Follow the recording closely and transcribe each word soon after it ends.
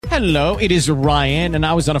Hello, it is Ryan, and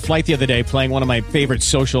I was on a flight the other day playing one of my favorite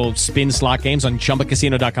social spin slot games on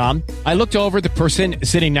ChumbaCasino.com. I looked over at the person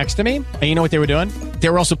sitting next to me, and you know what they were doing? They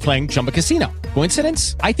were also playing Chumba Casino.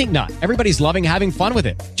 Coincidence? I think not. Everybody's loving having fun with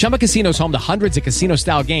it. Chumba Casino is home to hundreds of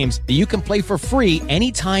casino-style games that you can play for free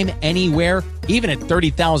anytime, anywhere, even at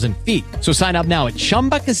 30,000 feet. So sign up now at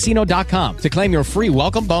ChumbaCasino.com to claim your free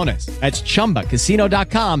welcome bonus. That's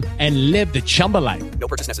ChumbaCasino.com and live the Chumba life. No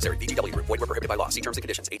purchase necessary. VGW. Void where prohibited by law. See terms and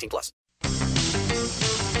conditions. 18+.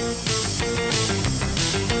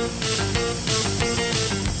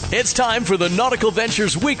 It's time for the Nautical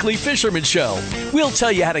Ventures Weekly Fisherman Show. We'll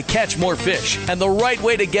tell you how to catch more fish and the right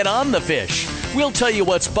way to get on the fish. We'll tell you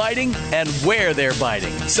what's biting and where they're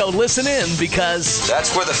biting. So listen in, because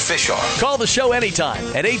that's where the fish are. Call the show anytime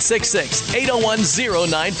at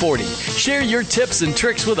 866-801-0940. Share your tips and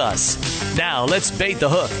tricks with us. Now let's bait the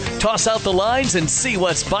hook, toss out the lines, and see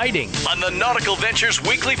what's biting on the Nautical Ventures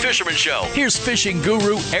Weekly Fisherman Show. Here's fishing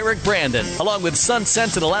guru Eric Brandon, along with Sun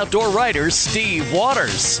Sentinel outdoor writer Steve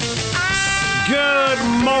Waters. Good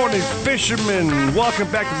morning, fishermen. Welcome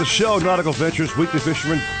back to the show, Nautical Ventures Weekly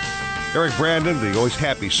Fisherman. Eric Brandon, the always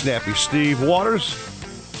happy, snappy Steve Waters.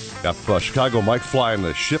 Got Chicago Mike flying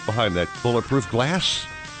the ship behind that bulletproof glass.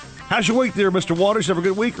 How's your week there, Mr. Waters? Have a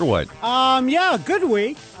good week or what? Yeah, good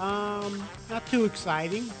week. Not too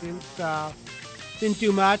exciting. Didn't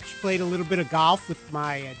do much. Played a little bit of golf with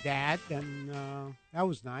my dad, and that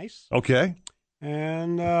was nice. Okay.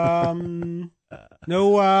 And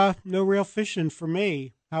no real fishing for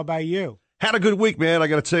me. How about you? Had a good week, man. I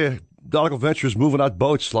got to tell you, Nautical Ventures moving out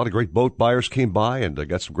boats. A lot of great boat buyers came by and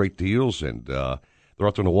got some great deals, and they're out there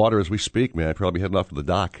in the water as we speak, man. Probably heading off to the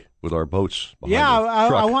dock with our boats.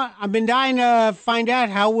 I've been dying to find out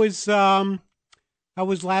how was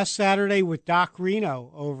last Saturday with Doc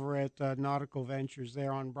Reno over at Nautical Ventures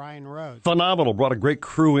there on Bryan Road. Phenomenal. Brought a great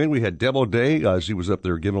crew in. We had demo day as he was up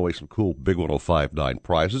there giving away some cool Big 1059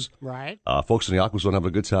 prizes. Right. Folks in the Aqua Zone having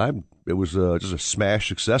a good time. It was just a smash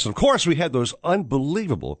success. And, of course, we had those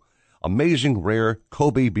unbelievable, amazing, rare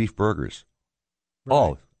Kobe beef burgers. Right.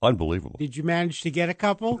 Oh, unbelievable. Did you manage to get a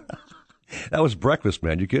couple? That was breakfast,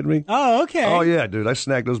 man. You kidding me? Oh, okay. Oh, yeah, dude. I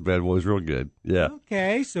snagged those bad boys real good. Yeah.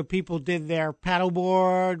 Okay, so people did their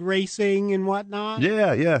paddleboard racing and whatnot?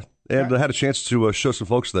 Yeah. And I had a chance to show some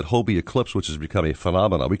folks that Hobie Eclipse, which has become a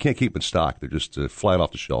phenomenon. We can't keep in stock. They're just flying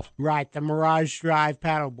off the shelf. Right, the Mirage Drive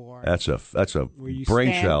paddleboard. That's a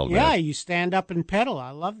brainchild, man. Yeah, you stand up and pedal.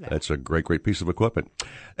 I love that. That's a great piece of equipment.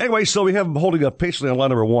 Anyway, so we have him holding up patiently on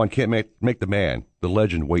line number one. Can't make the man, the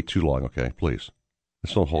legend, wait too long, okay? Please.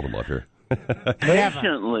 Let's don't hold him up here.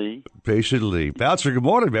 Patiently. Bouncer, good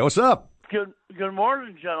morning, man. What's up? Good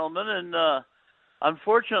morning, gentlemen. And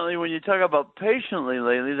unfortunately, when you talk about patiently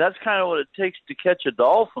lately, that's kind of what it takes to catch a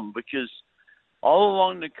dolphin, because all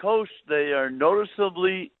along the coast, they are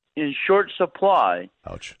noticeably in short supply.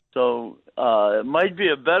 Ouch. So it might be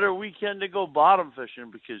a better weekend to go bottom fishing,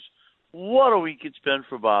 because what a week it's been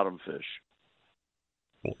for bottom fish.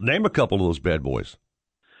 Well, name a couple of those bad boys.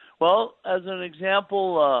 Well, as an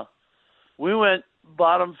example, we went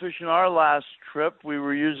bottom fishing our last trip. We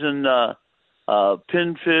were using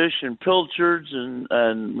pinfish and pilchards,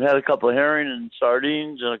 and we had a couple of herring and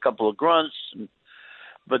sardines and a couple of grunts.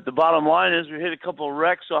 But the bottom line is we hit a couple of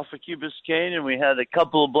wrecks off of Key Biscayne, and we had a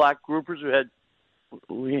couple of black groupers.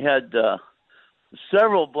 We had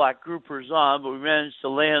several black groupers on, but we managed to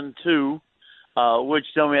land two, which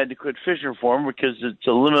then we had to quit fishing for them because it's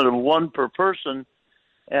a limit of one per person.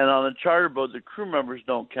 And on a charter boat, the crew members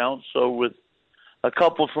don't count. So with a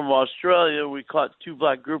couple from Australia, we caught two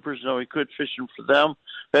black groupers, and we quit fishing for them.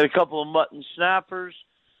 We had a couple of mutton snappers,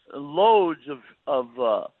 loads of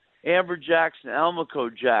amberjacks and almaco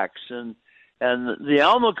jacks. And the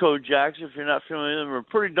almaco jacks, if you're not familiar with them, are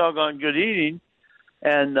pretty doggone good eating.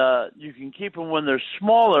 And you can keep them when they're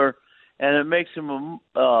smaller, and it makes them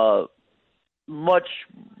a much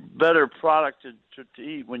better product to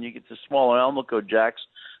eat when you get the smaller almaco jacks.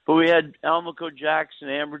 But we had almaco jacks and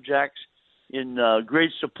amberjacks in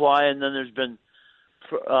great supply, and then there's been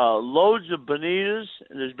loads of bonitas,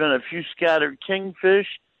 and there's been a few scattered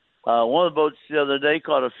kingfish. One of the boats the other day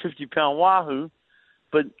caught a 50-pound wahoo.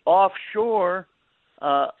 But offshore,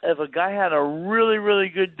 if a guy had a really, really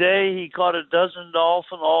good day, he caught a dozen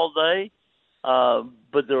dolphin all day.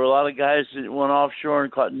 But there were a lot of guys that went offshore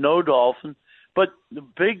and caught no dolphin. But the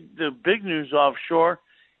big news offshore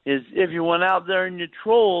is if you went out there and you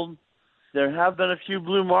trolled, there have been a few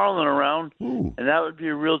blue marlin around, and that would be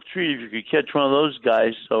a real treat if you could catch one of those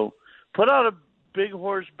guys. So put out a big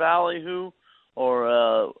horse ballyhoo or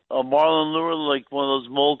a marlin lure like one of those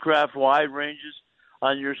Molecraft wide ranges.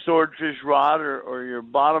 on your swordfish rod or your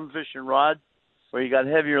bottom fishing rod where you got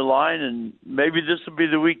heavier line, and maybe this will be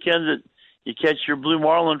the weekend that you catch your blue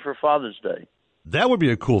marlin for Father's Day. That would be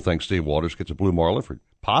a cool thing. Steve Waters gets a blue marlin for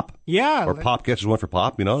Pop. Yeah. Or Pop catches one for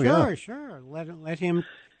Pop, you know? Sure, Yeah. sure. Let him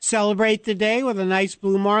celebrate the day with a nice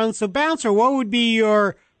blue marlin. So, Bouncer, what would be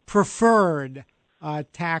your preferred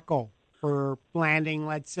tackle for landing,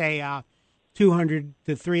 let's say, a 200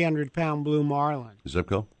 to 300-pound blue marlin?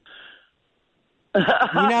 Zebco? You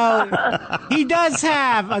know, he does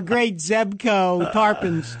have a great Zebco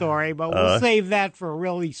tarpon story, but we'll save that for a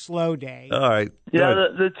really slow day. All right. Yeah,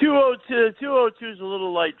 Good. the 202 is a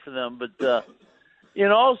little light for them, but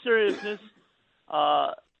in all seriousness,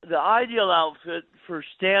 the ideal outfit for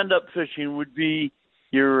stand-up fishing would be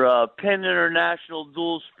your Penn International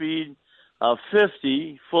dual speed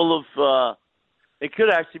 50, full of. It could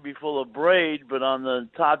actually be full of braid, but on the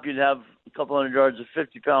top you'd have a couple hundred yards of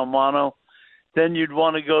 50-pound mono. Then you'd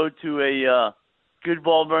want to go to a good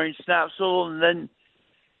ball bearing snap swivel, and then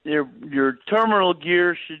your terminal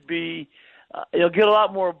gear should be. You'll get a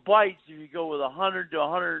lot more bites if you go with a 100 to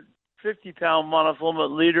 150-pound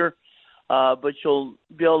monofilament leader, but you'll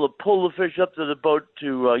be able to pull the fish up to the boat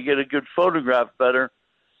to get a good photograph better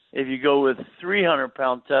if you go with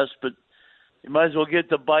 300-pound test. But you might as well get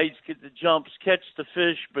the bites, get the jumps, catch the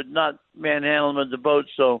fish, but not manhandle them at the boat.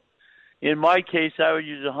 So in my case, I would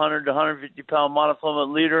use a 100 to 150-pound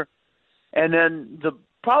monofilament leader. And then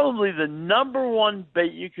probably the number one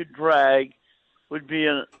bait you could drag would be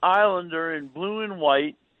an Islander in blue and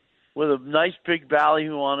white with a nice big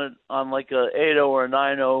ballyhoo on it on like a 8.0 or a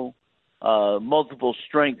 9.0 multiple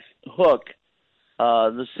strength hook.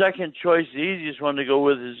 The second choice, the easiest one to go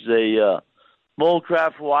with, is a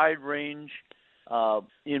Moldcraft wide range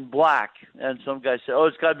in black. And some guys say,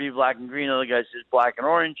 it's got to be black and green. Other guys say black and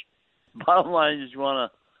orange. Bottom line is you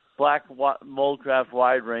want a black Moldcraft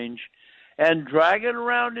wide range and drag it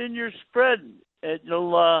around in your spread.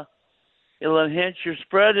 It'll enhance your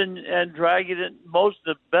spread and drag it at most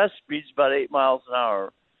of the best speeds about 8 miles an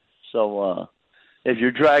hour. So if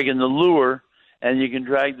you're dragging the lure, and you can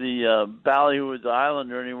drag the ballyhoo with the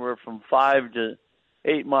Islander anywhere from 5 to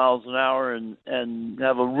 8 miles an hour and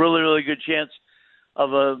have a really, really good chance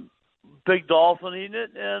of a big dolphin eating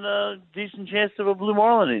it and a decent chance of a blue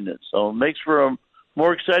marlin eating it. So it makes for a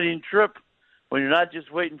more exciting trip when you're not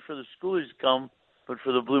just waiting for the schoolies to come, but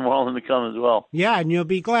for the blue marlin to come as well. Yeah, and you'll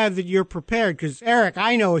be glad that you're prepared because, Eric,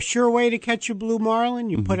 I know a sure way to catch a blue marlin.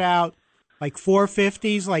 You put out like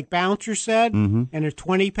 450s, like Bouncer said, and a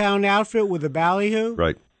 20-pound outfit with a ballyhoo.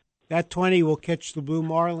 Right. That 20 will catch the blue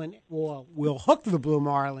marlin, or will hook the blue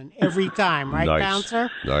marlin every time, right, Nice. Bouncer?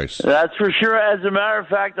 Nice. That's for sure. As a matter of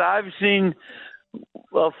fact, I've seen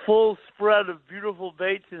a full spread of beautiful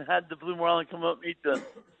baits and had the blue marlin come up and eat the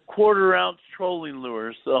quarter-ounce trolling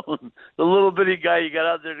lure. So the little bitty guy you got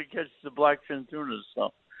out there to catch the blackfin tunas.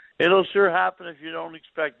 So it'll sure happen if you don't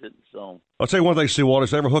expect it. So I'll tell you one thing, Steve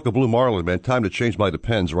Waters. Ever hook a blue marlin, man? Time to change my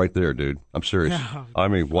Depends right there, dude. I'm serious. Yeah. I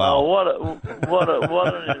mean, wow. what an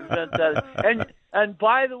event that is. And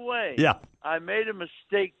by the way, Yeah. I made a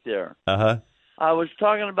mistake there. Uh-huh. I was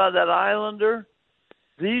talking about that Islander.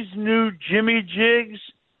 These new Jimmy jigs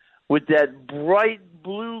with that bright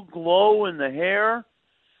blue glow in the hair,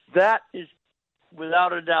 that is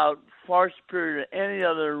without a doubt far superior to any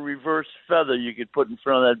other reverse feather you could put in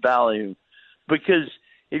front of that ballyhoo. Because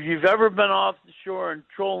if you've ever been off the shore and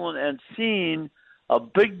trolling and seen a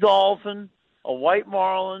big dolphin, a white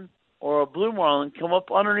marlin, or a blue marlin come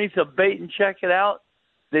up underneath a bait and check it out,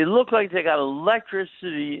 they look like they got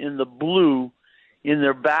electricity in the blue in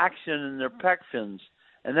their backs and in their pec fins.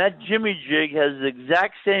 And that Jimmy jig has the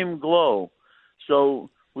exact same glow. So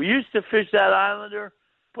we used to fish that Islander,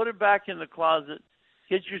 put it back in the closet,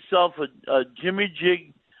 get yourself a Jimmy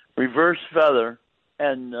jig reverse feather,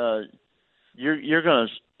 and you're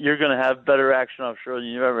gonna have better action offshore than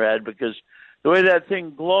you've ever had, because the way that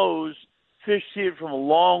thing glows, fish see it from a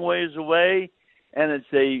long ways away, and it's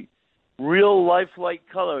a real lifelike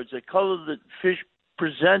color. It's a color that fish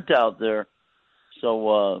present out there.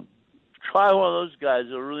 So try one of those guys.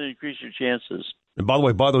 It'll really increase your chances. And by the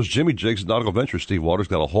way, buy those Jimmy jigs at Nautical Ventures. Steve Waters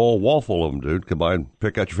got a whole wall full of them, dude. Come by and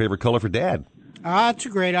pick out your favorite color for Dad. That's a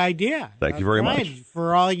great idea. Thank you very much.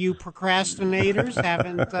 For all you procrastinators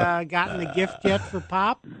haven't gotten the gift yet for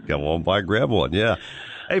Pop. Come on by, grab one. Yeah.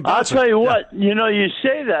 Hey, I'll Bouncer. tell you Yeah. what, you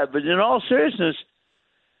say that, but in all seriousness,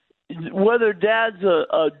 whether Dad's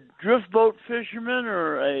a drift boat fisherman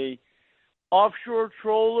or a offshore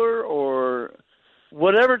troller or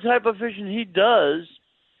whatever type of fishing he does,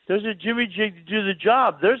 there's a Jimmy jig to do the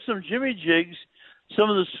job. There's some Jimmy jigs, some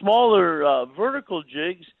of the smaller vertical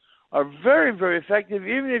jigs, are very, very effective.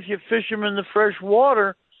 Even if you fish them in the fresh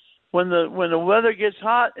water, when the weather gets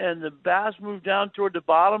hot and the bass move down toward the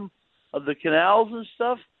bottom of the canals and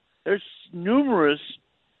stuff, there's numerous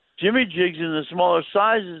jimmy jigs in the smaller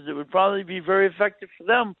sizes that would probably be very effective for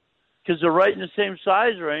them because they're right in the same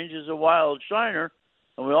size range as a wild shiner,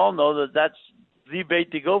 and we all know that that's the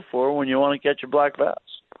bait to go for when you want to catch a black bass.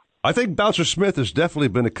 I think Bouncer Smith has definitely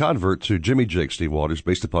been a convert to Jimmy Jig, Steve Waters,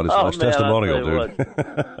 based upon his last testimonial, dude.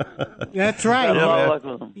 That's right.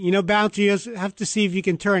 You know, Bouncer, you have to see if you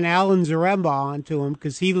can turn Alan Zaremba onto him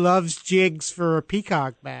because he loves jigs for a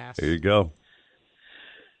peacock bass. There you go.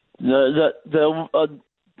 There's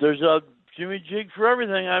a Jimmy Jig for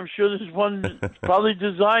everything. I'm sure there's one probably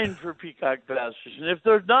designed for peacock bass. And if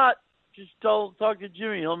there's not, just talk to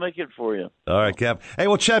Jimmy. He'll make it for you. All right, Cap. Hey,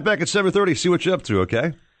 we'll chat back at 7:30, see what you're up to,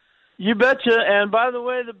 okay? You betcha. And by the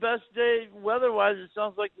way, the best day weather-wise, it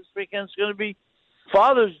sounds like this weekend's going to be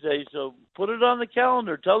Father's Day. So put it on the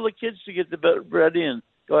calendar. Tell the kids to get the bed ready and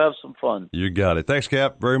go have some fun. You got it. Thanks,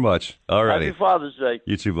 Cap, very much. All righty. Happy Father's Day.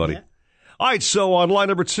 You too, buddy. Yeah. All right, so on line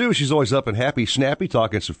number 2, she's always up and happy, snappy,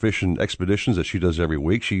 talking some fishing expeditions that she does every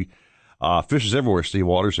week. She fishes everywhere, Steve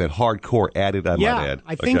Waters, and hardcore at it, I might add.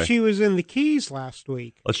 I think she was in the Keys last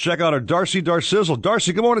week. Let's check out our Darcy Darcizzle.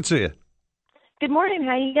 Darcy, good morning to you. Good morning.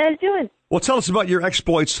 How you guys doing? Well, tell us about your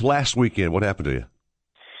exploits last weekend. What happened to you?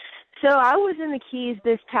 So I was in the Keys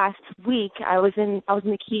this past week. I was in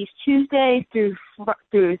the Keys Tuesday through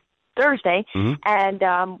Thursday,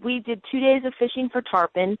 and we did 2 days of fishing for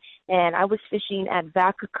tarpon, and I was fishing at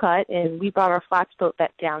Vaca Cut, and we brought our flats boat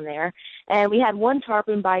back down there, and we had one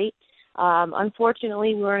tarpon bite.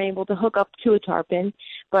 Unfortunately, we weren't able to hook up to a tarpon,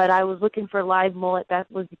 but I was looking for live mullet.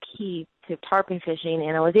 That was the key to tarpon fishing,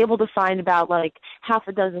 and I was able to find about like half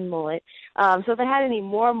a dozen mullet. So if I had any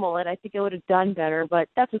more mullet, I think I would have done better, but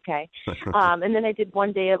that's okay. And then I did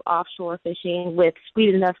 1 day of offshore fishing with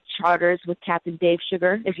Sweet Enough Charters with Captain Dave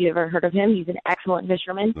Sugar, if you've ever heard of him. He's an excellent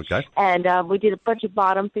fisherman. Okay. And we did a bunch of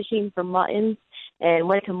bottom fishing for muttons and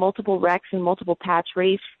went to multiple wrecks and multiple patch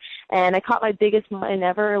reefs. And I caught my biggest mutton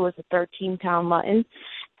ever. It was a 13-pound mutton.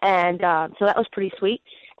 And so that was pretty sweet.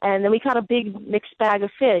 And then we caught a big mixed bag of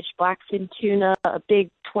fish, blackfin tuna, a big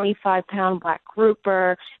 25-pound black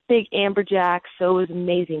grouper, big amberjack. So it was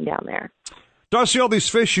amazing down there. Darcy, all these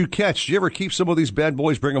fish you catch, do you ever keep some of these bad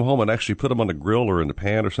boys, bring them home, and actually put them on the grill or in the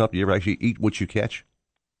pan or something? Do you ever actually eat what you catch?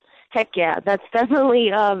 Heck yeah, that's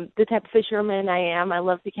definitely the type of fisherman I am. I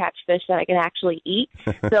love to catch fish that I can actually eat.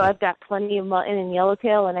 So I've got plenty of mutton and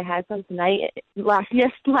yellowtail, and I had some last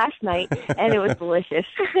night, and it was delicious.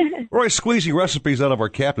 We're always squeezing recipes out of our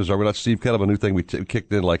captains, are we not, Steve? Kind of a new thing we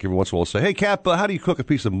kicked in, like every once in a while. Say, hey, Cap, how do you cook a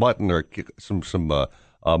piece of mutton or some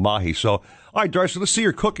mahi? So, all right, Darcy, let's see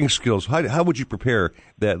your cooking skills. How would you prepare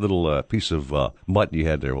that little piece of mutton you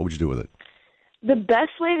had there? What would you do with it? The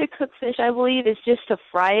best way to cook fish, I believe, is just to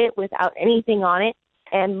fry it without anything on it.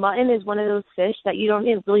 And mutton is one of those fish that you don't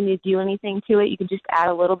really need to do anything to it. You can just add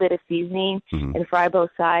a little bit of seasoning and fry both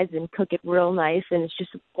sides and cook it real nice. And it's just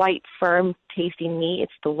white, firm, tasting meat.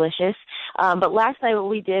 It's delicious. But last night what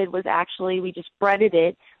we did was actually we just breaded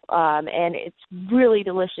it, and it's really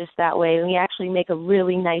delicious that way. And we actually make a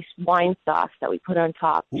really nice wine sauce that we put on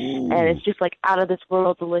top. Ooh. And it's just like out of this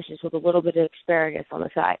world delicious with a little bit of asparagus on the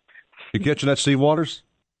side. You catching that, Steve Waters?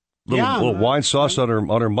 Little wine sauce on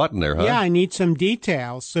her mutton there, huh? Yeah, I need some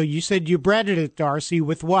details. So you said you breaded it, Darcy,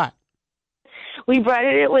 with what? We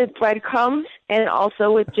breaded it with breadcrumbs and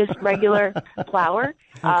also with just regular flour.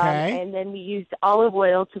 Okay. And then we used olive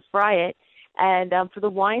oil to fry it. And for the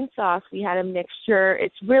wine sauce, we had a mixture.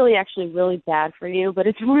 It's actually really bad for you, but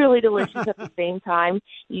it's really delicious at the same time.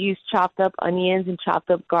 You use chopped up onions and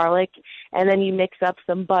chopped up garlic, and then you mix up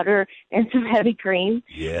some butter and some heavy cream.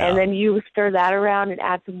 Yeah. And then you stir that around and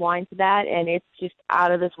add some wine to that, and it's just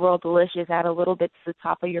out of this world delicious. Add a little bit to the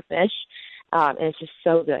top of your fish, and it's just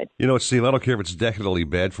so good. You know what, Steve, I don't care if it's decadently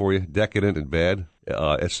bad for you, decadent and bad.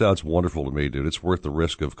 It sounds wonderful to me, dude. It's worth the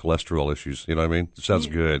risk of cholesterol issues. You know what I mean? It sounds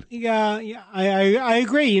good. Yeah, I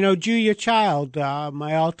agree. You know, Julia Child,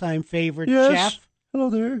 my all-time favorite chef. Hello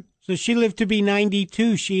there. So she lived to be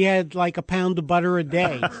 92. She had like a pound of butter a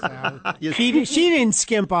day. So yes. she didn't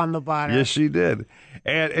skimp on the butter. Yes, she did.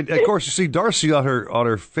 And of course, you see Darcy on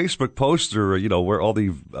her Facebook post or, where all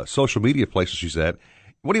the social media places she's at.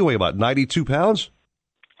 What do you weigh, about 92 pounds?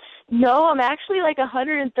 No, I'm actually like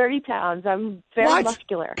 130 pounds. I'm very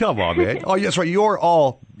muscular. Come on, man. Oh, yes, right. You're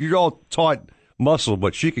all taut muscle,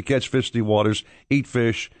 but she could catch fish, Steve Waters, eat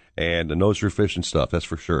fish, and knows her fish and stuff. That's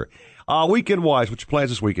for sure. Weekend-wise, what's your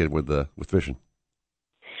plans this weekend with fishing?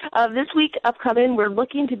 This week upcoming, we're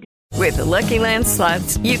looking to With the Lucky Land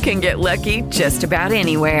Slots, you can get lucky just about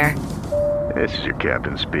anywhere. This is your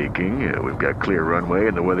captain speaking. We've got clear runway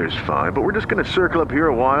and the weather's fine, but we're just going to circle up here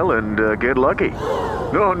a while and get lucky.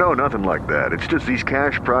 No, nothing like that. It's just these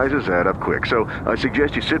cash prizes add up quick. So I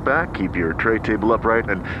suggest you sit back, keep your tray table upright,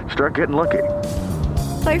 and start getting lucky.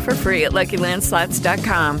 Play for free at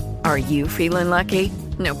LuckyLandSlots.com. Are you feeling lucky?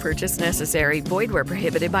 No purchase necessary. Void where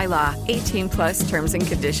prohibited by law. 18+ terms and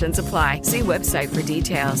conditions apply. See website for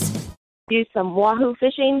details. Do some wahoo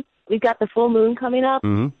fishing. We've got the full moon coming up,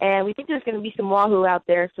 Mm-hmm. and we think there's going to be some wahoo out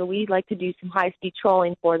there, so we'd like to do some high-speed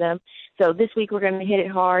trolling for them. So this week we're going to hit it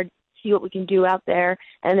hard, see what we can do out there,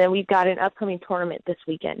 and then we've got an upcoming tournament this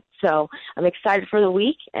weekend. So I'm excited for the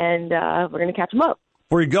week, and we're going to catch them up.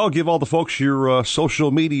 Before you go, give all the folks your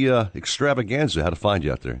social media extravaganza, how to find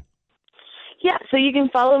you out there. Yeah, so you can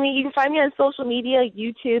follow me. You can find me on social media,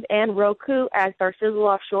 YouTube, and Roku as Darcizzle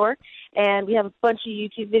Offshore. And we have a bunch of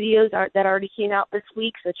YouTube videos that already came out this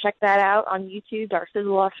week, so check that out on YouTube,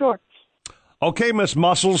 Darcizzle Offshore. Okay, Miss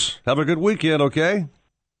Muscles, have a good weekend, okay?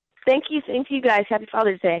 Thank you. Same to you guys. Happy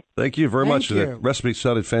Father's Day. Thank you very much. Thank you. That recipe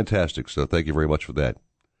sounded fantastic, so thank you very much for that.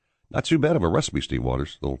 Not too bad of a recipe, Steve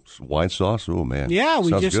Waters. The wine sauce, oh, man. Yeah, we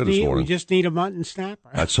Sounds just good this need morning. a mutton snapper.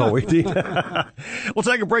 That's all we need. We'll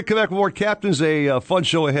take a break, come back with more Captains. A fun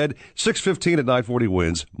show ahead. 6:15 at 940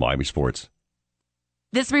 wins Miami Sports.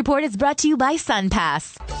 This report is brought to you by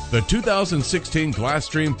SunPass. The 2016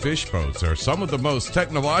 Glasstream fish boats are some of the most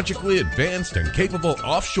technologically advanced and capable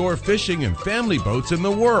offshore fishing and family boats in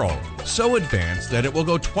the world. So advanced that it will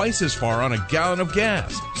go twice as far on a gallon of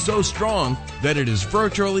gas. So strong that it is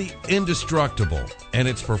virtually indestructible. And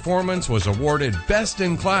its performance was awarded Best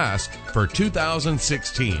in Class for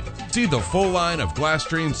 2016. See the full line of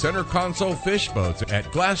Glasstream center console fish boats at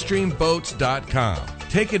GlassstreamBoats.com.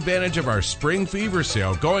 Take advantage of our spring fever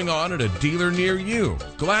sale going on at a dealer near you.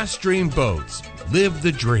 Glasstream Boats. Live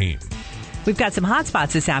the dream. We've got some hot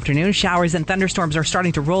spots this afternoon. Showers and thunderstorms are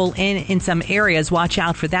starting to roll in some areas. Watch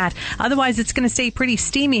out for that. Otherwise, it's going to stay pretty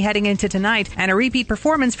steamy heading into tonight and a repeat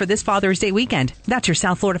performance for this Father's Day weekend. That's your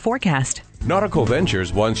South Florida forecast. Nautical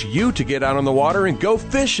Ventures wants you to get out on the water and go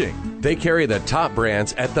fishing. They carry the top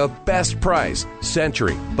brands at the best price.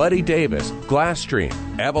 Century, Buddy Davis, Glasstream,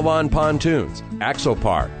 Avalon Pontoons,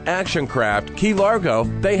 Axopar, Action Craft, Key Largo.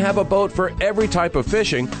 They have a boat for every type of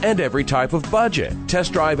fishing and every type of budget.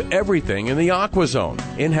 Test drive everything in the Aqua Zone.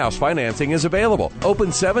 In-house financing is available.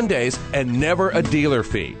 Open 7 days and never a dealer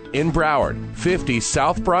fee. In Broward, 50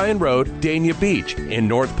 South Bryan Road, Dania Beach. In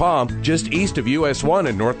North Palm, just east of US 1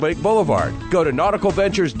 and North Lake Boulevard. Go to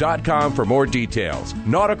nauticalventures.com for more details.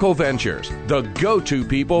 Nautical Ventures, the go-to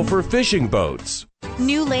people for fishing boats.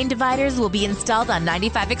 New lane dividers will be installed on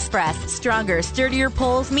 95 Express. Stronger, sturdier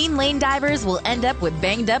poles mean lane divers will end up with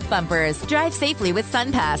banged up bumpers. Drive safely with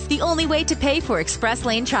SunPass, the only way to pay for express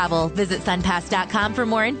lane travel. Visit sunpass.com for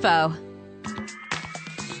more info.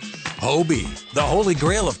 Hobie, the holy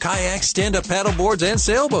grail of kayaks, stand-up paddleboards, and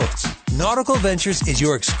sailboats. Nautical Ventures is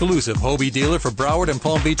your exclusive Hobie dealer for Broward and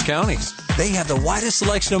Palm Beach counties. They have the widest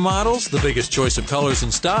selection of models, the biggest choice of colors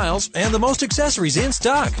and styles, and the most accessories in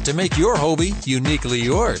stock to make your Hobie uniquely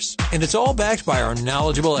yours. And it's all backed by our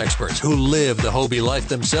knowledgeable experts who live the Hobie life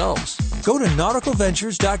themselves. Go to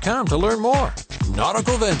nauticalventures.com to learn more.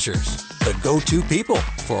 Nautical Ventures, the go-to people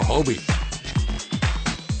for Hobie.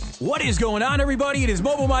 What is going on, everybody? It is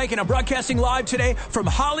Mobile Mike, and I'm broadcasting live today from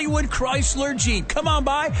Hollywood Chrysler Jeep. Come on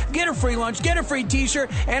by, get a free lunch, get a free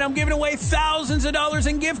t-shirt, and I'm giving away thousands of dollars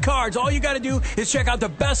in gift cards. All you got to do is check out the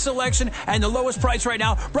best selection and the lowest price right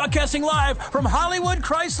now. Broadcasting live from Hollywood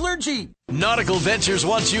Chrysler Jeep. Nautical Ventures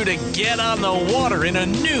wants you to get on the water in a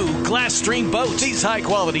new Glasstream boat. These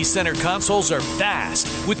high-quality center consoles are fast,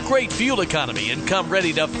 with great fuel economy, and come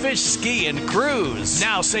ready to fish, ski, and cruise.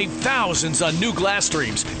 Now save thousands on new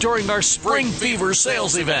Glasstreams during our Spring Fever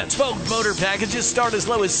sales event. Boat motor packages start as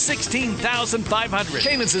low as $16,500.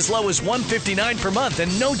 Payments as low as $159 per month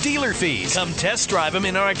and no dealer fees. Come test drive them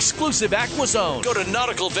in our exclusive Aqua Zone. Go to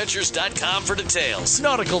nauticalventures.com for details.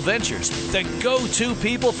 Nautical Ventures, the go-to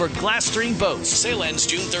people for Glasstream boats. Sale ends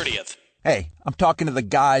June 30th. Hey, I'm talking to the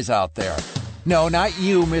guys out there. No, not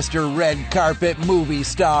you, Mr. Red Carpet Movie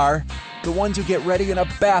Star. The ones who get ready in a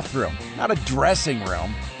bathroom, not a dressing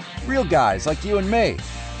room. Real guys like you and me.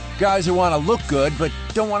 Guys who want to look good but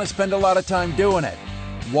don't want to spend a lot of time doing it.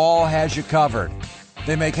 Wall has you covered.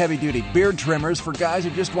 They make heavy-duty beard trimmers for guys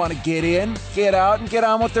who just want to get in, get out, and get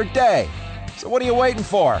on with their day. So what are you waiting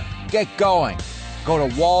for? Get going. Go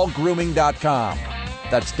to wallgrooming.com.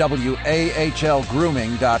 That's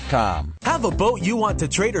WAHLgrooming.com. Have a boat you want to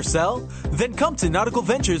trade or sell? Then come to Nautical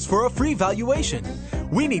Ventures for a free valuation.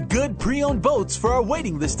 We need good pre-owned boats for our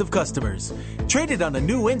waiting list of customers. Trade it on a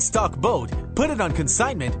new in-stock boat, put it on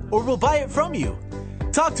consignment, or we'll buy it from you.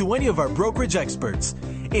 Talk to any of our brokerage experts.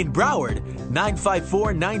 In Broward,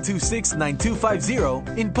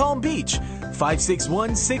 954-926-9250. In Palm Beach,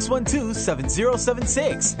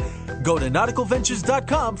 561-612-7076. Go to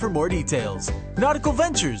nauticalventures.com for more details. Nautical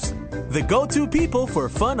Ventures, the go-to people for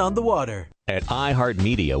fun on the water. At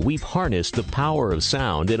iHeartMedia, we've harnessed the power of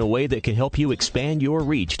sound in a way that can help you expand your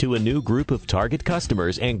reach to a new group of target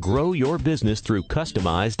customers and grow your business through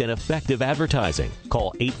customized and effective advertising.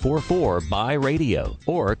 Call 844-BUY-RADIO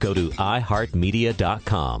or go to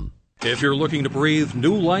iHeartMedia.com. If you're looking to breathe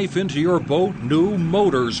new life into your boat, new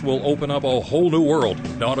motors will open up a whole new world.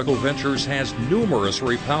 Nautical Ventures has numerous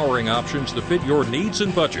repowering options to fit your needs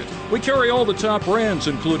and budget. We carry all the top brands,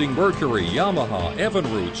 including Mercury, Yamaha,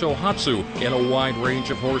 Evinrude, Tohatsu, and a wide range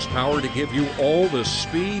of horsepower to give you all the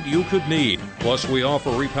speed you could need. Plus, we offer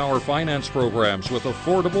repower finance programs with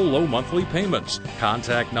affordable low monthly payments.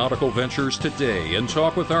 Contact Nautical Ventures today and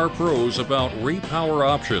talk with our pros about repower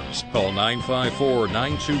options. Call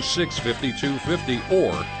 954-926-5250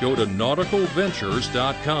 or go to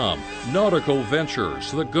nauticalventures.com. Nautical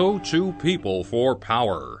Ventures, the go-to people for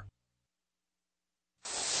power.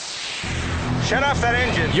 Shut off that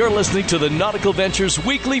engine. You're listening to the Nautical Ventures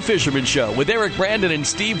Weekly Fisherman Show with Eric Brandon and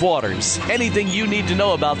Steve Waters. Anything you need to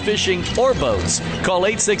know about fishing or boats, call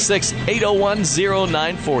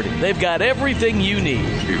 866-801-0940. They've got everything you need.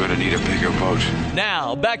 You're going to need a bigger boat.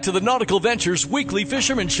 Now, back to the Nautical Ventures Weekly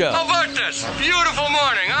Fisherman Show. How about this? Beautiful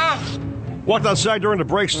morning, huh? Walked outside during the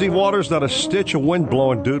break. Steve Waters, not a stitch of wind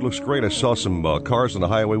blowing. Dude, looks great. I saw some cars on the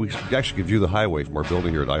highway. We actually could view the highway from our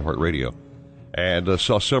building here at iHeartRadio. And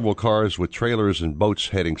saw several cars with trailers and boats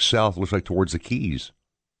heading south, looks like towards the Keys.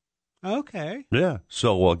 Okay. Yeah.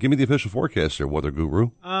 So give me the official forecast there, Weather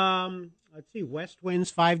Guru. Let's see. West winds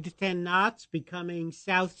 5 to 10 knots, becoming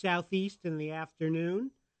south-southeast in the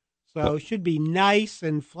afternoon. So it should be nice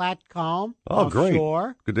and flat calm offshore.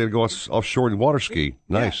 Great. Good day to go offshore and water ski.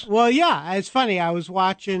 Nice. Yeah. Well, yeah, it's funny. I was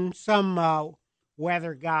watching some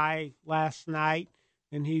weather guy last night,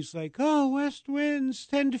 and he's like, oh, west winds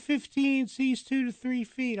 10 to 15, seas 2 to 3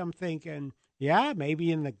 feet. I'm thinking, yeah, maybe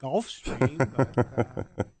in the Gulf Stream, but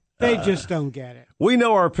they just don't get it. We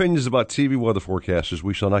know our opinions about TV weather forecasters.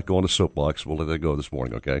 We shall not go on the soapbox. We'll let that go this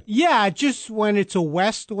morning, okay? Yeah, just when it's a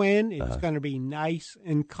west wind, it's going to be nice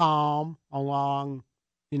and calm along,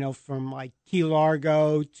 from like Key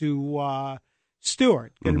Largo to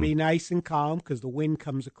Stewart. Going to be nice and calm because the wind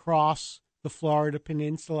comes across the Florida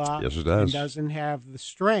Peninsula. Yes, it does. And doesn't have the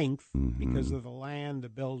strength because of the land, the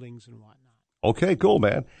buildings, and whatnot. Okay, cool,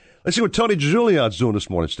 man. Let's see what Tony Giuliot's doing this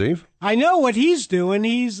morning, Steve. I know what he's doing.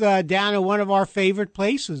 He's down at one of our favorite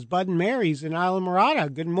places, Bud and Mary's in Isla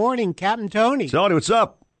Mirada. Good morning, Captain Tony. Tony, what's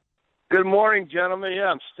up? Good morning, gentlemen. Yeah,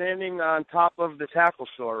 I'm standing on top of the tackle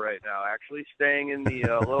store right now, actually, staying in the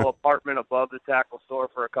little apartment above the tackle store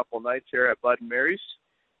for a couple nights here at Bud and Mary's,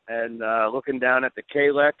 and looking down at the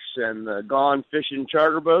Kalex and the Gone fishing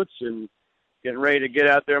charter boats and getting ready to get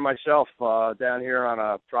out there myself down here on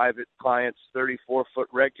a private client's 34-foot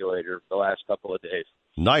regulator the last couple of days.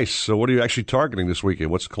 Nice. So what are you actually targeting this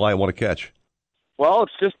weekend? What's the client want to catch? Well,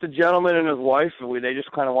 it's just a gentleman and his wife. They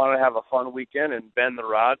just kind of want to have a fun weekend and bend the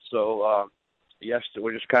rod. So, yes,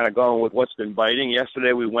 we're just kind of going with what's been biting.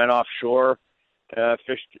 Yesterday we went offshore,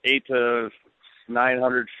 fished 8 to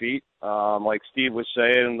 900 feet. Like Steve was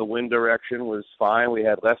saying, the wind direction was fine. We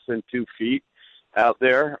had less than 2 feet out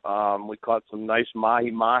there. We caught some nice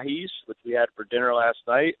mahi-mahis, which we had for dinner last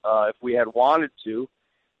night. If we had wanted to,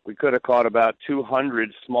 we could have caught about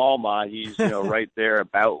 200 small mahis, right there,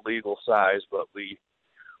 about legal size, but we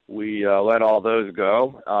let all those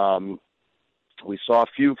go. We saw a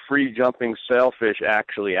few free-jumping sailfish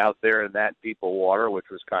actually out there in that deep of water, which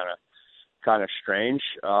was kind of strange.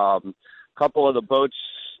 A couple of the boats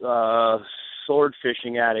sword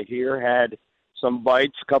fishing out of here had some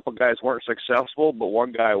bites. A couple guys weren't successful, but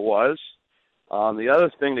one guy was. The other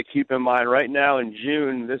thing to keep in mind right now in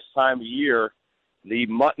June, this time of year, the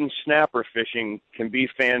mutton snapper fishing can be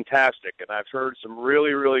fantastic. And I've heard some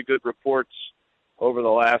really, really good reports over the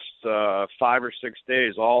last 5 or 6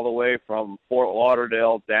 days, all the way from Fort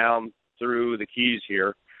Lauderdale down through the Keys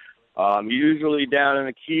here. Usually down in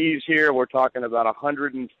the Keys here, we're talking about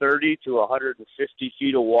 130 to 150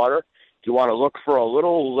 feet of water. You want to look for a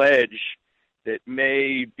little ledge that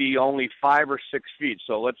may be only 5 or 6 feet.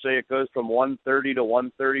 So let's say it goes from 130 to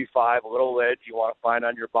 135, a little ledge you want to find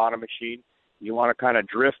on your bottom machine. You want to kind of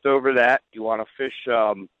drift over that. You want to fish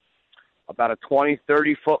about a 20,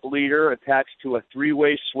 30-foot leader attached to a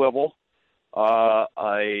 3-way swivel,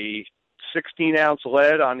 a 16-ounce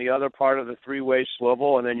lead on the other part of the three-way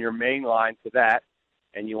swivel, and then your main line to that.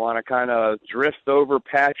 And you want to kind of drift over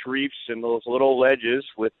patch reefs and those little ledges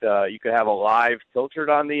with, you could have a live tilted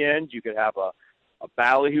on the end, you could have a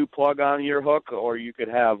ballyhoo plug on your hook, or you could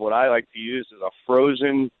have what I like to use is a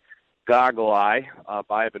frozen goggle eye.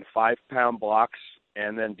 Buy them in 5-pound blocks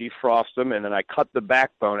and then defrost them, and then I cut the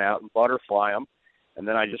backbone out and butterfly them, and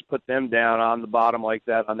then I just put them down on the bottom like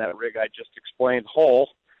that on that rig I just explained whole,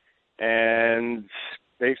 and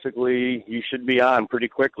basically you should be on pretty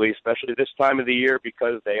quickly, especially this time of the year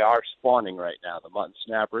because they are spawning right now, the mutton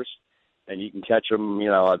snappers. And you can catch them,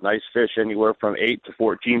 a nice fish anywhere from 8 to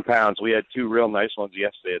 14 pounds. We had 2 real nice ones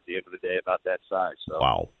yesterday at the end of the day about that size. So.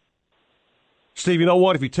 Wow. Steve, you know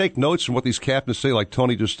what? If you take notes from what these captains say, like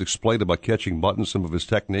Tony just explained about catching mutton, some of his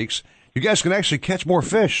techniques, you guys can actually catch more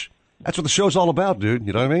fish. That's what the show's all about, dude.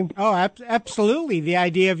 You know what I mean? Oh, absolutely. The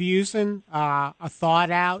idea of using a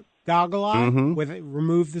thawed-out goggle eye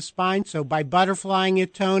remove the spine. So by butterflying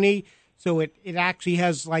it, Tony, so it actually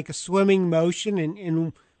has like a swimming motion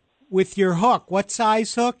and with your hook, what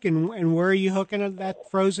size hook and where are you hooking that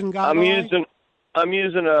frozen goggle eye? I'm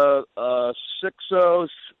using a 6-0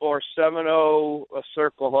 or 7-0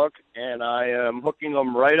 circle hook, and I am hooking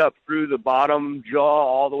them right up through the bottom jaw,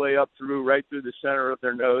 all the way up through, right through the center of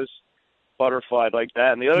their nose, butterflied like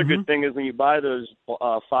that. And the other good thing is when you buy those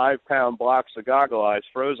 5-pound blocks of goggle eyes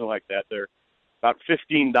frozen like that, they're about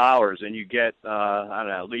 $15, and you get,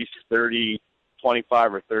 at least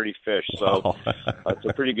 25 or 30 fish. So it's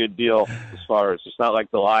a pretty good deal as far as it's not like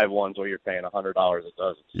the live ones where you're paying $100 a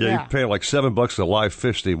dozen. Yeah, you're paying like $7 a live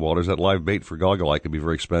fish, Steve Waters. That live bait for goggle eye could be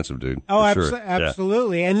very expensive, dude. Oh,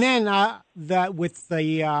 absolutely. And then with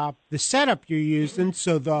the setup you're using,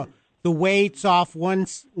 so the weight's off one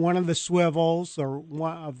of the swivels or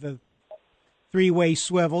one of the 3-way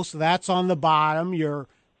swivels, so that's on the bottom. Your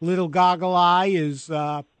little goggle eye is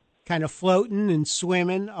kind of floating and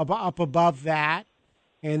swimming up above that,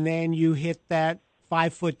 and then you hit that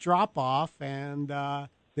 5-foot drop off, and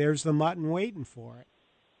there's the mutton waiting for it.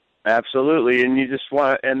 Absolutely, and you just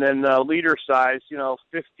want, and then leader size,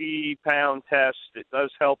 50-pound test. It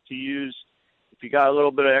does help to use if you got a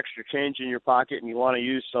little bit of extra change in your pocket and you want to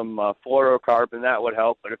use some fluorocarbon. That would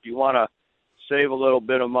help. But if you want to save a little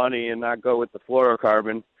bit of money and not go with the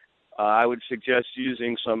fluorocarbon, I would suggest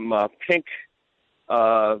using some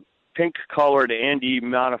pink-colored Andy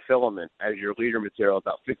monofilament as your leader material.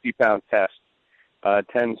 About 50-pound test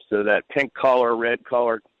tends to, that pink color, red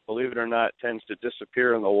color, believe it or not, tends to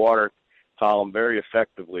disappear in the water column very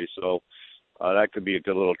effectively. So that could be a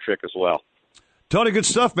good little trick as well. Tony, good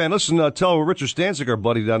stuff, man. Listen, tell Richard Stanzik, our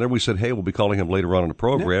buddy down there, we said, hey, we'll be calling him later on in the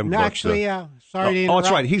program. No, actually, sorry to interrupt. Oh,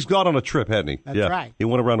 that's right. He's gone on a trip, hadn't he? That's right. He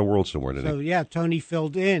went around the world somewhere, didn't he? So, Tony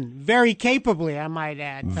filled in. Very capably, I might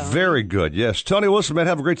add, Tony. Very good, yes. Tony, listen, man,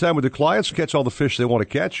 have a great time with your clients. Catch all the fish they want to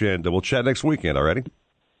catch, and we'll chat next weekend, all righty?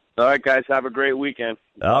 All right, guys. Have a great weekend.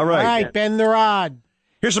 All right. All right, bend the rod.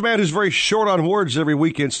 Here's a man who's very short on words every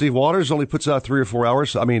weekend. Steve Waters only puts out 3 or 4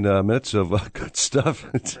 minutes of good stuff.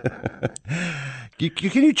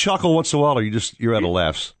 Can you chuckle once in a while, or you're out of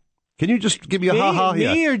laughs? Can you just give me a ha-ha?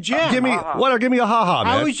 Me or Jim? Give me a ha-ha,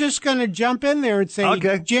 man. I was just going to jump in there and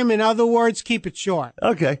say, Jim, in other words, keep it short.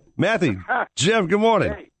 Okay. Matthew, Jim, good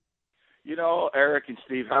morning. Hey, Eric and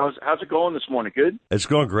Steve, how's it going this morning? Good? It's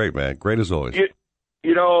going great, man. Great as always.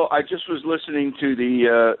 I just was listening to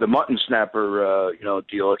the mutton snapper,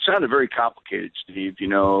 deal. It sounded very complicated, Steve.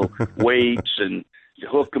 Weights and you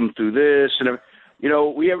hook them through this and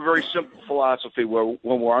we have a very simple philosophy where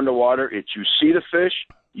when we're underwater, it's you see the fish,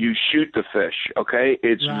 you shoot the fish. Okay,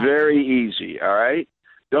 it's very easy. All right,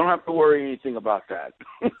 don't have to worry anything about that.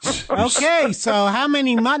 Okay, so how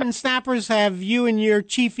many mutton snappers have you and your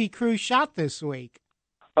Chiefy crew shot this week?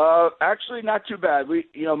 Actually, not too bad.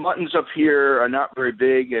 Muttons up here are not very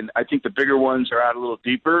big, and I think the bigger ones are out a little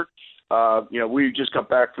deeper. We just got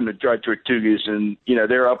back from the dry tortugas, and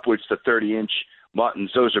they're upwards to 30-inch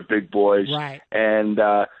muttons. Those are big boys, right? And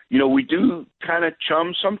we do kind of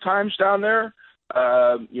chum sometimes down there.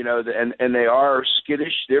 And they are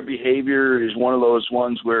skittish. Their behavior is one of those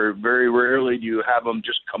ones where very rarely do you have them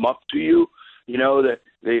just come up to you. That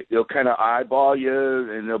they'll kind of eyeball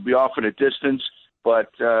you, and they'll be off at a distance.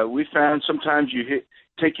 But we found sometimes you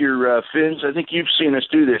take your fins. I think you've seen us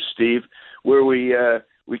do this, Steve, where we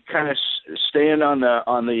kind of stand on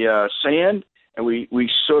the sand, and we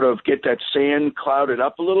sort of get that sand clouded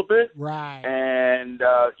up a little bit. Right. And,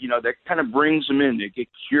 that kind of brings them in. They get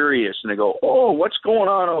curious, and they go, oh, what's going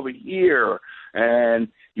on over here? And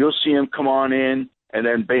you'll see them come on in, and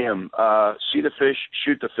then, bam, see the fish,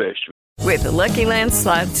 shoot the fish. With the Lucky Land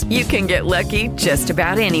Slots, you can get lucky just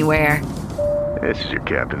about anywhere. This is your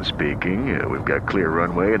captain speaking. We've got clear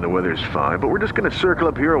runway and the weather's fine, but we're just going to circle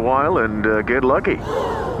up here a while and get lucky.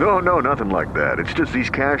 No, nothing like that. It's just these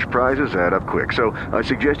cash prizes add up quick. So I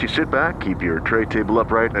suggest you sit back, keep your tray table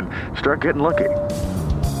upright, and start getting lucky.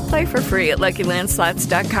 Play for free at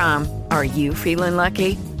LuckyLandSlots.com. Are you feeling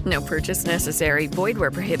lucky? No purchase necessary. Void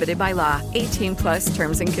where prohibited by law. 18 plus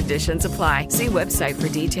terms and conditions apply. See website for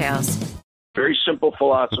details. Very simple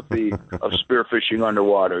philosophy of spearfishing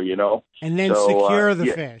underwater, you know. And then secure the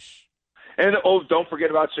fish. And, don't forget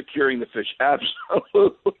about securing the fish.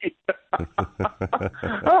 Absolutely.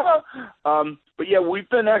 But, yeah, we've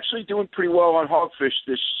been actually doing pretty well on hogfish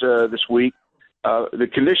this week. The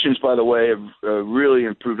conditions, by the way, have really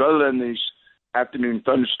improved. Other than these afternoon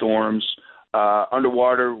thunderstorms,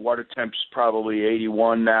 underwater, water temp's probably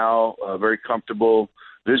 81 now, very comfortable.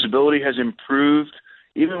 Visibility has improved.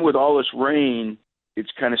 Even with all this rain,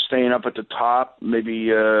 it's kind of staying up at the top, maybe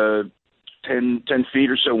 10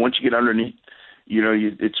 feet or so. Once you get underneath,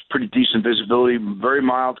 it's pretty decent visibility, very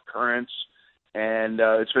mild currents, and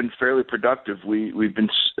it's been fairly productive. We've been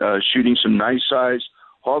shooting some nice size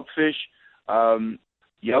hogfish.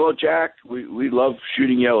 Yellowjack, we love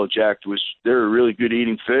shooting yellowjack. They're a really good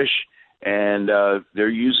eating fish, and they're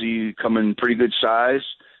usually come in pretty good size.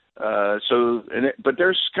 But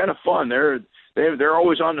they're kind of fun. They're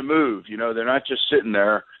always on the move. They're not just sitting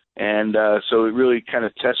there, and so it really kind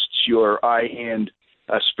of tests your eye-hand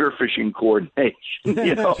spearfishing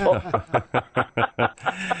coordination.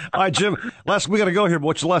 All right, Jim. We got to go here. But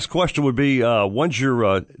what's the last question would be? When's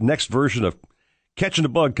your next version of Catching the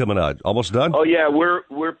Bug coming out? Almost done? Oh yeah,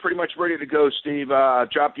 we're pretty much ready to go, Steve. I'll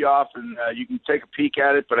drop you off, and you can take a peek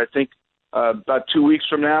at it. But I think about 2 weeks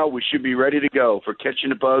from now, we should be ready to go for Catching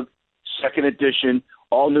the Bug, second edition.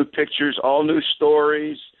 All new pictures, all new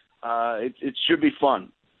stories. It should be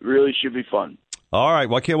fun. It really should be fun. All right.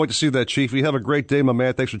 Well, I can't wait to see that, Chief. You have a great day, my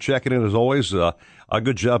man. Thanks for checking in, as always. A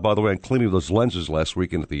good job, by the way, on cleaning those lenses last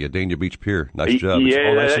weekend at the Dania Beach Pier. Nice job. Yeah, it's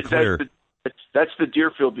all nice and clear. That's the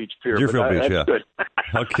Deerfield Beach Pier. Deerfield Beach, that's yeah. Good.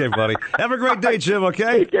 Okay, buddy. Have a great day, Jim,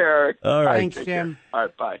 okay? Take care, Eric. All right. Thanks, Jim. All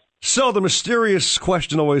right, bye. So the mysterious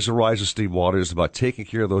question always arises, Steve Waters, about taking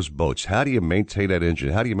care of those boats. How do you maintain that engine?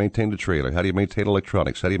 How do you maintain the trailer? How do you maintain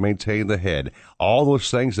electronics? How do you maintain the head? All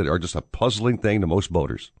those things that are just a puzzling thing to most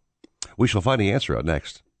boaters. We shall find the answer out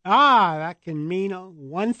next. That can mean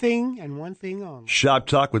one thing and one thing only. Shop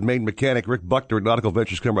Talk with main mechanic Rick Buckner at Nautical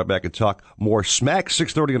Ventures. Come right back and talk more smack.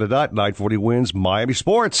 6:30 on the dot, 9:40 wins Miami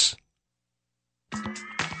Sports.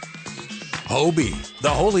 Hobie, the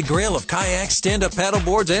holy grail of kayaks, stand-up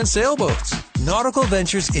paddleboards, and sailboats. Nautical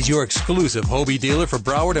Ventures is your exclusive Hobie dealer for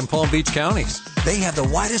Broward and Palm Beach counties. They have the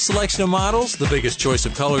widest selection of models, the biggest choice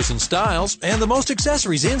of colors and styles, and the most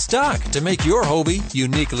accessories in stock to make your Hobie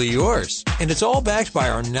uniquely yours. And it's all backed by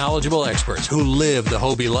our knowledgeable experts who live the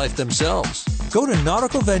Hobie life themselves. Go to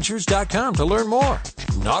nauticalventures.com to learn more.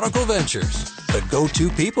 Nautical Ventures, the go-to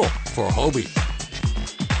people for Hobie.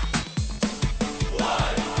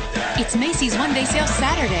 It's Macy's One-Day Sale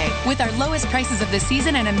Saturday with our lowest prices of the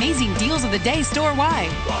season and amazing deals of the day store-wide.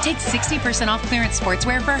 Take 60% off clearance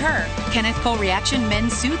sportswear for her. Kenneth Cole Reaction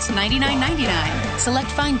men's suits, $99.99. Select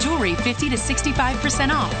fine jewelry, 50 to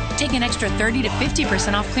 65% off. Take an extra 30 to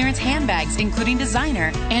 50% off clearance handbags, including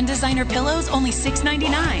designer. And designer pillows, only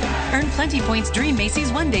 $6.99. Earn Plenty Points Dream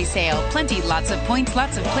Macy's One-Day Sale. Plenty, lots of points,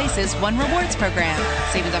 lots of places, one rewards program.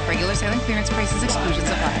 Savings off regular sale and clearance prices, exclusions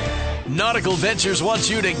apply. Nautical Ventures wants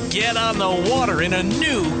you to get on the water in a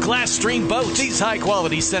new Glasstream boat. These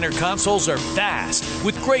high-quality center consoles are fast,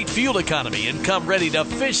 with great fuel economy, and come ready to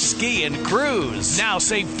fish, ski, and cruise. Now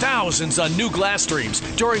save thousands on new Glasstreams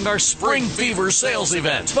during our Spring Fever sales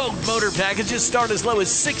event. Boat motor packages start as low as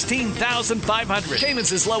 $16,500.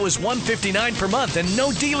 Payments as low as $159 per month and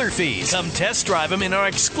no dealer fees. Come test drive them in our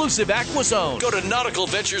exclusive AquaZone. Go to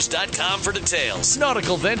nauticalventures.com for details.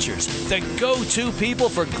 Nautical Ventures, the go-to people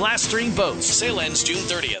for Glasstream boats. Sale ends June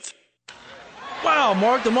 30th. Wow,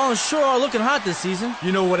 Mark, the Marlins sure are looking hot this season.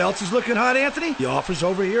 You know what else is looking hot, Anthony? The offers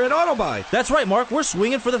over here at AutoBuy. That's right, Mark. We're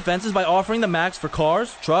swinging for the fences by offering the max for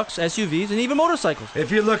cars, trucks, SUVs, and even motorcycles. If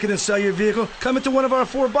you're looking to sell your vehicle, come into one of our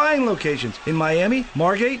 4 buying locations in Miami,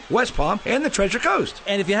 Margate, West Palm, and the Treasure Coast.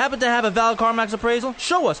 And if you happen to have a valid CarMax appraisal,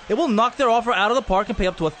 show us. It will knock their offer out of the park and pay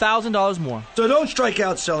up to $1,000 more. So don't strike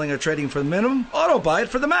out selling or trading for the minimum. AutoBuy it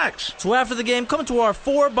for the max. So after the game, come to our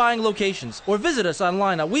 4 buying locations or visit us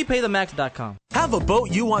online at WePayTheMax.com. Have a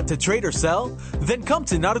boat you want to trade or sell? Then come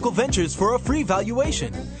to Nautical Ventures for a free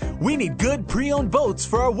valuation. We need good pre-owned boats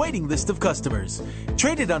for our waiting list of customers.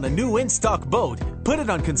 Trade it on a new in-stock boat, put it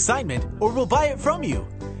on consignment, or we'll buy it from you.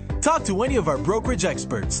 Talk to any of our brokerage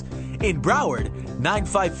experts. In Broward,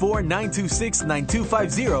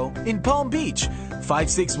 954-926-9250. In Palm Beach,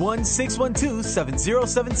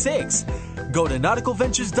 561-612-7076. Go to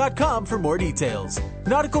nauticalventures.com for more details.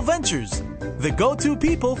 Nautical Ventures, the go-to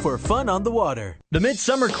people for fun on the water. The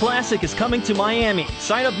Midsummer Classic is coming to Miami.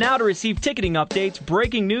 Sign up now to receive ticketing updates,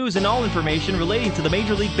 breaking news, and all information relating to the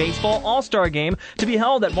Major League Baseball All-Star Game to be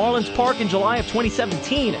held at Marlins Park in July of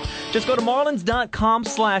 2017. Just go to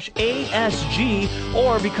marlins.com/ASG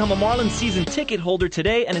or become a Marlins season ticket holder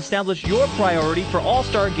today and establish your priority for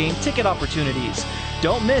All-Star Game ticket opportunities.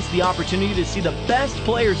 Don't miss the opportunity to see the best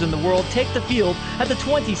players in the world take the field at the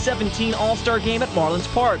 2017 All-Star Game at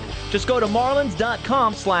Marlins Park. Just go to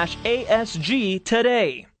marlins.com/ASG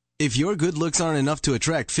today. If your good looks aren't enough to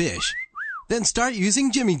attract fish, then start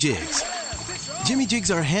using Jimmy Jigs. Jimmy Jigs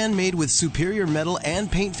are handmade with superior metal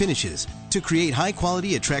and paint finishes to create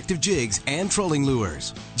high-quality, attractive jigs and trolling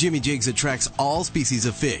lures. Jimmy Jigs attracts all species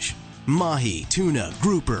of fish: mahi, tuna,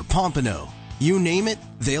 grouper, pompano. You name it,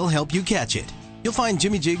 they'll help you catch it. You'll find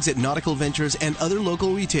Jimmy Jigs at Nautical Ventures and other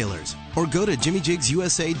local retailers, or go to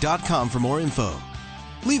JimmyJigsUSA.com for more info.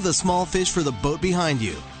 Leave the small fish for the boat behind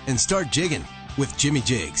you and start jigging with Jimmy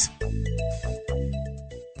Jigs.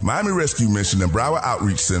 Miami Rescue Mission and Broward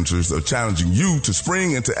Outreach Centers are challenging you to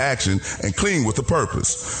spring into action and clean with a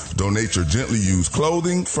purpose. Donate your gently used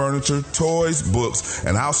clothing, furniture, toys, books,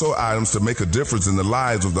 and household items to make a difference in the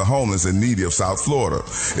lives of the homeless and needy of South Florida.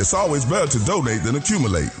 It's always better to donate than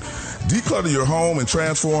accumulate. Declutter your home and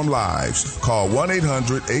transform lives. Call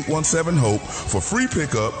 1-800-817-HOPE for free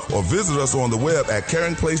pickup or visit us on the web at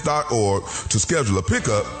caringplace.org to schedule a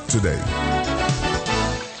pickup today.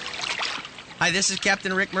 Hi, this is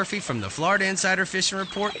Captain Rick Murphy from the Florida Insider Fishing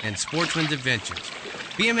Report and Sportsman's Adventures.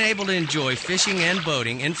 Being able to enjoy fishing and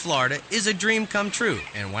boating in Florida is a dream come true,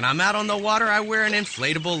 and when I'm out on the water, I wear an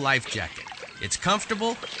inflatable life jacket. It's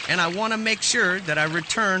comfortable, and I want to make sure that I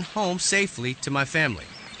return home safely to my family.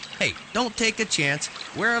 Hey, don't take a chance.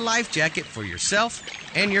 Wear a life jacket for yourself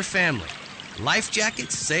and your family. Life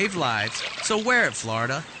jackets save lives, so wear it,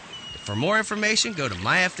 Florida. For more information, go to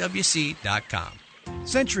myfwc.com.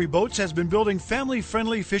 Century Boats has been building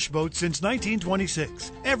family-friendly fish boats since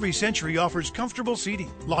 1926. Every Century offers comfortable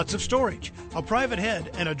seating, lots of storage, a private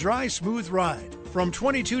head, and a dry, smooth ride. From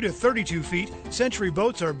 22 to 32 feet, Century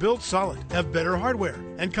boats are built solid, have better hardware,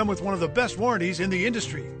 and come with one of the best warranties in the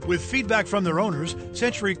industry. With feedback from their owners,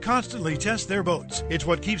 Century constantly tests their boats. It's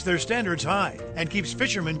what keeps their standards high and keeps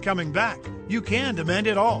fishermen coming back. You can demand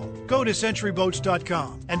it all. Go to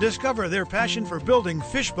CenturyBoats.com and discover their passion for building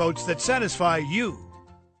fish boats that satisfy you.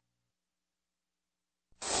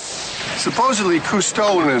 Supposedly,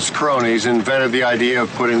 Cousteau and his cronies invented the idea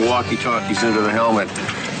of putting walkie-talkies into the helmet.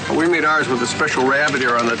 We made ours with a special rabbit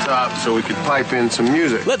ear on the top so we could pipe in some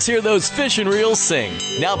music. Let's hear those fish and reels sing.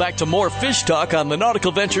 Now back to more fish talk on the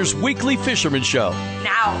Nautical Ventures Weekly Fisherman Show.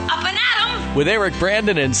 Now, up and at 'em! With Eric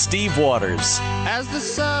Brandon and Steve Waters. As the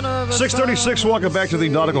son of 6:36, welcome back to the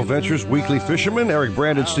Nautical Ventures Weekly Fisherman. Eric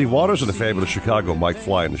Brandon, Steve Waters, and the fabulous Chicago Mike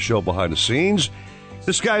Fly in the show behind the scenes.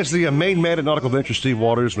 This guy's the main man at Nautical Ventures, Steve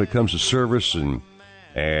Waters, when it comes to service and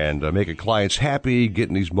making clients happy,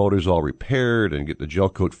 getting these motors all repaired and getting the gel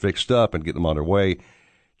coat fixed up and getting them on their way.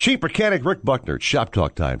 Chief Mechanic Rick Buckner. It's Shop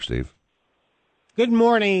Talk time, Steve. Good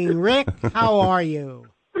morning, Rick. How are you?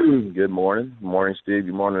 Good morning. Good morning, Steve.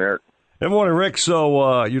 Good morning, Eric. Good morning, Rick.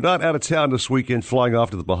 So you're not out of town this weekend flying off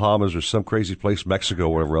to the Bahamas or some crazy place, Mexico,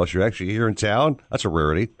 or wherever else. You're actually here in town? That's a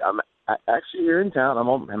rarity. I'm actually here in town.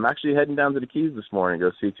 I'm actually heading down to the Keys this morning to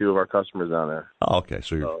go see two of our customers down there. Oh, okay.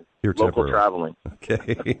 So you're here local temporarily. Traveling.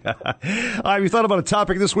 Okay. Have you thought about a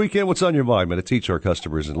topic this weekend? What's on your mind, man, to teach our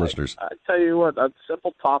customers and listeners? I tell you what, a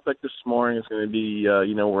simple topic this morning is going to be,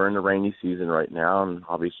 we're in the rainy season right now and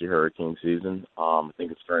obviously hurricane season. I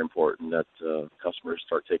think it's very important that customers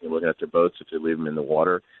start taking a look at their boats if they leave them in the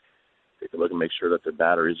water. Take a look and make sure that their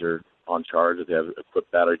batteries are on charge, that they have an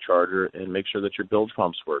equipped battery charger, and make sure that your bilge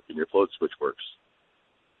pumps work and your float switch works.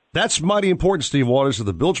 That's mighty important, Steve Waters. If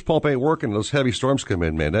the bilge pump ain't working, those heavy storms come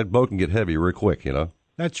in, man. That boat can get heavy real quick, you know.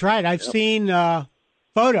 That's right. I've seen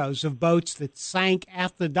photos of boats that sank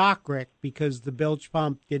at the dock, Rick, because the bilge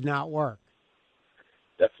pump did not work.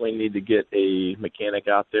 Definitely need to get a mechanic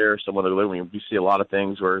out there, someone to live. We see a lot of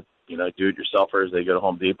things where, do-it-yourselfers, they go to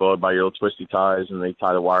Home Depot and buy your little twisty ties and they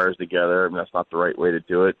tie the wires together. I mean, that's not the right way to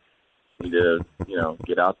do it. You need to,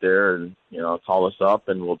 get out there and, call us up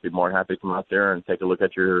and we'll be more than happy to come out there and take a look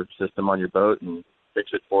at your system on your boat and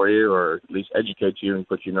fix it for you or at least educate you and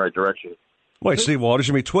put you in the right direction. Wait, Steve Waters,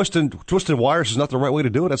 I mean, twisting wires is not the right way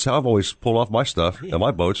to do it. That's how I've always pulled off my stuff on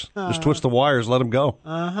my boats. Just twist the wires, let them go.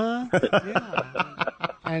 Yeah.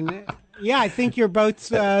 And, Yeah, I think your boat's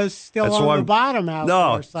still on the bottom out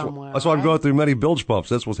there somewhere. That's why I'm going through many bilge pumps.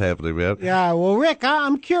 That's what's happening, man. Yeah, well, Rick,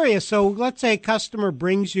 I'm curious. So let's say a customer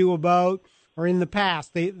brings you a boat, or in the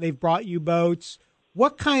past, they've brought you boats.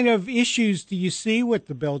 What kind of issues do you see with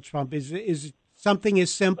the bilge pump? Is it something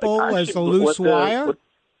as simple as a loose wire?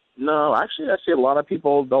 No, actually, I see a lot of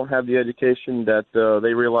people don't have the education that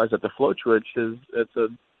they realize that the float switch it's a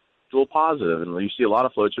dual positive, and you see a lot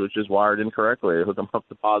of float switches wired incorrectly. They hook them up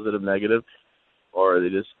to positive, negative, or they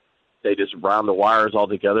just round the wires all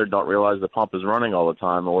together, don't realize the pump is running all the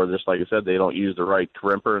time, or just like I said, they don't use the right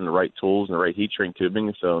crimper and the right tools and the right heat shrink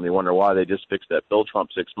tubing, so they wonder why they just fixed that bilge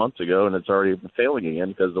pump 6 months ago and it's already failing again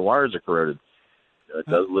because the wires are corroded. It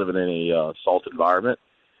does live in a salt environment,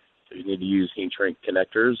 so you need to use heat shrink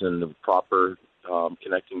connectors and the proper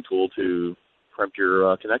connecting tool to crimp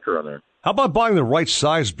your connector on there. How about buying the right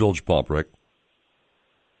size bilge pump, Rick?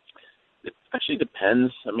 It actually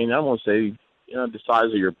depends. I mean, I won't say, the size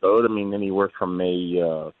of your boat. I mean, anywhere from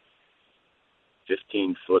a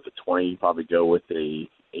 15-foot to 20, you probably go with a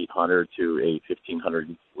 800 to a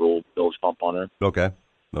 1,500 rule bilge pump on it. Okay.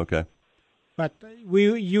 But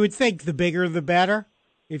you would think the bigger the better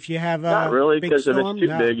if you have a Not really, because if storm? it's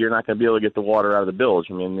too big, you're not going to be able to get the water out of the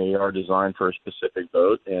bilge. I mean, they are designed for a specific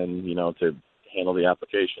boat and, to handle the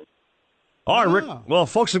application. All right, Rick. Well,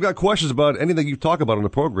 folks have got questions about anything you talk about on the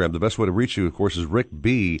program. The best way to reach you, of course, is Rick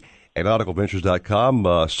B. at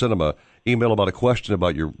nauticalventures.com. Send him an email about a question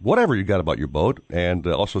about whatever you got about your boat, and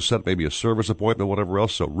also set maybe a service appointment, whatever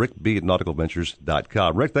else. So Rick B. at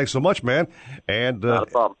nauticalventures.com. Rick, thanks so much, man. And not a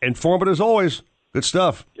problem. Informative as always. Good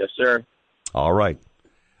stuff. Yes, sir. All right.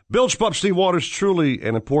 Bilge pump, Steve Waters, truly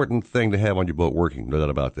an important thing to have on your boat working. No doubt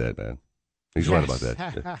about that, man. He's right about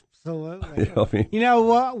that. Absolutely. You know what I mean? You know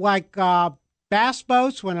what? Like bass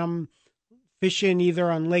boats, when I'm fishing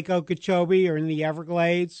either on Lake Okeechobee or in the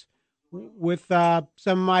Everglades with some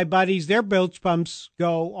of my buddies, their bilge pumps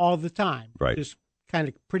go all the time. Right. Just kind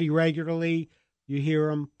of pretty regularly. You hear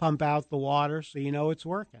them pump out the water, so you know it's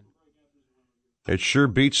working. It sure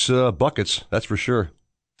beats buckets, that's for sure.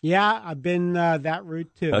 Yeah, I've been that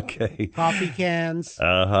route, too. Okay. Coffee cans.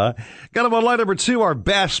 Got him on line number 2, our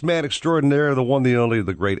bass man extraordinaire, the one, the only,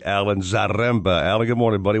 the great Alan Zaremba. Alan, good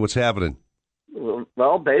morning, buddy. What's happening?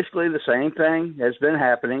 Well, basically the same thing has been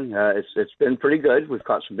happening. It's been pretty good. We've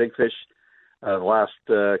caught some big fish the last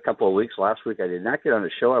couple of weeks. Last week I did not get on the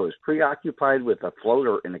show. I was preoccupied with a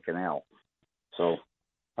floater in the canal. So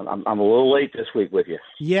I'm a little late this week with you.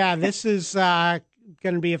 Yeah, this is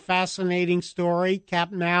going to be a fascinating story.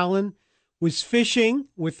 Captain Allen was fishing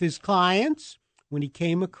with his clients when he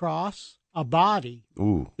came across a body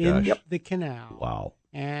in the canal. Wow.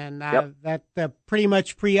 And that pretty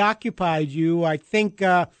much preoccupied you. I think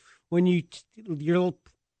when your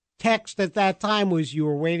text at that time was you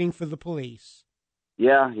were waiting for the police.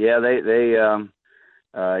 Yeah, they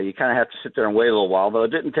you kind of have to sit there and wait a little while, though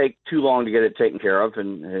it didn't take too long to get it taken care of,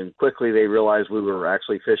 and quickly they realized we were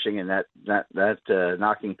actually fishing and that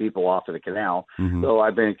knocking people off of the canal. Mm-hmm. So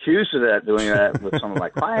I've been accused of doing that with some of my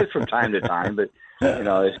clients from time to time, but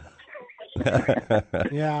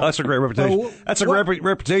yeah, that's a great reputation. So, that's a great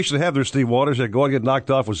reputation to have there, Steve Waters. That go and get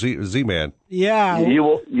knocked off with Z-Man. Yeah, you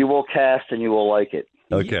will cast and you will like it.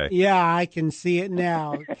 Okay. Yeah, I can see it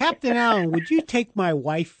now. Captain Allen, would you take my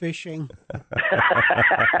wife fishing?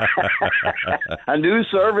 A new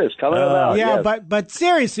service coming about. Yeah, yes. but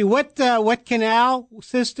seriously, what canal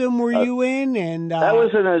system were you in? And that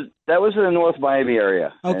was in the North Miami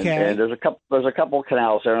area. Okay. And there's a couple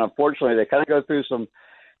canals there, and unfortunately, they kind of go through some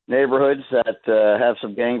neighborhoods that have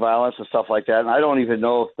some gang violence and stuff like that. And I don't even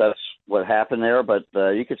know if that's what happened there, but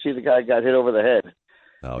you could see the guy got hit over the head.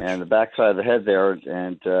 Ouch. And the backside of the head there,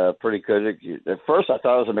 and pretty good. At first, I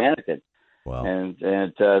thought it was a mannequin. Wow. And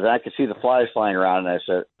then I could see the flies flying around, and I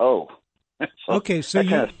said, "Oh." Okay,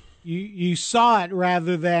 so you saw it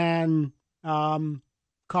rather than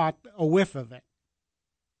caught a whiff of it.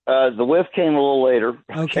 The whiff came a little later.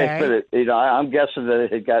 Okay. But I'm guessing that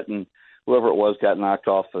it had whoever it was got knocked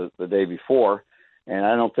off the day before. And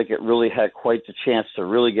I don't think it really had quite the chance to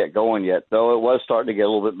really get going yet, though it was starting to get a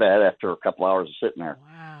little bit bad after a couple hours of sitting there.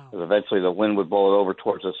 Wow. Because eventually the wind would blow it over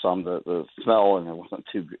towards us some, the smell, and it wasn't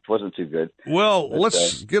too good. Well,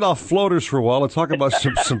 let's get off floaters for a while and talk about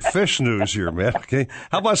some fish news here, man. Okay,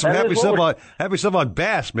 how about some happy stuff on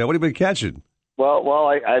bass, man? What have you been catching? Well,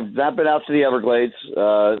 I've not been out to the Everglades,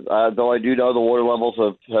 though I do know the water levels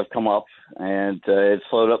have come up. and it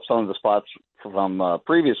slowed up some of the spots from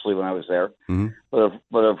previously when I was there. Mm-hmm.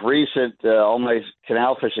 But of recent, all my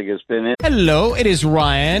canal fishing has been in. Hello, it is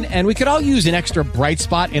Ryan, and we could all use an extra bright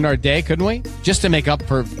spot in our day, couldn't we? Just to make up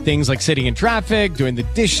for things like sitting in traffic, doing the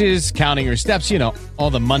dishes, counting your steps, you know,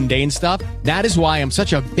 all the mundane stuff. That is why I'm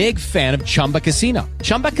such a big fan of Chumba Casino.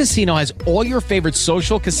 Chumba Casino has all your favorite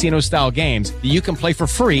social casino-style games that you can play for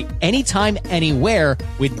free anytime, anywhere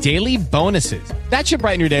with daily bonuses. That should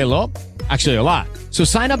brighten your day a little. Actually, a lot. So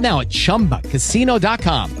sign up now at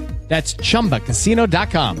ChumbaCasino.com. That's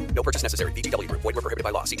ChumbaCasino.com. No purchase necessary. VGW Group. Void where prohibited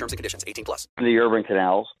by law. See terms and conditions. 18+. The urban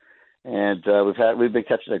canals, and we've been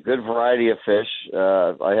catching a good variety of fish.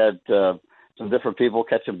 I had some different people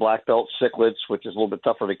catching black belt cichlids, which is a little bit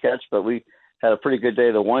tougher to catch, but we had a pretty good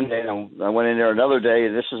day the one day. And I went in there another day,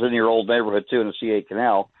 and this is in your old neighborhood too, in the C8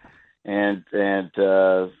 Canal. And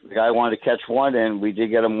the guy wanted to catch one, and we did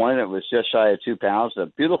get him one. It was just shy of 2 pounds. A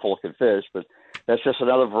beautiful looking fish, but that's just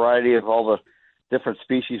another variety of all the different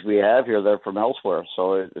species we have here that are from elsewhere.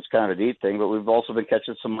 So it's kind of a neat thing. But we've also been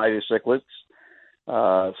catching some mighty cichlids,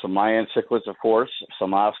 some Mayan cichlids, of course,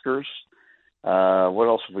 some Oscars. What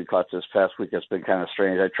else have we caught this past week that's been kind of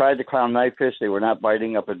strange? I tried to clown knifefish. They were not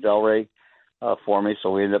biting up at Delray for me,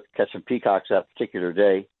 so we ended up catching peacocks that particular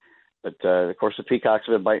day. But, of course, the peacocks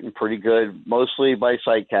have been biting pretty good, mostly by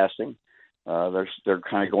sight casting. They're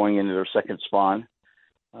kind of going into their second spawn.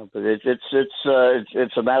 But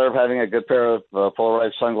it's a matter of having a good pair of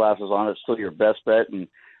polarized sunglasses on. It's still your best bet, and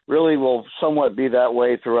really will somewhat be that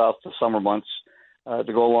way throughout the summer months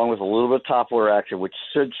to go along with a little bit of topwater action, which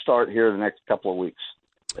should start here the next couple of weeks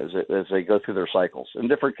as they go through their cycles. In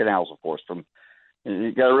different canals, of course.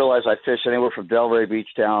 You got to realize I fish anywhere from Delray Beach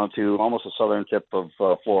down to almost the southern tip of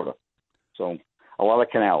Florida. So a lot of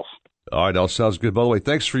canals. All right, that sounds good. By the way,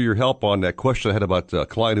 thanks for your help on that question I had about a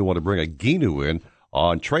client who wanted to bring a Ginu in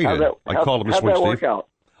on trade-in. I called him this week, Steve. How'd that work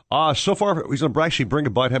out? So far, he's going to actually bring a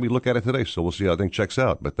bite, have me look at it today, so we'll see how everything checks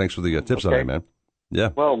out. But thanks for the tips on it, man. Yeah.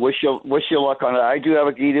 Well, wish you luck on it. I do have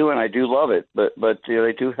a Ginu, and I do love it, but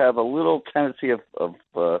they do have a little tendency of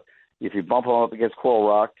if you bump them up against coral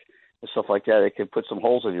rock and stuff like that, it can put some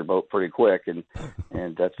holes in your boat pretty quick, and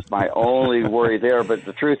that's my only worry there. But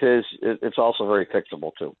the truth is, it's also very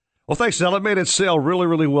fixable too. Well, thanks, Al. It made it sail really,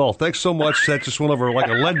 really well. Thanks so much. That just went over like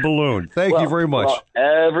a lead balloon. Thank you very much.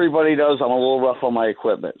 Well, everybody knows I'm a little rough on my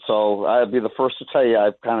equipment, so I'd be the first to tell you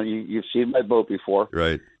you've seen my boat before,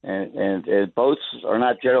 right? And boats are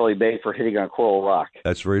not generally made for hitting on coral rock.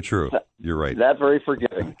 That's very true. You're right. That's very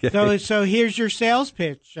forgiving. Okay. So here's your sales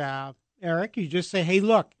pitch, Eric. You just say, hey,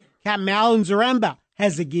 look, Captain Alan Zaremba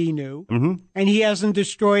has a Ginu, and he hasn't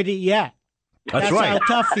destroyed it yet. That's right. How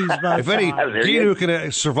tough these boats If any Ginu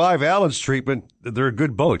can survive Alan's treatment, they're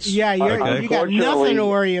good boats. Yeah, you got nothing to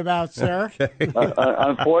worry about, sir.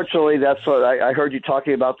 Unfortunately, that's what I heard you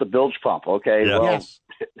talking about the bilge pump. Okay, yeah. Well, Yes.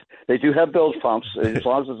 They do have bilge pumps. As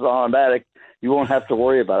long as it's automatic, you won't have to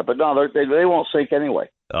worry about it. But no, they won't sink anyway.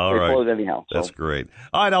 All they right. float anyhow. So. That's great.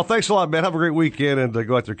 All right, Al, thanks a lot, man. Have a great weekend, and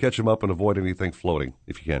go out there, catch them up, and avoid anything floating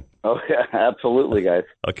if you can. Oh, yeah, absolutely, guys.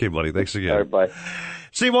 Okay, buddy. Thanks again. All right, bye.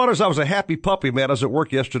 Steve Waters, I was a happy puppy, man. I was at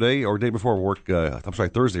work yesterday, or day before work,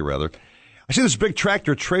 Thursday, rather. I see this big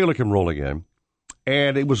tractor trailer come rolling in,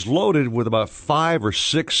 and it was loaded with about 5 or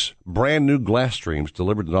 6 brand new glass streams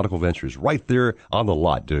delivered to Nautical Ventures right there on the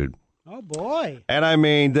lot, dude. Oh, boy. And I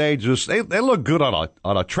mean, they look good on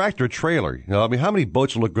a tractor trailer. You know, I mean, how many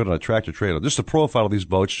boats look good on a tractor trailer? Just the profile of these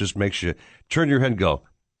boats just makes you turn your head and go,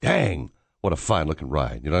 dang, what a fine looking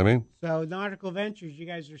ride. You know what I mean? So Nautical Ventures, you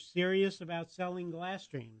guys are serious about selling glass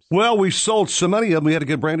streams? Well, we sold so many of them, we had to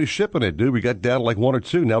get brand new ship in it, dude. We got down to like 1 or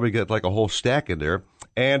 2. Now we got like a whole stack in there.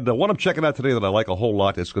 And one I'm checking out today that I like a whole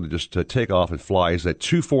lot that's going to just take off and fly is that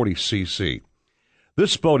 240cc.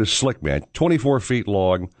 This boat is slick, man. 24 feet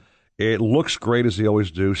long. It looks great, as they always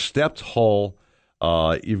do. Stepped hull.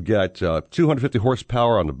 You've got 250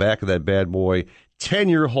 horsepower on the back of that bad boy.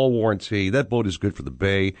 10-year hull warranty. That boat is good for the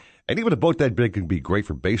bay. And even a boat that big can be great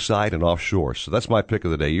for bayside and offshore. So that's my pick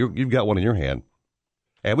of the day. You've got one in your hand.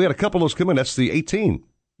 And we had a couple of those come in. That's the 18.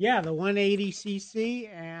 Yeah, the 180cc,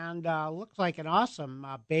 and looks like an awesome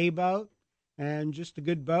bay boat and just a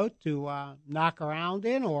good boat to knock around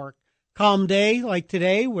in, or calm day like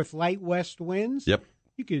today with light west winds. Yep.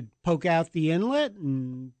 You could poke out the inlet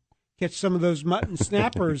and catch some of those mutton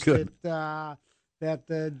snappers that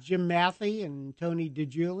Jim Matthey and Tony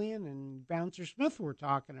DeJulian and Bouncer Smith were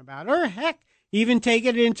talking about. Or, heck, even take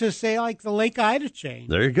it into, say, like the Lake Ida chain.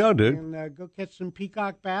 There you go, dude. And go catch some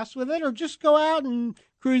peacock bass with it, or just go out and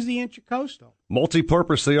cruise the Intracoastal.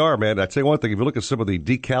 Multi-purpose they are, man. I tell you one thing, if you look at some of the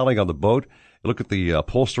decaling on the boat, you look at the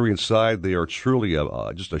upholstery inside, they are truly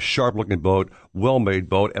just a sharp-looking boat, well-made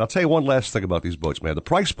boat. And I'll tell you one last thing about these boats, man. The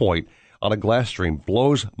price point on a Glasstream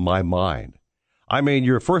blows my mind. I mean,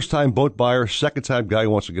 you're a first-time boat buyer, second-time guy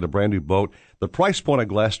who wants to get a brand-new boat. The price point on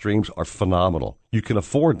Glasstreams are phenomenal. You can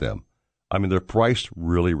afford them. I mean, they're priced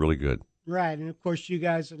really, really good. Right, and of course, you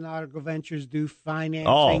guys at Nautical Ventures do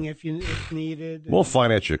financing if needed. We'll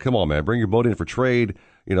finance you. Come on, man. Bring your boat in for trade.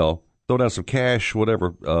 Throw down some cash,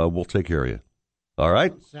 whatever. We'll take care of you. All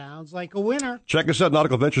right? Sounds like a winner. Check us out,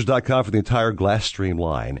 nauticalventures.com for the entire Glasstream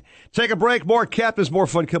line. Take a break. More Captains, more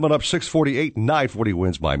fun coming up. 6:48, 9:40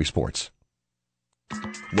 wins Miami Sports.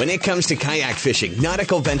 When it comes to kayak fishing,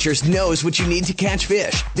 Nautical Ventures knows what you need to catch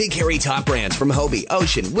fish. They carry top brands from Hobie,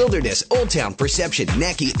 Ocean, Wilderness, Old Town, Perception,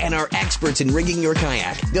 Necky, and are experts in rigging your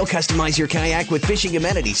kayak. They'll customize your kayak with fishing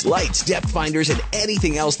amenities, lights, depth finders, and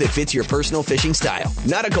anything else that fits your personal fishing style.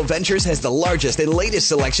 Nautical Ventures has the largest and latest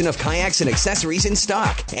selection of kayaks and accessories in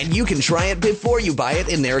stock, and you can try it before you buy it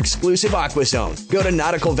in their exclusive Aqua Zone. Go to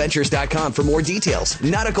nauticalventures.com for more details.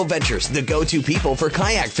 Nautical Ventures, the go-to people for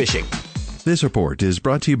kayak fishing. This report is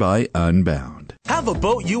brought to you by Unbound. Have a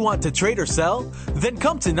boat you want to trade or sell? Then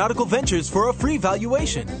come to Nautical Ventures for a free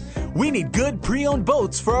valuation. We need good pre-owned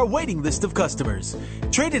boats for our waiting list of customers.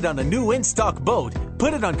 Trade it on a new in-stock boat,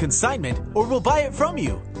 put it on consignment, or we'll buy it from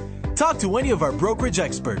you. Talk to any of our brokerage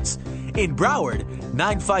experts. In Broward,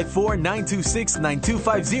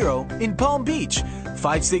 954-926-9250. In Palm Beach,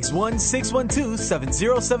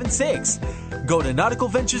 561-612-7076. Go to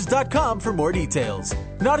nauticalventures.com for more details.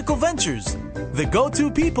 Nautical Ventures, the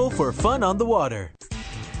go-to people for fun on the water.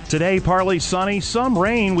 Today, partly sunny, some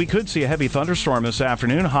rain. We could see a heavy thunderstorm this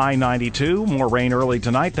afternoon, high 92. More rain early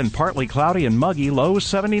tonight, then partly cloudy and muggy, low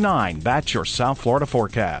 79. That's your South Florida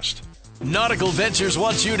forecast. Nautical Ventures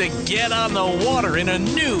wants you to get on the water in a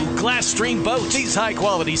new Glasstream boat. These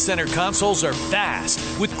high-quality center consoles are fast,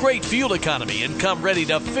 with great fuel economy, and come ready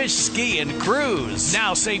to fish, ski, and cruise.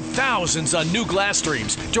 Now save thousands on new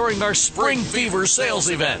Glasstreams during our Spring Fever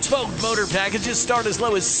sales event. Boat motor packages start as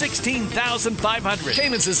low as $16,500.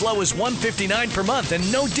 Payments as low as $159 per month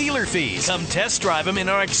and no dealer fees. Come test drive them in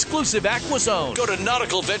our exclusive Aqua Zone. Go to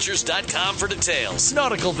nauticalventures.com for details.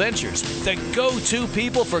 Nautical Ventures, the go-to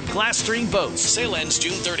people for Glasstream boats. Sale ends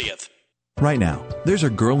June 30th. Right now, there's a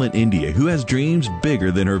girl in India who has dreams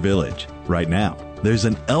bigger than her village. Right now, there's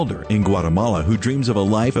an elder in Guatemala who dreams of a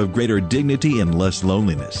life of greater dignity and less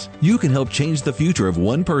loneliness. You can help change the future of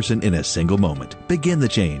one person in a single moment. Begin the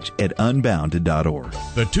change at unbound.org.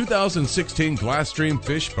 The 2016 Glasstream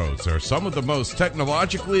fish boats are some of the most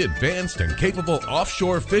technologically advanced and capable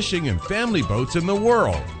offshore fishing and family boats in the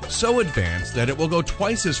world. So advanced that it will go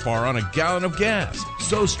twice as far on a gallon of gas.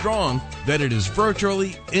 So strong that it is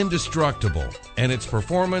virtually indestructible. And its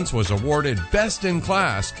performance was awarded Best in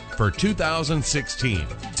Class for 2016.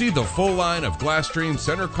 See the full line of Glasstream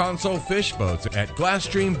center console fish boats at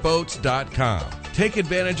GlasstreamBoats.com. Take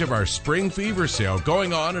advantage of our Spring Fever sale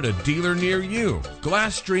going on at a dealer near you.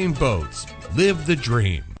 Glasstream Boats. Live the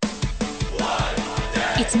dream.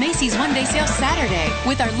 It's Macy's One-Day Sale Saturday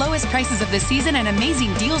with our lowest prices of the season and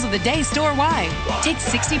amazing deals of the day store-wide. Take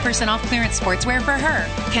 60% off clearance sportswear for her.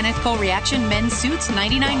 Kenneth Cole Reaction men's suits,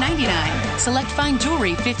 $99.99. Select fine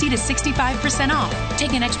jewelry, 50 to 65% off.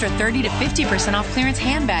 Take an extra 30 to 50% off clearance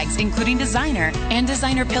handbags, including designer. And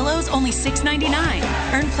designer pillows, only $6.99.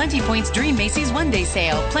 Earn Plenty Points Dream Macy's One-Day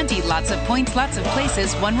Sale. Plenty, lots of points, lots of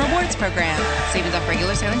places, one rewards program. Savings off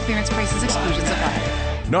regular sale and clearance prices, exclusions apply.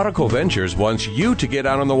 Nautical Ventures wants you to get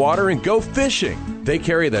out on the water and go fishing. They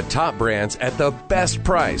carry the top brands at the best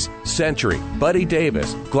price. Century, Buddy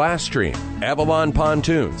Davis, Glasstream, Avalon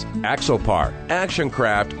Pontoons, Axopar, Action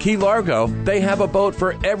Craft, Key Largo. They have a boat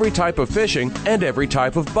for every type of fishing and every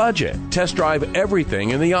type of budget. Test drive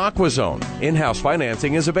everything in the Aqua Zone. In-house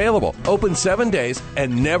financing is available. Open 7 days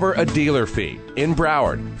and never a dealer fee. In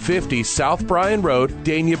Broward, 50 South Bryan Road,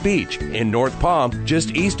 Dania Beach. In North Palm,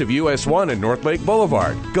 just east of US 1 and North Lake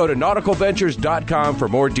Boulevard. Go to nauticalventures.com for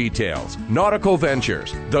more details. Nautical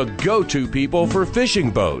Ventures, the go-to people for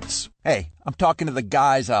fishing boats. Hey, I'm talking to the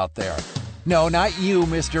guys out there. No, not you,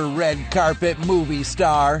 Mr. Red Carpet movie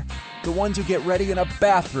star. The ones who get ready in a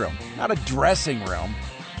bathroom, not a dressing room.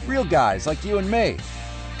 Real guys like you and me.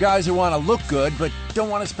 Guys who want to look good but don't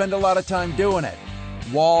want to spend a lot of time doing it.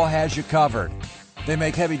 Wall has you covered. They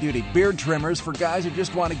make heavy-duty beard trimmers for guys who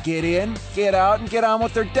just want to get in, get out, and get on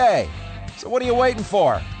with their day. So what are you waiting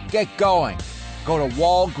for? Get going. Go to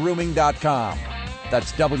wallgrooming.com.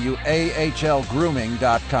 That's WAHL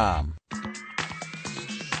grooming.com.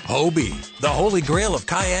 Hobie, the holy grail of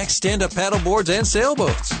kayaks, stand-up paddleboards, and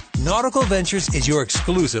sailboats. Nautical Ventures is your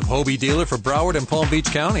exclusive Hobie dealer for Broward and Palm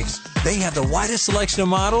Beach counties. They have the widest selection of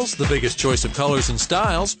models, the biggest choice of colors and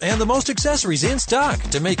styles, and the most accessories in stock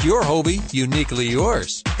to make your Hobie uniquely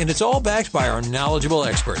yours. And it's all backed by our knowledgeable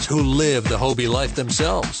experts who live the Hobie life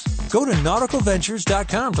themselves. Go to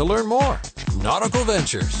nauticalventures.com to learn more. Nautical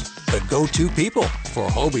Ventures, the go-to people for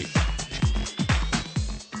Hobie.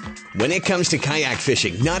 When it comes to kayak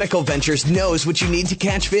fishing, Nautical Ventures knows what you need to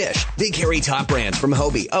catch fish. They carry top brands from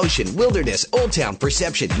Hobie, Ocean, Wilderness, Old Town,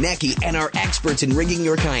 Perception, Necky, and are experts in rigging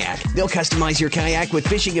your kayak. They'll customize your kayak with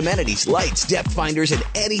fishing amenities, lights, depth finders, and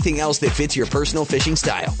anything else that fits your personal fishing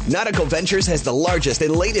style. Nautical Ventures has the largest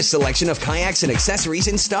and latest selection of kayaks and accessories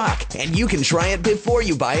in stock, and you can try it before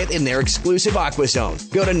you buy it in their exclusive Aqua Zone.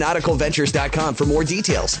 Go to nauticalventures.com for more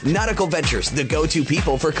details. Nautical Ventures, the go-to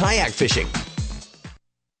people for kayak fishing.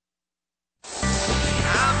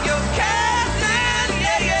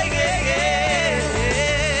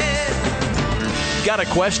 Got a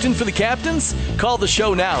question for the captains? Call the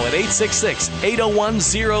show now at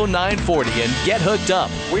 866-801-0940 and get hooked up.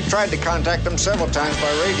 We tried to contact them several times by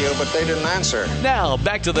radio, but they didn't answer. Now,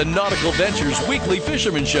 back to the Nautical Ventures Weekly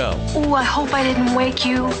Fisherman Show. Ooh, I hope I didn't wake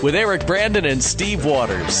you. With Eric Brandon and Steve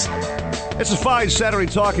Waters. It's a fine Saturday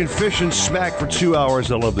talking fish and smack for 2 hours.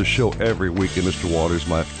 I love this show every weekend, Mr. Waters.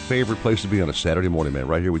 My favorite place to be on a Saturday morning, man.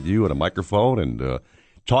 Right here with you on a microphone and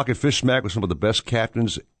talking fish smack with some of the best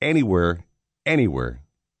captains anywhere in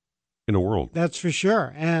the world. That's for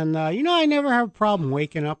sure. And, I never have a problem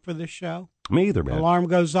waking up for this show. Me either, man. Alarm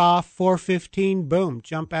goes off, 4:15, boom,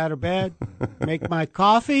 jump out of bed, make my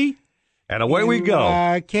coffee. And away we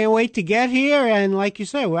go. Can't wait to get here. And like you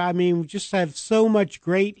said, we just have so much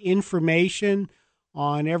great information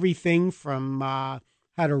on everything from how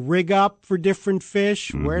to rig up for different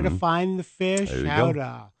fish, where to find the fish, how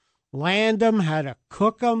to land them, how to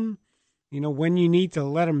cook them. When you need to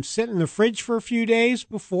let them sit in the fridge for a few days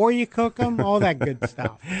before you cook them, all that good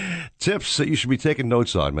stuff. Tips that you should be taking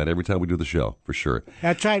notes on, man, every time we do the show, for sure.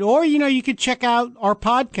 That's right. Or, you could check out our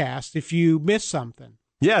podcast if you miss something.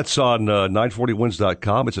 Yeah, it's on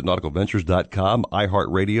 940winds.com. It's at nauticalventures.com,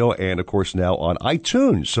 iHeartRadio, and, of course, now on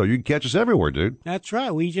iTunes. So you can catch us everywhere, dude. That's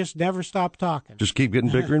right. We just never stop talking. Just keep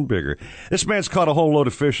getting bigger and bigger. This man's caught a whole load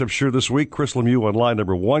of fish, I'm sure, this week. Chris Lemieux on line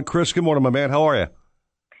number 1. Chris, good morning, my man. How are you?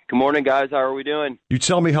 Good morning, guys. How are we doing? You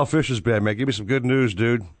tell me how fish has been, man. Give me some good news,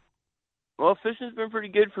 dude. Well, fishing's been pretty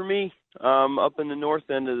good for me up in the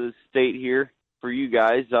north end of the state here for you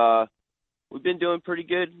guys. We've been doing pretty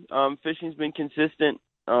good. Fishing's been consistent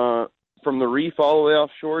from the reef all the way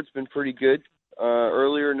offshore. It's been pretty good.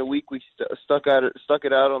 Earlier in the week, we stuck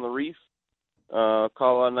it out on the reef. Caught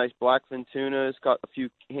a lot of nice blackfin tunas, caught a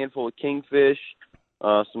handful of kingfish,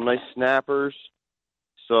 some nice snappers.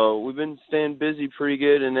 So we've been staying busy pretty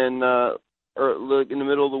good, and then in the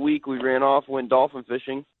middle of the week we ran off, went dolphin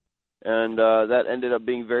fishing, and that ended up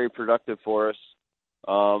being very productive for us.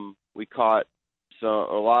 We caught a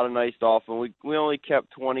lot of nice dolphin. We only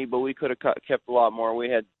kept 20, but we could have kept a lot more. We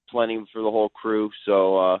had plenty for the whole crew.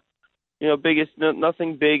 So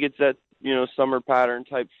nothing big. It's that summer pattern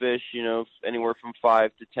type fish. Anywhere from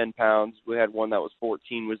 5 to 10 pounds. We had one that was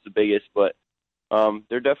 14 was the biggest, but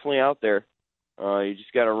they're definitely out there. You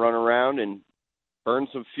just got to run around and burn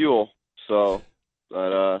some fuel. So,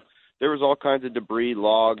 but there was all kinds of debris,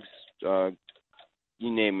 logs, you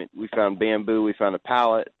name it. We found bamboo. We found a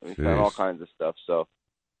pallet. We found all kinds of stuff. So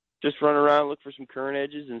just run around, look for some current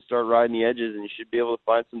edges, and start riding the edges, and you should be able to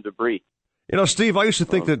find some debris. Steve, I used to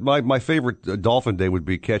think that my favorite dolphin day would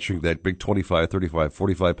be catching that big 25, 35,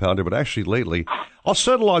 45-pounder, but actually lately I'll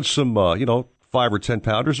settle on some, 5 or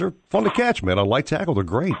 10-pounders. They're fun to catch, man. On light tackle, they're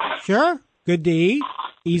great. Sure. Good to eat.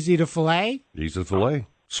 Easy to fillet.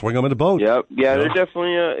 Swing them in the boat. Yep. Yeah, they're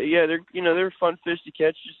definitely, they're fun fish to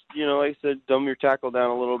catch. Just, like I said, dumb your tackle down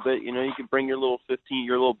a little bit. You can bring your little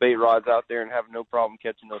bait rods out there and have no problem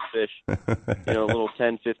catching those fish. Little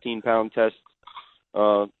 10, 15-pound test,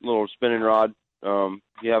 little spinning rod.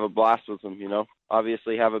 You have a blast with them,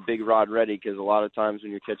 Obviously have a big rod ready because a lot of times when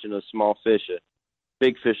you're catching those small fish,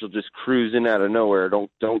 big fish will just cruise in out of nowhere.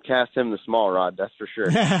 Don't cast him the small rod, that's for sure.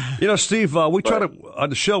 Steve, we try to on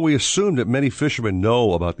the show. We assume that many fishermen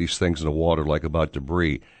know about these things in the water, like about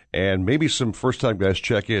debris, and maybe some first-time guys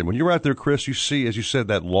check in. When you're out there, Chris, you see, as you said,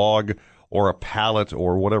 that log or a pallet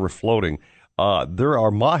or whatever floating. There are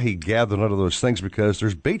mahi gathered under those things because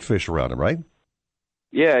there's bait fish around them, right?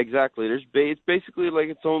 Yeah, exactly. There's bait. It's basically like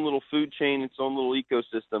its own little food chain, its own little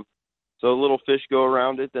ecosystem. So little fish go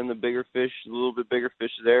around it, then the bigger fish, a little bit bigger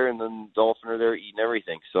fish there, and then dolphin are there eating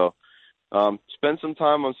everything. So spend some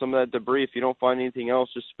time on some of that debris. If you don't find anything else,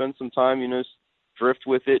 just spend some time, drift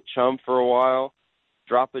with it, chum for a while,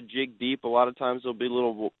 drop a jig deep. A lot of times there'll be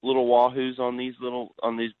little wahoos on these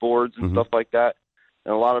boards and stuff like that.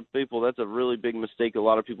 And a lot of people, that's a really big mistake a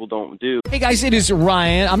lot of people don't do. Hey, guys, it is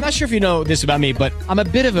Ryan. I'm not sure if you know this about me, but I'm a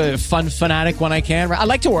bit of a fun fanatic when I can. I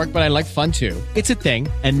like to work, but I like fun, too. It's a thing.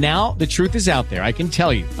 And now the truth is out there. I can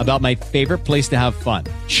tell you about my favorite place to have fun,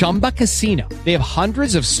 Chumba Casino. They have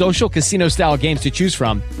hundreds of social casino-style games to choose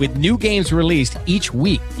from with new games released each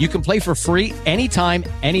week. You can play for free anytime,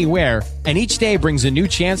 anywhere, and each day brings a new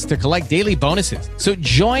chance to collect daily bonuses. So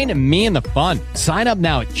join me in the fun. Sign up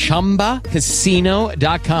now at ChumbaCasino.com.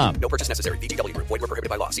 No purchase necessary. VGW Group. Void where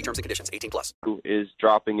prohibited by law. See terms and conditions. 18+. Is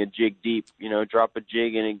dropping a jig deep. Drop a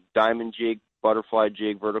jig in a diamond jig, butterfly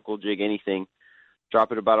jig, vertical jig, anything.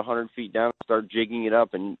 Drop it about 100 feet down, start jigging it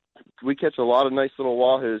up, and we catch a lot of nice little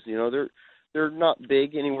wahoos. They're not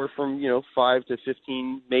big, anywhere from 5 to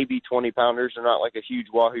 15, maybe 20 pounders. They're not like a huge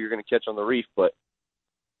wahoo you're going to catch on the reef, but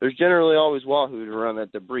there's generally always wahoos around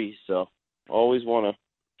that debris, so always want to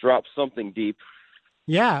drop something deep.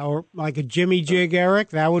 Yeah, or like a Jimmy jig, Eric.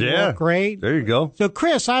 That would work great. There you go. So,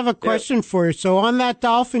 Chris, I have a question for you. So, on that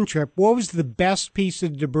dolphin trip, what was the best piece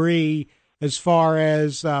of debris as far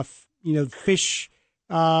as fish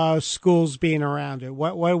schools being around it?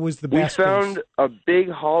 What was the best? We found piece? a big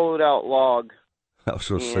hollowed out log. I was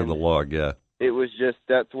going to say the log, yeah. It was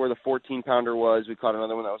that's where the 14-pounder was. We caught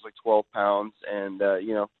another one that was like 12 pounds, and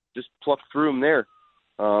just plucked through them there.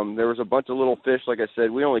 There was a bunch of little fish. Like I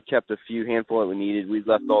said, we only kept a few handful that we needed. We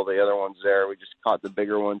left all the other ones there. We just caught the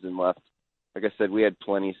bigger ones and left. Like I said, we had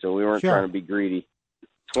plenty, so we weren't trying to be greedy.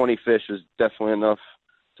 20 fish was definitely enough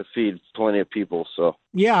to feed plenty of people. So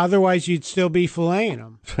yeah, otherwise you'd still be filleting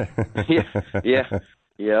them.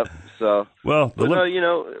 Yep. So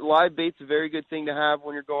live bait's a very good thing to have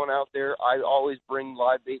when you're going out there. I always bring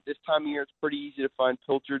live bait. This time of year, it's pretty easy to find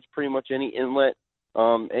pilchards. Pretty much any inlet.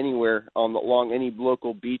 Anywhere along any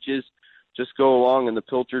local beaches, just go along and the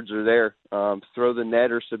pilchards are there. Throw the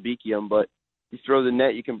net or sabiquium, but you throw the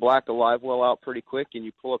net, you can black a live well out pretty quick, and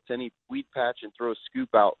you pull up to any weed patch and throw a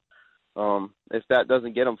scoop out. If that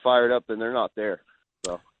doesn't get them fired up, then they're not there.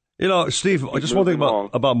 So, Steve, just one thing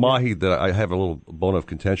about mahi that I have a little bone of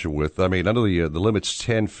contention with. I mean, I know the limit's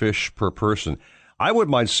 10 fish per person. I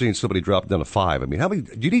wouldn't mind seeing somebody drop down to 5. I mean, how many?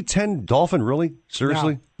 Do you need 10 dolphin, really?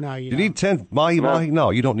 Seriously? No, you don't. You need 10 mahi-mahi?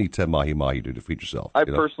 No, you don't need 10 mahi-mahi to feed yourself. I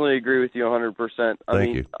personally agree with you 100%.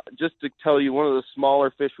 Thank you. Just to tell you, one of the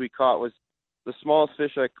smaller fish we caught was the smallest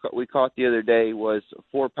fish we caught the other day was a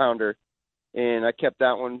 4-pounder, and I kept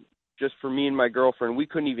that one just for me and my girlfriend. We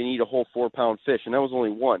couldn't even eat a whole 4-pound fish, and that was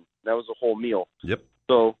only one. That was a whole meal. Yep.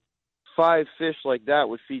 So 5 fish like that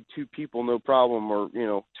would feed 2 people no problem, or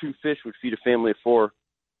 2 fish would feed a family of 4.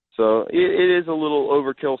 So it is a little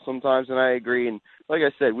overkill sometimes, and I agree. And like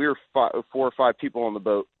I said, we were 4 or 5 people on the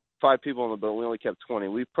boat. 5 people on the boat. We only kept 20.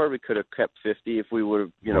 We probably could have kept 50 if we would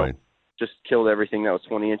have, just killed everything that was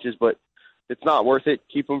 20 inches. But it's not worth it.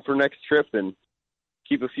 Keep them for next trip and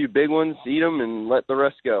keep a few big ones, eat them, and let the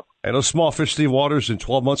rest go. And those small fish, Steve Waters, in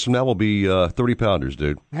 12 months from now will be 30-pounders,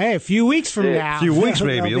 dude. Hey, a few weeks from now. A few weeks,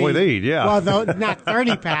 maybe, the way they eat, yeah. Well, not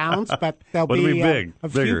 30 pounds, but they'll be big, a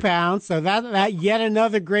few pounds. So that yet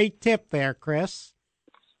another great tip there, Chris.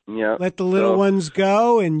 Yeah. Let the little ones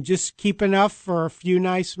go and just keep enough for a few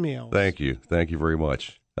nice meals. Thank you. Thank you very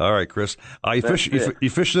much. All right, Chris. You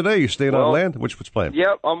fish today? You staying on land? What's plan?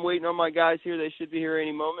 Yep, I'm waiting on my guys here. They should be here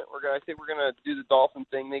any moment. I think we're gonna do the dolphin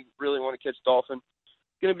thing. They really want to catch dolphin.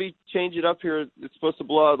 It's gonna be change it up here. It's supposed to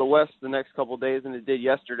blow out of the west the next couple of days, and it did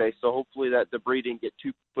yesterday. So hopefully that debris didn't get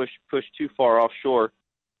pushed too far offshore.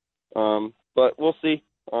 But we'll see.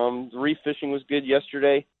 The reef fishing was good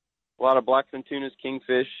yesterday. A lot of blackfin tunas,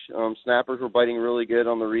 kingfish, snappers were biting really good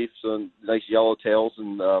on the reef. So nice yellowtails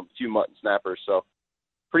and a few mutton snappers. So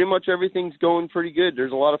pretty much everything's going pretty good.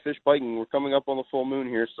 There's a lot of fish biting. We're coming up on the full moon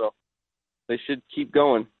here, so they should keep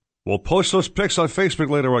going. Well, post those pics on Facebook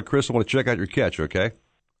later on, Chris. I want to check out your catch, okay?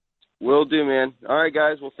 Will do, man. All right,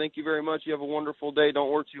 guys. Well, thank you very much. You have a wonderful day. Don't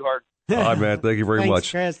work too hard. All right, man. Thank you very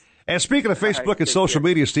much. Chris. And speaking of Facebook and social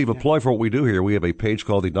media, Steve, a plug for what we do here. We have a page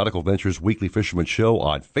called the Nautical Ventures Weekly Fisherman Show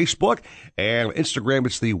on Facebook, and Instagram,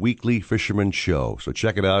 it's the Weekly Fisherman Show. So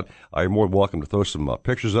check it out. You're more than welcome to throw some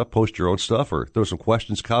pictures up, post your own stuff, or throw some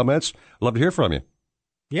questions, comments. I'd love to hear from you.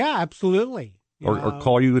 Yeah, absolutely. Or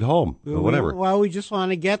call you at home, or whatever. Well, we just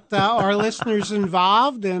want to get our listeners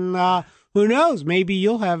involved, and who knows? Maybe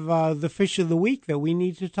you'll have the fish of the week that we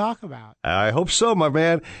need to talk about. I hope so, my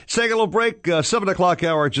man. Let's take a little break. 7 o'clock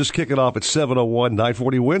hour just kicking off at 7:01.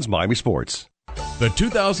 940 wins Miami Sports. The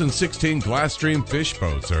 2016 Glasstream fish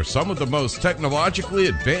boats are some of the most technologically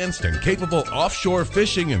advanced and capable offshore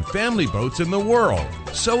fishing and family boats in the world.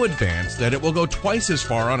 So advanced that it will go twice as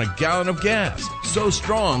far on a gallon of gas. So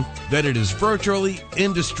strong that it is virtually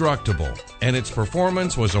indestructible. And its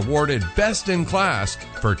performance was awarded Best in Class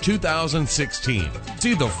for 2016.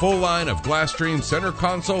 See the full line of Glasstream center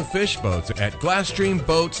console fish boats at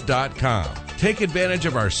GlassstreamBoats.com. Take advantage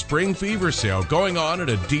of our spring fever sale going on at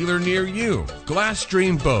a dealer near you.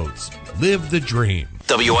 Glasstream Boats. Live the dream.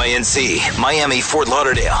 WINC, Miami, Fort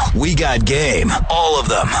Lauderdale. We got game. All of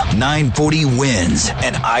them. 940 wins.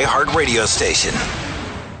 An iHeart radio station.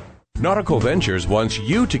 Nautical Ventures wants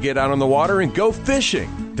you to get out on the water and go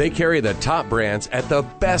fishing. They carry the top brands at the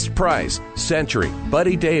best price. Century,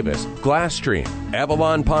 Buddy Davis, Glasstream,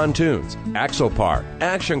 Avalon Pontoons, Axopar,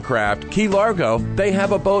 Action Craft, Key Largo. They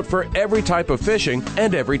have a boat for every type of fishing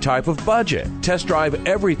and every type of budget. Test drive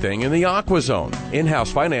everything in the Aqua Zone.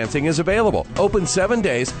 In-house financing is available. Open 7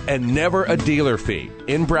 days and never a dealer fee.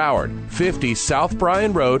 In Broward, 50 South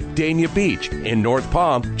Bryan Road, Dania Beach. In North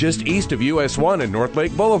Palm, just east of US 1 and North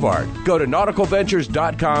Lake Boulevard. Go to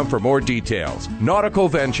nauticalventures.com for more details. Nautical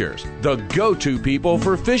Ventures, the go-to people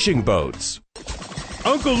for fishing boats.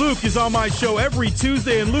 Uncle Luke is on my show every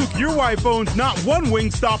Tuesday, and Luke, your wife owns not one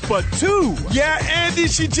Wingstop, but two. Yeah, Andy,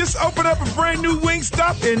 she just opened up a brand new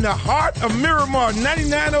Wingstop in the heart of Miramar,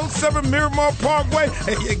 9907 Miramar Parkway,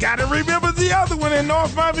 and you gotta remember the other one in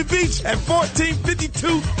North Miami Beach at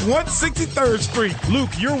 1452 163rd Street. Luke,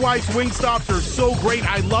 your wife's Wingstops are so great,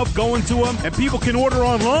 I love going to them, and people can order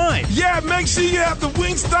online. Yeah, make sure you have the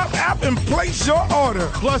Wingstop app and place your order.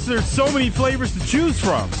 Plus, there's so many flavors to choose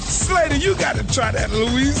from. Slater, you gotta try that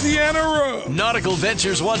Louisiana rub. Nautical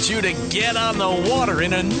Ventures wants you to get on the water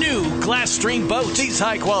in a new Glasstream boat. These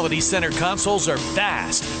high-quality center consoles are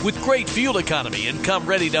fast, with great fuel economy, and come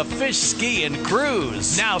ready to fish, ski, and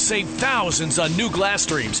cruise. Now save thousands on new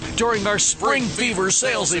Glasstreams during our Spring Fever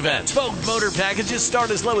sales event. Boat motor packages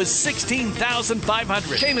start as low as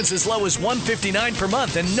 $16,500. Payments as low as $159 per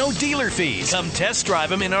month and no dealer fees. Come test drive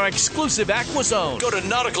them in our exclusive Aqua Zone. Go to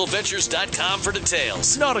nauticalventures.com for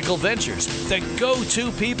details. Nautical Ventures, the go-to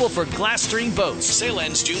people for Glasstream boats. Sale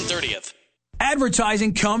ends June 30th.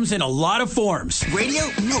 Advertising comes in a lot of forms. Radio?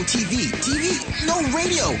 No TV. TV? No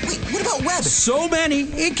radio. Wait, what about web? So many,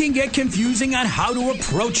 it can get confusing on how to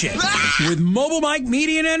approach it. With Mobile Mike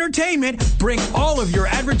Media and Entertainment, bring all of your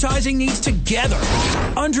advertising needs together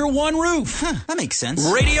under one roof. That makes sense.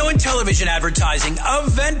 Radio and television advertising,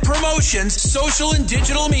 event promotions, social and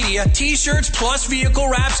digital media, t-shirts plus vehicle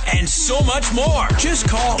wraps, and so much more. Just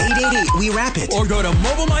call 888 We Wrap It. Or go to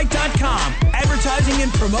mobilemike.com. Advertising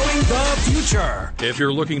and promoting the future. If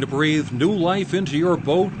you're looking to breathe new life into your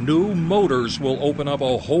boat, New Motors will open up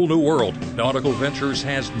a whole new world. Nautical Ventures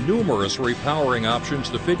has numerous repowering options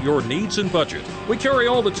to fit your needs and budget. We carry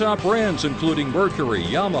all the top brands, including Mercury,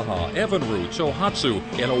 Yamaha, Evinrude, Tohatsu,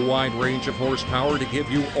 and a wide range of horsepower to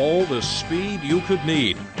give you all the speed you could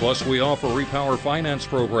need. Plus, we offer repower finance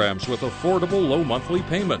programs with affordable low monthly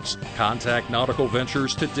payments. Contact Nautical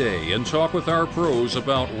Ventures today and talk with our pros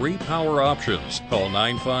about repower options. Call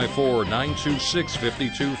 954-926-5250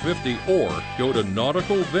 or go to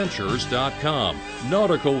nauticalventures.com.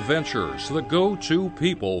 Nautical Ventures, the go-to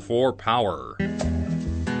people for power.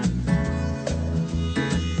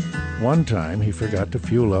 One time he forgot to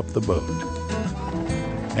fuel up the boat.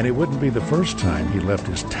 And it wouldn't be the first time he left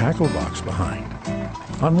his tackle box behind.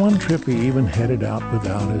 On one trip he even headed out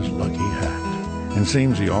without his lucky hat. And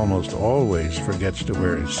seems he almost always forgets to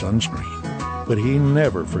wear his sunscreen. But he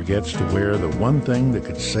never forgets to wear the one thing that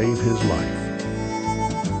could save his life.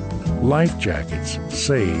 Life jackets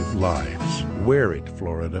save lives. Wear it,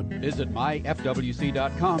 Florida. Visit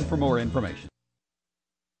myfwc.com for more information.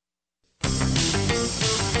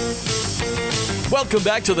 Welcome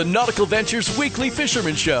back to the Nautical Ventures Weekly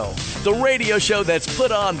Fisherman Show, the radio show that's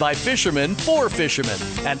put on by fishermen for fishermen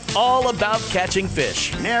and all about catching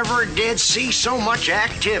fish. Never did see so much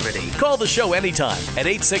activity. Call the show anytime at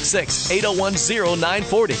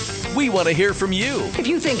 866-801-0940. We want to hear from you. If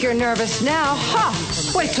you think you're nervous now,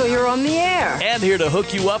 wait till you're on the air. And here to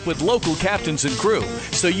hook you up with local captains and crew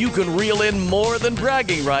so you can reel in more than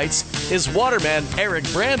bragging rights is waterman Eric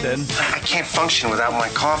Brandon. I can't function without my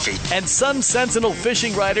coffee. And Sun Sentinel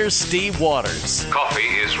fishing writer Steve Waters. Coffee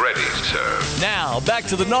is ready, sir. Now, back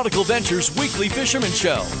to the Nautical Ventures Weekly Fisherman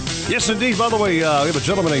Show. Yes, indeed. By the way, we have a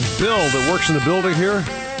gentleman named Bill that works in the building here,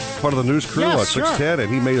 part of the news crew on 610,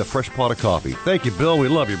 and he made a fresh pot of coffee. Thank you, Bill. We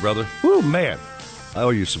love you, brother. Woo, man. I owe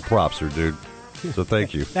you some props here, dude. So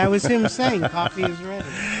thank you. That was him saying coffee is ready.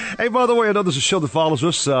 Hey, by the way, I know there's a show that follows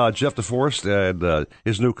us, Jeff DeForest and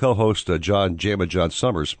his new co-host, John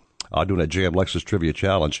Summers, doing that Jam Lexus Trivia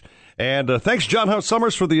Challenge. And thanks, John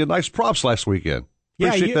Summers, for the nice props last weekend.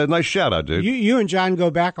 Appreciate that nice shout-out, dude. You and John go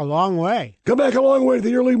back a long way. Go back a long way to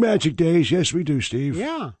the early Magic days. Yes, we do, Steve.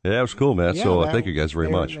 Yeah. Yeah, it was cool, man. Yeah, So thank you guys very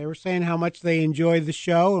much. They were saying how much they enjoy the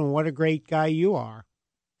show and what a great guy you are.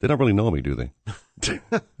 They don't really know me, do they?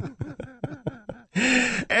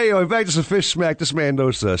 Anyway, back to some Fish Smack. This man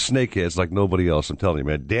knows snakeheads like nobody else. I'm telling you,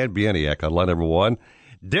 man. Dan Bieniak on line number one.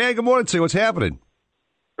 Dan, good morning to you. What's happening?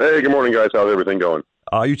 Hey, good morning, guys. How's everything going?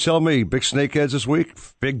 You tell me, big snakeheads this week?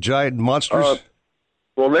 Big, giant monsters?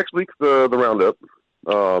 Well, next week's the roundup,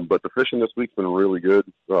 but the fishing this week's been really good.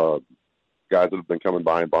 Guys that have been coming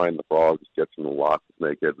by and buying the frogs, catching lots of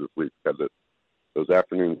snakeheads this week because those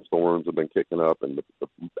afternoon storms have been kicking up, and the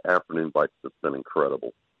afternoon bites have been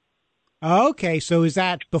incredible. Okay, so is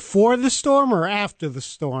that before the storm or after the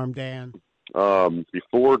storm, Dan?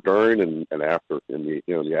 Before, during, and after in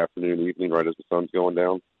the afternoon, evening, right as the sun's going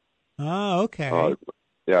down. Oh, okay.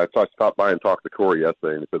 Yeah, I stopped by and talked to Corey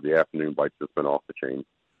yesterday, and he said the afternoon bite's just been off the chain.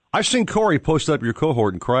 I've seen Corey post up, your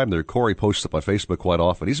cohort in crime there. Corey posts up on Facebook quite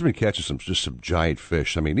often. He's been catching some giant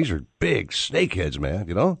fish. I mean, these are big snakeheads, man,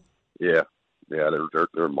 you know? Yeah,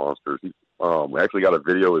 they're monsters. We actually got a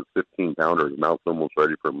video of his 15-pounder. His mouth's almost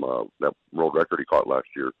ready from that world record he caught last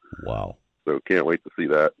year. Wow. So can't wait to see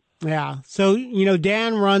that. Yeah. So,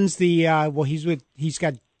 Dan runs the, he's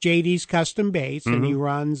got JD's Custom Baits, and he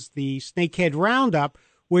runs the Snakehead Roundup,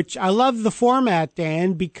 which I love the format,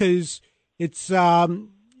 Dan, because it's,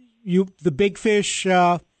 the big fish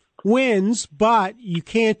wins, but you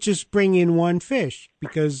can't just bring in one fish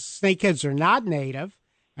because snakeheads are not native,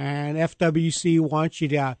 and FWC wants you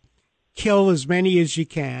to kill as many as you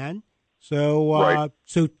can. So,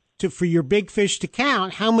 for your big fish to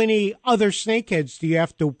count, how many other snakeheads do you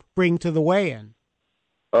have to bring to the weigh-in?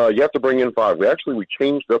 You have to bring in 5. We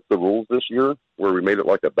changed up the rules this year where we made it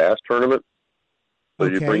like a bass tournament. So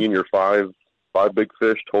you bring in your five big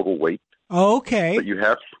fish total weight. Oh, okay. But you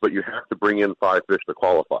have to bring in 5 fish to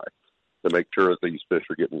qualify to make sure that these fish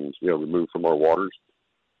are getting removed from our waters.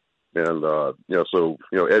 And so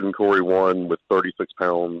Ed and Corey won with 36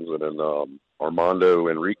 pounds, and then Armando,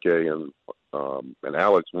 Enrique, and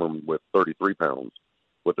Alex won with 33 pounds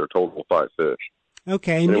with their total 5 fish.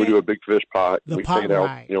 Okay. And then we do a big fish pot. The we pot, paid out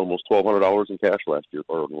right. Almost $1,200 in cash last year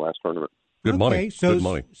for the last tournament. Good money. Good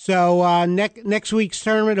money. So next week's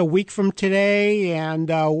tournament, a week from today, and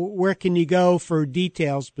where can you go for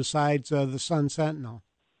details besides the Sun Sentinel?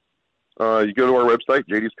 You go to our website,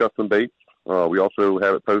 JD's Custom Baits. We also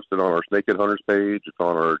have it posted on our Snakehead Hunters page. It's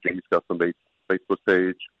on our JD's Custom Baits Facebook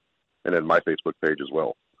page, and then my Facebook page as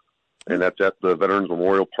well. And that's at the Veterans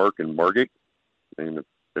Memorial Park in Margate. And if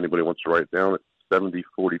anybody wants to write it down, it's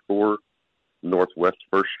 7044 Northwest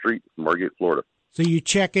 1st Street, Margate, Florida. So you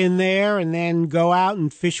check in there and then go out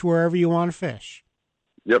and fish wherever you want to fish.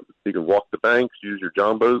 Yep. You can walk the banks, use your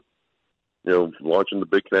John boat, launching the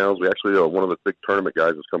big canals. We actually, one of the big tournament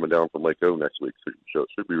guys is coming down from Lake O next week, so it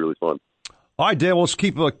should be really fun. All right, Dan, let's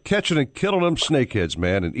keep catching and killing them snakeheads,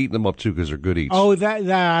 man, and eating them up, too, because they're good eats. Oh,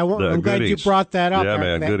 I'm glad you brought that up. Yeah,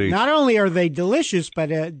 man, good eats. Not only are they delicious,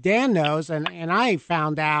 but Dan knows, and I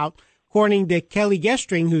found out, according to Kelly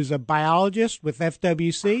Gestring, who's a biologist with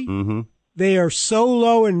FWC, they are so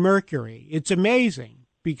low in mercury. It's amazing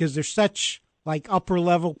because they're such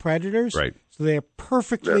upper-level predators. Right. So they're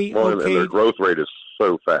perfectly okay. And their growth rate is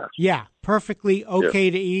so fast. Yeah, perfectly okay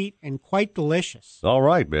to eat and quite delicious. All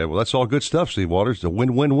right, man. Well, that's all good stuff, Steve Waters. It's a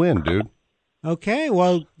win-win-win, dude. Okay.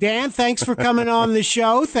 Well, Dan, thanks for coming on the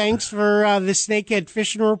show. Thanks for the Snakehead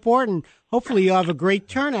Fishing Report, and hopefully you'll have a great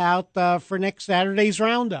turnout for next Saturday's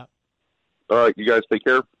Roundup. All right, you guys take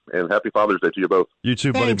care, and happy Father's Day to you both. You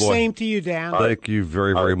too, buddy Thanks, boy. same to you, Dan. Thank you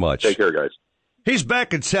very, very much. Take care, guys. He's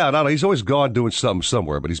back in town. I don't know, he's always gone doing something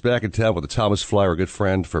somewhere, but he's back in town with the Thomas Flyer, a good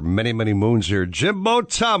friend for many, many moons here. Jimbo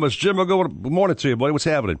Thomas. Jimbo, good morning to you, buddy. What's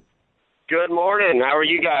happening? Good morning. How are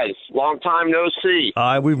you guys? Long time no see.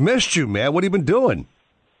 We've missed you, man. What have you been doing?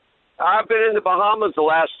 I've been in the Bahamas the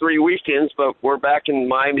last 3 weekends, but we're back in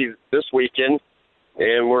Miami this weekend,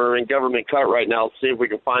 and we're in government cut right now to see if we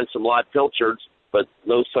can find some live pilchards, but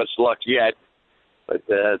no such luck yet. But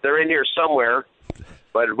they're in here somewhere.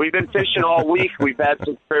 But we've been fishing all week. We've had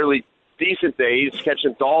some fairly decent days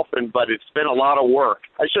catching dolphin, but it's been a lot of work.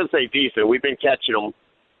 I shouldn't say decent. We've been catching them.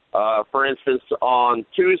 For instance, on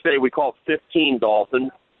Tuesday we caught 15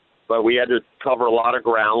 dolphin, but we had to cover a lot of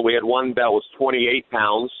ground. We had one that was 28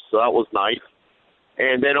 pounds, so that was nice.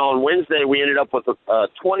 And then on Wednesday we ended up with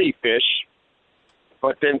 20 fish,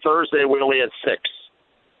 but then Thursday we only had 6.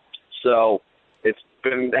 So it's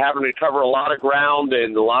been having to cover a lot of ground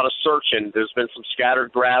and a lot of searching. There's been some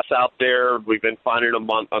scattered grass out there. We've been finding them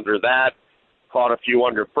under that. Caught a few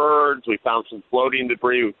under birds. We found some floating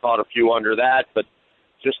debris. We caught a few under that, but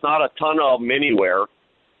just not a ton of them anywhere.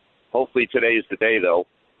 Hopefully today's the day, though.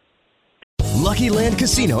 Lucky Land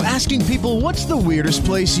Casino, asking people, what's the weirdest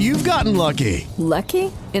place you've gotten lucky?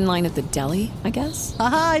 Lucky? In line at the deli, I guess?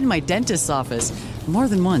 Aha, in my dentist's office. More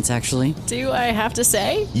than once, actually. Do I have to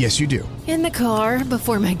say? Yes, you do. In the car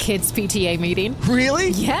before my kids' PTA meeting. Really?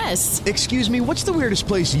 Yes. Excuse me, what's the weirdest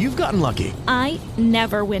place you've gotten lucky? I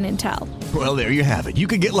never win and tell. Well, there you have it. You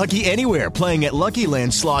can get lucky anywhere, playing at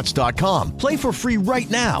LuckyLandSlots.com. Play for free right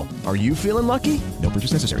now. Are you feeling lucky? No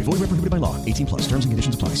purchase necessary. Void where prohibited by law. 18+. Terms and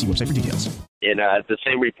conditions apply. See website for details. And the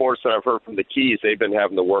same reports that I've heard from the Keys, they've been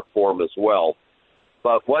having to work for them as well.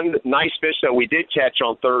 But one nice fish that we did catch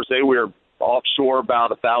on Thursday, we were offshore about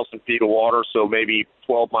 1,000 feet of water, so maybe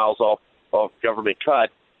 12 miles off Government Cut,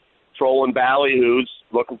 trolling ballyhoos,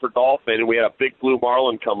 looking for dolphin, and we had a big blue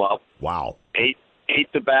marlin come up. Wow. Ate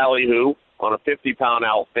the ballyhoo on a 50-pound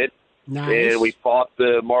outfit. Nice. And we fought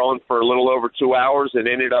the marlin for a little over 2 hours and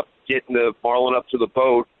ended up getting the marlin up to the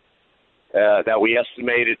boat that we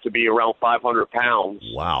estimated to be around 500 pounds.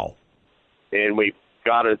 Wow. And we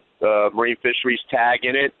got a marine fisheries tag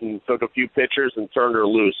in it and took a few pictures and turned her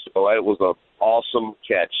loose. So it was an awesome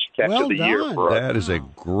catch Well of the year done. for us. That is a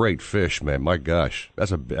great fish, man. My gosh.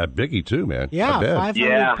 That's a biggie, too, man. Yeah,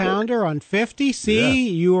 500-pounder on 50. See,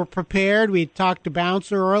 you were prepared. We talked to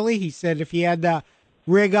Bouncer early. He said if he had to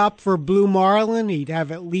rig up for blue marlin, he'd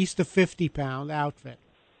have at least a 50-pound outfit.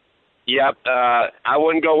 Yep. I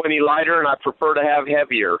wouldn't go any lighter, and I prefer to have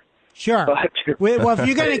heavier. Sure. Well, if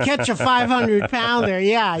you're going to catch a 500-pounder,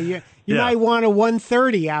 you might want a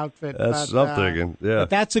 130 outfit. That's what I'm thinking, yeah. But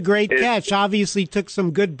that's a great catch. Obviously took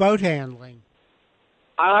some good boat handling.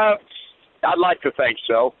 I'd like to think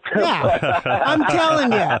so. Yeah, I'm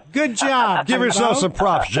telling you. Good job. Give yourself some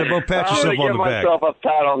props, Jimbo. Pat yourself on the back. I'm going to give myself a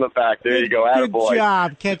pat on the back. There you go. Attaboy. Good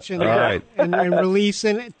job catching and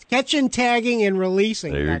releasing, catching, tagging, and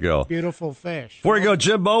releasing. There you that go. Beautiful fish. Before you go,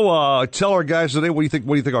 Jimbo, tell our guys today what do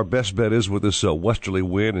you think our best bet is with this westerly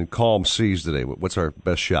wind and calm seas today. What's our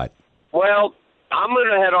best shot? Well, I'm going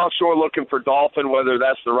to head offshore looking for dolphin, whether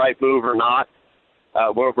that's the right move or not.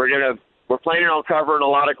 We're planning on covering a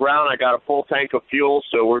lot of ground. I got a full tank of fuel,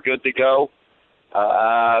 so we're good to go.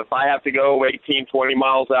 If I have to go 18, 20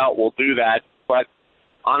 miles out, we'll do that. But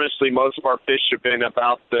honestly, most of our fish have been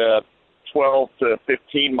about the 12 to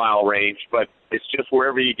 15-mile range. But it's just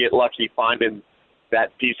wherever you get lucky finding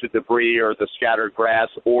that piece of debris or the scattered grass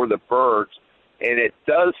or the birds. And it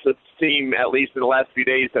does seem, at least in the last few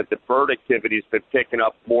days, that the bird activity has been picking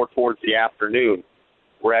up more towards the afternoon.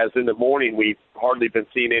 Whereas in the morning, we've hardly been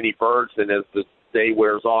seeing any birds, and as the day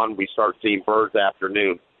wears on, we start seeing birds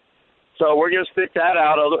afternoon. So we're going to stick that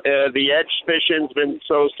out. The edge fishing's been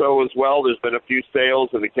so-so as well. There's been a few sails,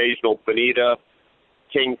 an occasional bonita,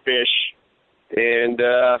 kingfish, and,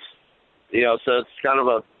 so it's kind of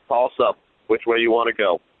a toss-up which way you want to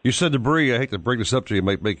go. You said debris. I hate to bring this up to you. It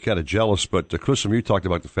might make you kind of jealous, but Chris, you talked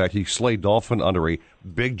about the fact he slayed dolphin under a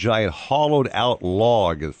big, giant, hollowed-out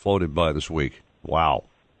log that floated by this week. Wow.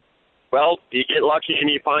 Well, you get lucky and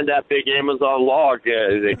you find that big Amazon log.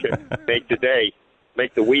 They can make the day,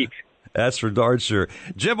 make the week. That's for darn sure.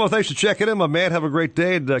 Jimbo, thanks for checking in, my man. Have a great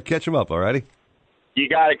day and catch him up, all righty? You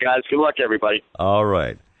got it, guys. Good luck, everybody. All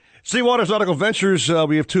right. Seawater's Nautical Ventures,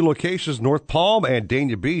 we have 2 locations, North Palm and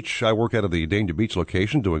Dania Beach. I work out of the Dania Beach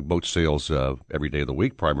location doing boat sales every day of the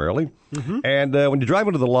week primarily. Mm-hmm. And when you drive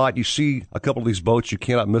into the lot, you see a couple of these boats. You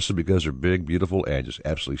cannot miss them because they're big, beautiful, and just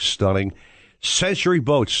absolutely stunning. Century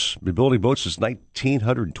Boats. Been building boats since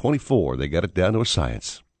 1924. They got it down to a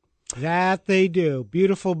science. That they do.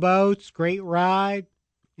 Beautiful boats, great ride.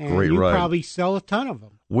 And great ride. Probably sell a ton of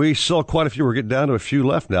them. We sell quite a few. We're getting down to a few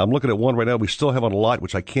left now. I'm looking at one right now we still have on a lot,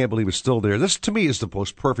 which I can't believe is still there. This, to me, is the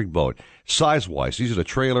most perfect boat, size-wise. These are the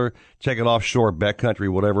trailer, take it offshore, backcountry,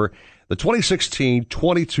 whatever. The 2016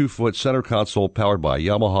 22-foot center console powered by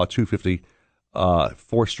Yamaha 250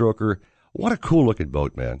 four-stroker. What a cool-looking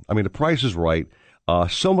boat, man. I mean, the price is right.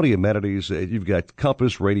 So many amenities. You've got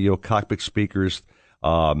compass, radio, cockpit speakers,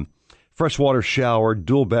 freshwater shower,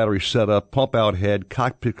 dual battery setup, pump-out head,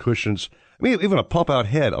 cockpit cushions. I mean, even a pump-out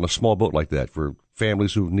head on a small boat like that for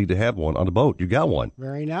families who need to have one on the boat. You got one.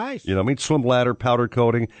 Very nice. You know what I mean? Swim ladder, powder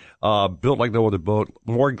coating, built like no other boat,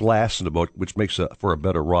 more glass in the boat, which makes for a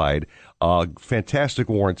better ride. Fantastic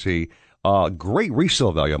warranty. Great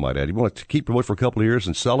resale value, I might add. You want to keep your boat for a couple of years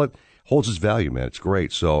and sell it, holds its value, man. It's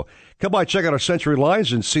great. So come by, check out our Century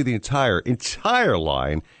lines and see the entire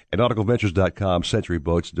line at nauticalventures.com. Century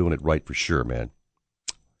Boats doing it right for sure, man.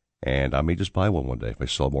 And I may just buy one day. If I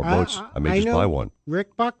sell more boats, I may just buy one.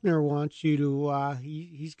 Rick Buckner wants you to,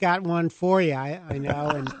 he's got one for you, I know.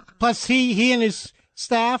 And plus, he and his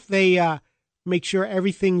staff, they make sure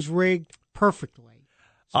everything's rigged perfectly.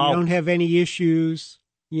 So you don't have any issues,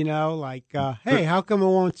 like, hey, how come it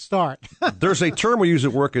won't start? There's a term we use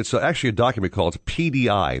at work. It's actually a document called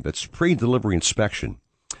PDI. That's pre-delivery inspection.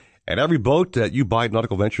 And every boat that you buy at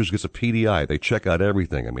Nautical Ventures gets a PDI. They check out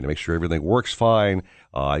everything. I mean, to make sure everything works fine.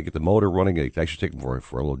 You get the motor running. They actually take them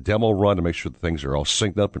for a little demo run to make sure the things are all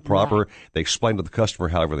synced up and proper. Right. They explain to the customer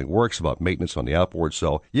how everything works, about maintenance on the outboard.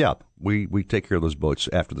 So, yeah, we take care of those boats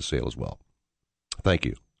after the sale as well. Thank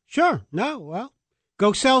you. Sure. No, well,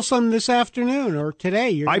 go sell some this afternoon or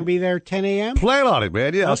today. You're going to be there at 10 a.m.? Plan on it,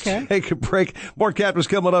 man. Yeah, okay. Let's take a break. More Captains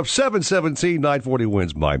coming up. 7:17, 940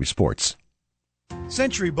 wins Miami Sports.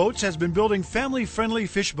 Century Boats has been building family-friendly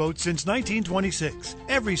fish boats since 1926.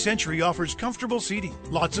 Every Century offers comfortable seating,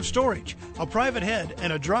 lots of storage, a private head,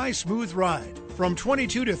 and a dry, smooth ride. From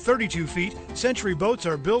 22 to 32 feet, Century Boats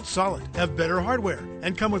are built solid, have better hardware,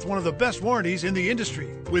 and come with one of the best warranties in the industry.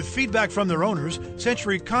 With feedback from their owners,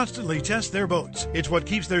 Century constantly tests their boats. It's what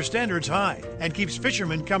keeps their standards high and keeps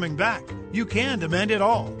fishermen coming back. You can demand it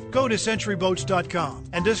all. Go to CenturyBoats.com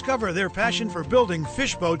and discover their passion for building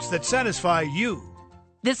fish boats that satisfy you.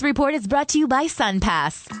 This report is brought to you by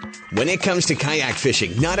SunPass. When it comes to kayak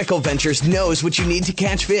fishing, Nautical Ventures knows what you need to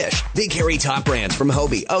catch fish. They carry top brands from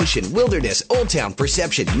Hobie, Ocean, Wilderness, Old Town,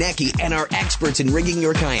 Perception, Necky, and are experts in rigging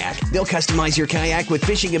your kayak. They'll customize your kayak with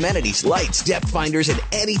fishing amenities, lights, depth finders, and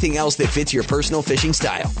anything else that fits your personal fishing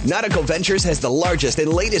style. Nautical Ventures has the largest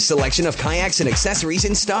and latest selection of kayaks and accessories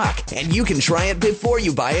in stock, and you can try it before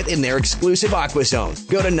you buy it in their exclusive Aqua Zone.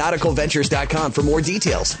 Go to nauticalventures.com for more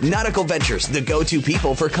details. Nautical Ventures, the go-to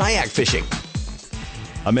people for kayak fishing.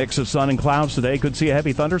 A mix of sun and clouds today. Could see a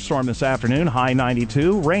heavy thunderstorm this afternoon. High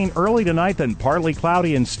 92. Rain early tonight, then partly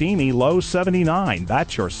cloudy and steamy. Low 79.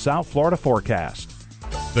 That's your South Florida forecast.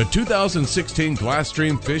 The 2016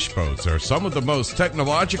 Glasstream fish boats are some of the most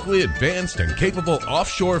technologically advanced and capable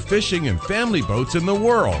offshore fishing and family boats in the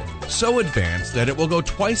world. So advanced that it will go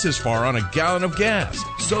twice as far on a gallon of gas.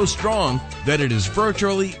 So strong that it is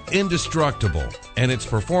virtually indestructible. And its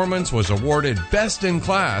performance was awarded Best in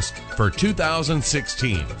Class for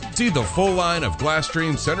 2016. See the full line of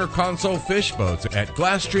Glasstream center console fish boats at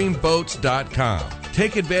GlassstreamBoats.com.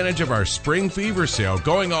 Take advantage of our spring fever sale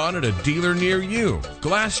going on at a dealer near you.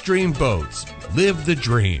 Glasstream Boats. Live the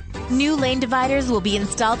dream. New lane dividers will be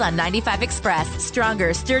installed on 95 Express.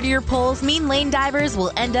 Stronger, sturdier poles mean lane divers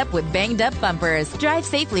will end up with banged up bumpers. Drive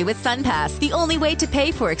safely with SunPass, the only way to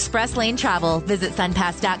pay for express lane travel. Visit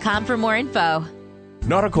sunpass.com for more info.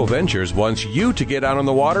 Nautical Ventures wants you to get out on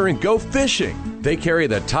the water and go fishing. They carry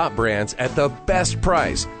the top brands at the best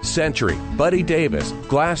price. Century, Buddy Davis,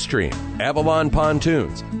 Glasstream, Avalon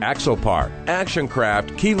Pontoons, Axopar, Action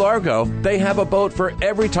Craft, Key Largo. They have a boat for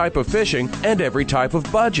every type of fishing and every type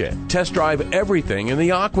of budget. Test drive everything in the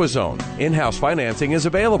Aqua Zone. In-house financing is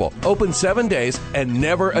available. Open 7 days and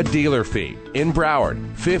never a dealer fee. In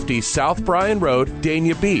Broward, 50 South Bryan Road,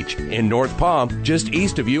 Dania Beach. In North Palm, just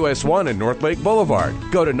east of US 1 and North Lake Boulevard.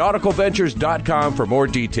 Go to nauticalventures.com for more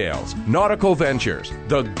details. Nautical Ventures,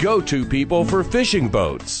 the go-to people for fishing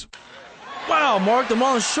boats. Wow, Mark, the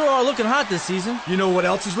Marlins sure are looking hot this season. You know what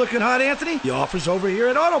else is looking hot, Anthony? The offers over here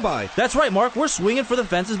at AutoBuy. That's right, Mark. We're swinging for the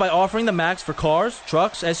fences by offering the max for cars,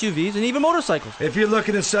 trucks, SUVs, and even motorcycles. If you're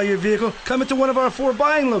looking to sell your vehicle, come into one of our 4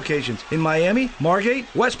 buying locations in Miami, Margate,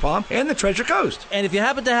 West Palm, and the Treasure Coast. And if you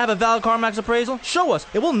happen to have a valid CarMax appraisal, show us.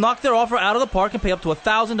 It will knock their offer out of the park and pay up to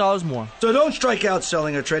 $1,000 more. So don't strike out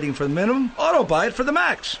selling or trading for the minimum. AutoBuy it for the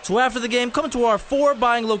max. So after the game, come to our 4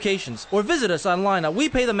 buying locations or visit us online at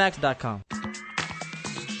WePayTheMax.com.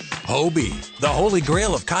 Hobie, the holy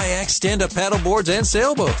grail of kayaks, stand-up paddleboards, and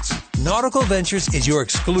sailboats. Nautical Ventures is your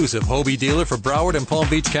exclusive Hobie dealer for Broward and Palm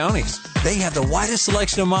Beach counties. They have the widest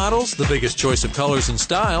selection of models, the biggest choice of colors and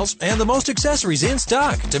styles, and the most accessories in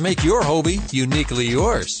stock to make your Hobie uniquely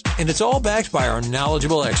yours. And it's all backed by our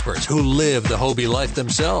knowledgeable experts who live the Hobie life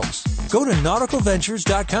themselves. Go to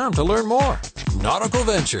nauticalventures.com to learn more. Nautical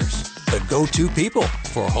Ventures, the go-to people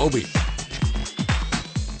for Hobie.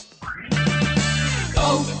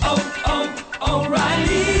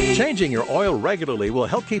 O'Reilly. Changing your oil regularly will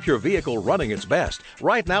help keep your vehicle running its best.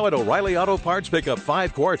 Right now at O'Reilly Auto Parts, pick up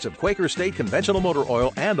 5 quarts of Quaker State conventional motor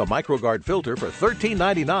oil and a MicroGuard filter for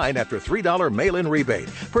 $13.99 after $3 mail-in rebate.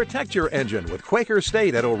 Protect your engine with Quaker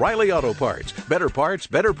State at O'Reilly Auto Parts. Better parts,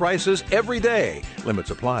 better prices every day.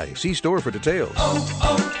 Limits apply. See store for details.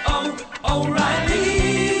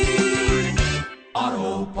 O'Reilly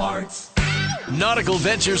Auto Parts. Nautical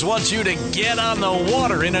Ventures wants you to get on the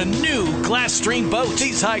water in a new Glasstream boat.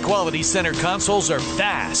 These high-quality center consoles are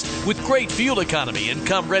fast, with great fuel economy, and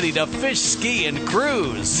come ready to fish, ski, and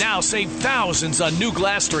cruise. Now save thousands on new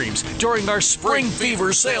Glasstreams during our Spring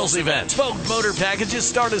Fever sales event. Boat motor packages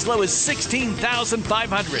start as low as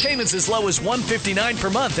 $16,500. Payments as low as $159 per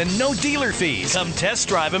month and no dealer fees. Come test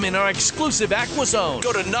drive them in our exclusive Aqua Zone.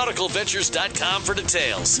 Go to nauticalventures.com for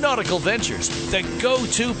details. Nautical Ventures, the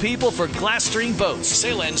go-to people for Glasstream boats.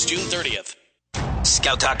 Sale ends June 30th.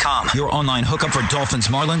 Scout.com, your online hookup for Dolphins,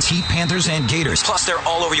 Marlins, Heat, Panthers, and Gators. Plus, they're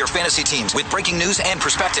all over your fantasy teams with breaking news and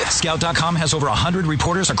perspective. Scout.com has over 100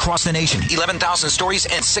 reporters across the nation, 11,000 stories,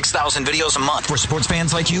 and 6,000 videos a month. For sports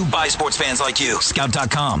fans like you, by sports fans like you.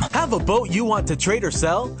 Scout.com. Have a boat you want to trade or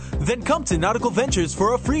sell? Then come to Nautical Ventures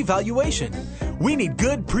for a free valuation. We need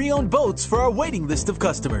good pre-owned boats for our waiting list of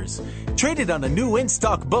customers. Trade it on a new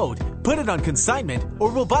in-stock boat, put it on consignment,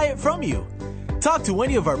 or we'll buy it from you. Talk to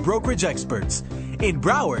any of our brokerage experts. In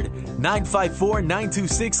Broward,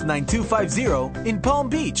 954-926-9250. In Palm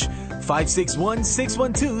Beach,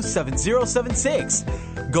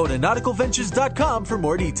 561-612-7076. Go to nauticalventures.com for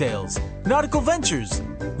more details. Nautical Ventures,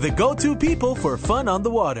 the go-to people for fun on the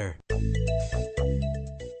water.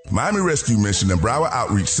 Miami Rescue Mission and Broward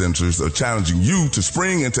Outreach Centers are challenging you to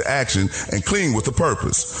spring into action and clean with a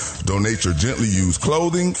purpose. Donate your gently used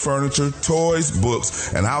clothing, furniture, toys,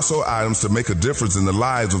 books, and household items to make a difference in the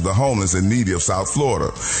lives of the homeless and needy of South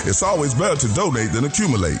Florida. It's always better to donate than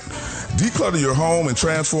accumulate. Declutter your home and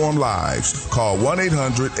transform lives. Call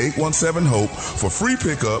 1-800-817-HOPE for free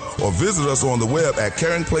pickup or visit us on the web at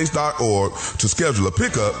caringplace.org to schedule a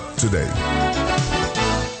pickup today.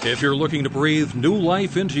 If you're looking to breathe new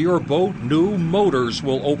life into your boat, new motors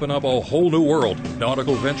will open up a whole new world.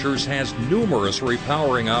 Nautical Ventures has numerous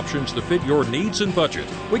repowering options to fit your needs and budget.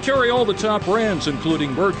 We carry all the top brands,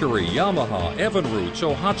 including Mercury, Yamaha, Evinrude,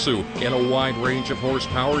 Tohatsu, and a wide range of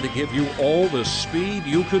horsepower to give you all the speed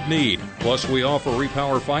you could need. Plus, we offer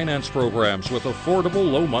repower finance programs with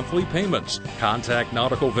affordable low monthly payments. Contact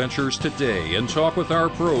Nautical Ventures today and talk with our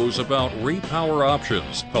pros about repower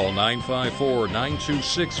options. Call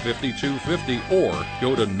 954-926-5250 or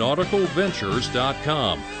go to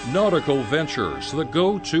nauticalventures.com. Nautical Ventures, the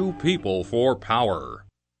go-to people for power.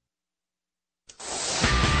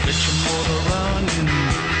 Get your motor running.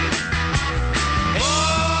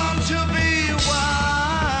 Born to be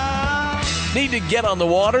wild. Need to get on the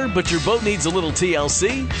water, but your boat needs a little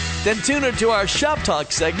TLC? Then tune in to our Shop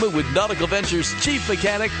Talk segment with Nautical Ventures Chief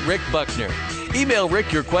Mechanic Rick Buckner. Email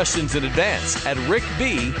Rick your questions in advance at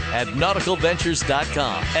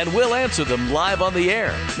rickb@nauticalventures.com, and we'll answer them live on the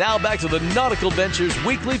air. Now back to the Nautical Ventures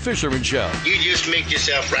Weekly Fisherman Show. You just make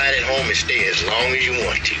yourself right at home and stay as long as you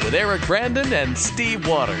want to. With Eric Brandon and Steve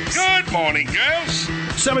Waters. Good morning, girls.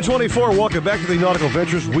 724, welcome back to the Nautical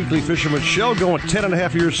Ventures Weekly Fisherman Show. Going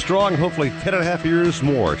 10.5 years strong, hopefully 10.5 years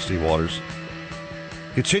more, Steve Waters.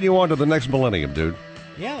 Continue on to the next millennium, dude.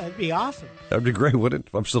 Yeah, that'd be awesome. That'd be great, wouldn't it?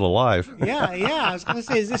 If I'm still alive. Yeah. I was going to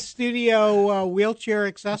say, is this studio wheelchair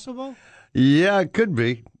accessible? Yeah, it could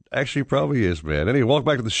be. Actually, probably is, man. Anyway, welcome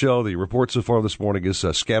back to the show. The report so far this morning is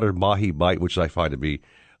scattered mahi bite, which I find to be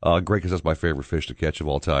great because that's my favorite fish to catch of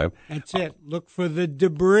all time. That's it. Look for the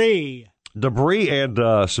debris. Debris and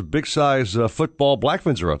some big-size football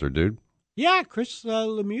blackfins are out there, dude. Yeah, Chris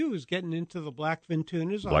Lemieux is getting into the blackfin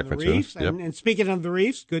tunas on the reefs. Yep. And speaking of the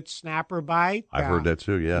reefs, good snapper bite. I've heard that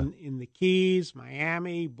too, yeah. In the Keys,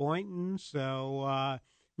 Miami, Boynton. So,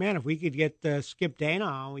 man, if we could get Skip Dana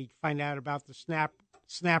on, we could find out about the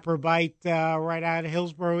snapper bite right out of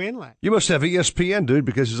Hillsborough Inlet. You must have ESPN, dude,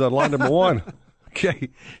 because he's on line number one. Okay.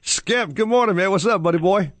 Skip, good morning, man. What's up, buddy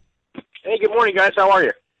boy? Hey, good morning, guys. How are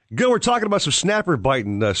you? Good. We're talking about some snapper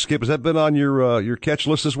biting, Skip. Has that been on your catch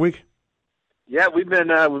list this week? Yeah, we've been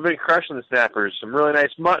crushing the snappers. Some really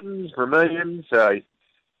nice muttons, vermilions.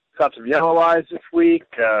 Caught some yellow eyes this week,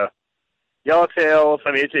 yellowtails.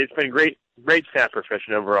 I mean, it's been great snapper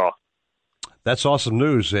fishing overall. That's awesome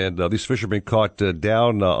news. And these fish are being caught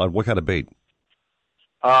down on what kind of bait?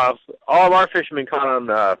 All of our fish have been caught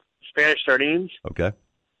on Spanish sardines. Okay.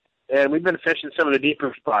 And we've been fishing some of the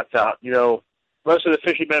deeper spots out. You know, most of the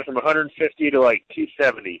fish have been from 150 to like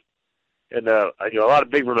 270. And, a lot of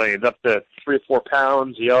big vermilions, up to 3 or 4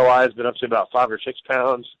 pounds. The yellow eye has been up to about 5 or 6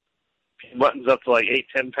 pounds. muttons up to like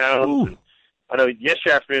 8-10 pounds. And I know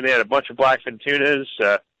yesterday afternoon they had a bunch of blackfin tunas.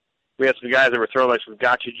 We had some guys that were throwing like some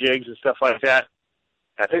gotcha jigs and stuff like that.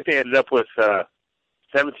 I think they ended up with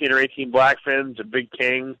 17 or 18 blackfins, a big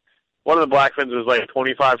king. One of the blackfins was like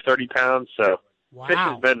 25, 30 pounds. So fish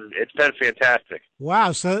it's been fantastic.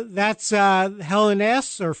 Wow. So that's Helen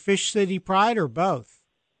S. or Fish City Pride or both?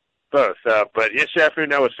 Both. But yesterday afternoon,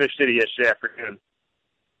 that was Fish City yesterday afternoon.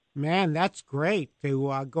 Man, that's great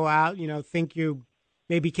to go out, think you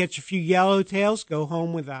maybe catch a few yellowtails, go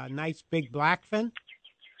home with a nice big blackfin.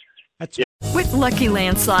 With Lucky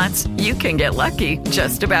Land Slots, you can get lucky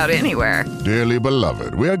just about anywhere. Dearly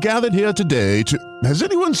beloved, we are gathered here today to... Has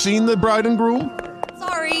anyone seen the bride and groom?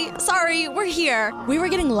 Sorry, we're here. We were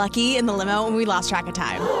getting lucky in the limo and we lost track of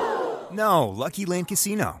time. No, Lucky Land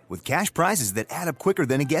Casino, with cash prizes that add up quicker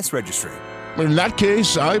than a guest registry. In that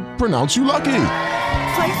case, I pronounce you lucky.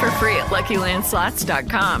 Play for free at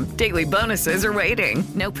LuckyLandSlots.com. Daily bonuses are waiting.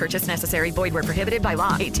 No purchase necessary. Void where prohibited by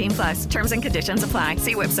law. 18+. Terms and conditions apply.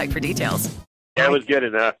 See website for details. Yeah, it was good.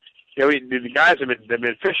 And the guys have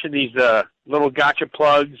been fishing these little gotcha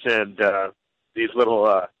plugs and these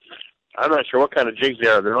little I'm not sure what kind of jigs they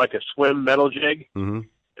are. They're like a swim metal jig, and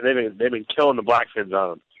they've been killing the blackfins on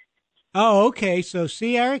them. Oh, okay. So,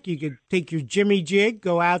 see, Eric, you could take your Jimmy jig,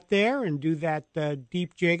 go out there and do that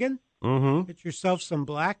deep jigging. Mm-hmm. Get yourself some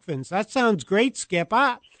blackfins. That sounds great, Skip.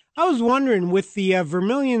 I was wondering, with the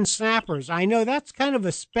vermilion snappers, I know that's kind of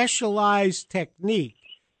a specialized technique.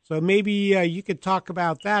 So maybe you could talk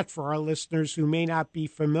about that for our listeners who may not be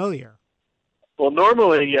familiar. Well,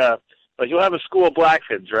 normally, like you'll have a school of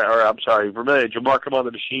blackfins, right? Or I'm sorry, vermilions. You'll mark them on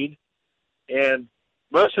the machine, and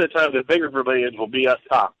most of the time, the bigger vermilions will be up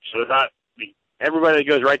top. So they're not everybody that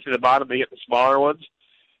goes right to the bottom. They get the smaller ones.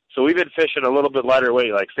 So we've been fishing a little bit lighter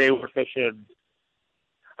weight. Like say we're fishing,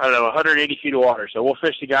 180 feet of water. So we'll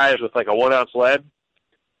fish the guys with like a 1 ounce lead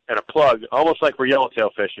and a plug, almost like we're yellowtail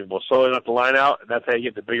fishing. We'll slowly let the line out, and that's how you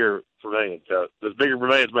get the bigger vermilions. So those bigger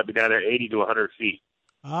vermilions might be down there 80 to 100 feet.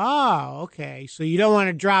 Oh, okay. So you don't want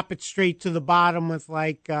to drop it straight to the bottom with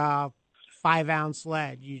like 5 ounce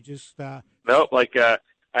lead. You just nope. Like I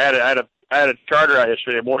had a charter out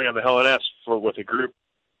yesterday morning on the Helen S with a group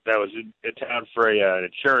that was in town for an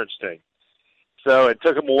insurance thing. So it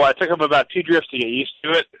took them a while. It took them about 2 drifts to get used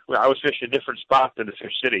to it. I was fishing a different spot than the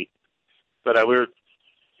Fish City, but we were,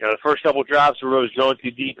 the first couple drops we were going too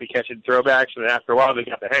deep and catching throwbacks, and then after a while they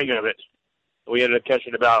got the hang of it. We ended up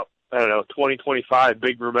catching about 20, 25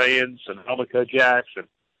 big vermilions and Almaco jacks and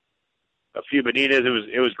a few bonitas.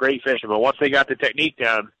 It was great fishing, but once they got the technique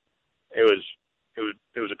down, it was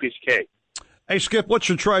a piece of cake. Hey, Skip, what's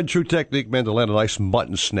your tried and true technique, man, to land a nice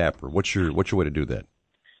mutton snapper? What's your way to do that?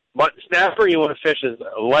 Mutton snapper, you want to fish as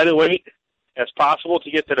light a weight as possible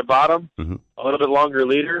to get to the bottom. Mm-hmm. A little bit longer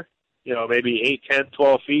leader, maybe 8, 10,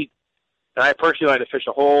 12 feet. And I personally like to fish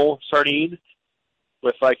a whole sardine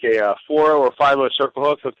with like a 4 or 5 circle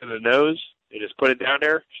hook hooked in the nose. You just put it down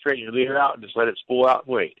there, straighten your leader out, and just let it spool out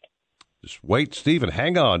and wait. Just wait, Steve, and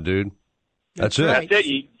hang on, dude. That's it. That's it.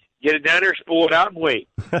 You get it down there, spool it out, and wait.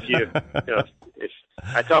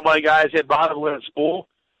 I tell my guys hit bottom, let it spool.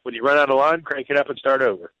 When you run out of line, crank it up and start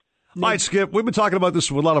over. All right, Skip, we've been talking about this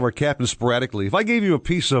with a lot of our captains sporadically. If I gave you a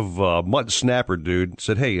piece of mutton snapper, dude,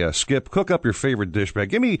 said, hey, Skip, cook up your favorite dish bag.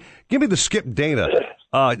 Give me the Skip Dana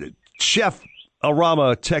Chef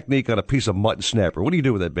Arama technique on a piece of mutton snapper. What do you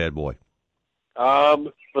do with that bad boy?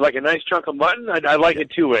 With like a nice chunk of mutton, I like it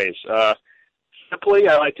 2 ways. Simply,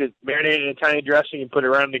 I like to marinate it in Italian dressing and put it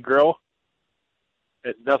around the grill.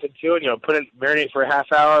 Nothing to it. Marinate for a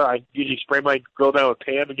half hour. I usually spray my grill down with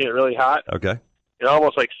Pam and get it really hot. Okay.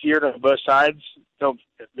 Almost like seared on both sides.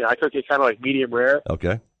 I cook it kind of like medium rare.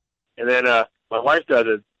 Okay. And then my wife does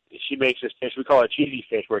it. She makes this fish. We call it cheesy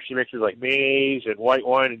fish, where she mixes like mayonnaise and white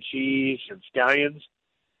wine and cheese and scallions,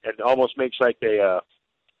 and almost makes like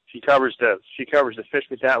she covers the fish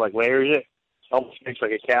with that, like layers it. Almost makes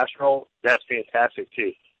like a casserole. That's fantastic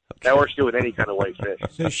too. Okay. That works good with any kind of white fish.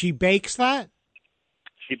 So she bakes that?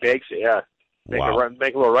 She bakes it, yeah. Make Wow. a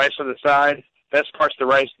little rice on the side. Best part's the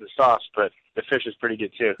rice and the sauce, but the fish is pretty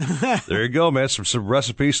good too. There you go, man. Some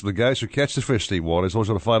recipes for the guys who catch the fish, Steve Waters. Always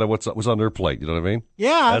want to find out what's on their plate. You know what I mean?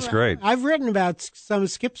 Yeah, that's great. I've written about some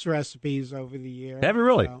of Skip's recipes over the years. Have you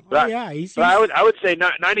really? So, but I would say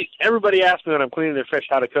 90. Everybody asks me when I'm cleaning their fish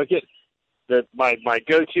how to cook it. That my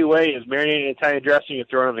go-to way is marinating in Italian dressing and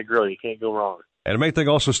throw it on the grill. You can't go wrong. And the main thing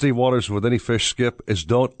also, Steve Waters, with any fish, Skip, is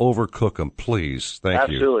don't overcook them, please. Thank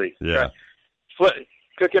you. Absolutely. Yeah.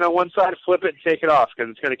 Cook it on one side, flip it, and take it off,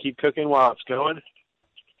 because it's going to keep cooking while it's going.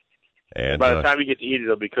 And by the time you get to eat it,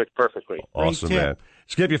 it'll be cooked perfectly. Awesome, man.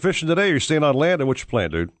 Skip, you fishing today, or you staying on land, or what's your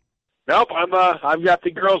plan, dude? Nope, I've got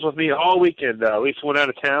the girls with me all weekend. Lisa went out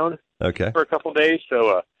of town for a couple of days,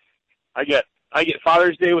 so I get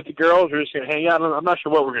Father's Day with the girls. We're just going to hang out. I'm not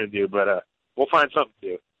sure what we're going to do, but we'll find something to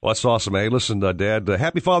do. Well, that's awesome. Hey, listen, Dad,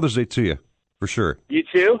 happy Father's Day to you, for sure. You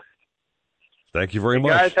too. Thank you very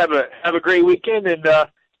much. Guys, have a great weekend, and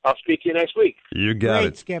I'll speak to you next week. You got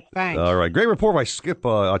Great, Skip. Thanks. All right. Great report by Skip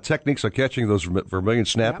on techniques on catching those vermilion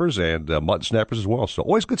snappers and mutton snappers as well. So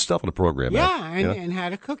always good stuff on the program. Yeah, man. and how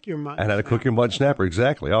to cook your mutton. And how to cook your mutton snapper.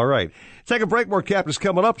 Exactly. All right. Take a break. More Captain's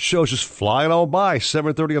coming up. Show's just flying on by.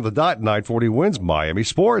 7:30 on the dot. 9:40 wins Miami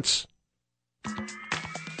Sports.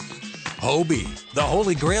 Hobie, the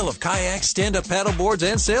holy grail of kayaks, stand-up paddleboards,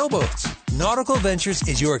 and sailboats. Nautical Ventures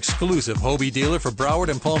is your exclusive Hobie dealer for Broward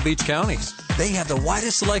and Palm Beach counties. They have the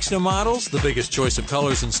widest selection of models, the biggest choice of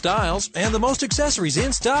colors and styles, and the most accessories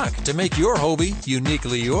in stock to make your Hobie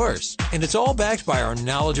uniquely yours. And it's all backed by our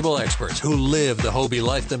knowledgeable experts who live the Hobie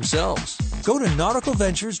life themselves. Go to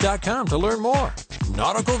nauticalventures.com to learn more.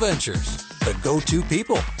 Nautical Ventures, the go-to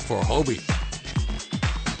people for Hobie.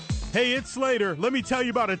 Hey, it's Slater. Let me tell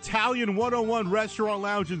you about Italian 101 Restaurant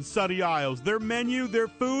Lounge in Sunny Isles. Their menu, their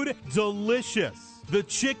food, delicious. The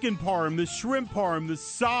chicken parm, the shrimp parm, the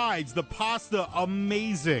sides, the pasta,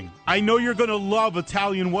 amazing. I know you're going to love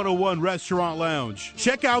Italian 101 Restaurant Lounge.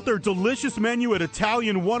 Check out their delicious menu at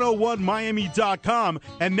Italian101Miami.com.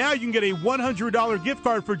 And now you can get a $100 gift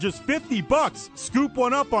card for just $50. Scoop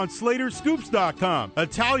one up on SlaterScoops.com.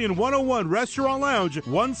 Italian 101 Restaurant Lounge,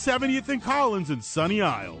 170th and Collins in Sunny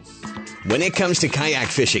Isles. When it comes to kayak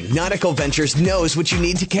fishing, Nautical Ventures knows what you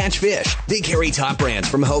need to catch fish. They carry top brands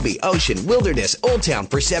from Hobie, Ocean, Wilderness, Old Town,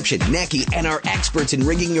 Perception, Necky, and are experts in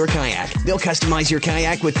rigging your kayak. They'll customize your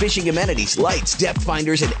kayak with fishing amenities, lights, depth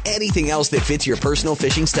finders, and anything else that fits your personal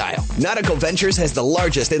fishing style. Nautical Ventures has the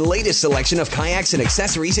largest and latest selection of kayaks and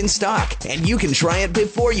accessories in stock, and you can try it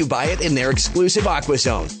before you buy it in their exclusive Aqua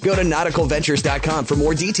Zone. Go to nauticalventures.com for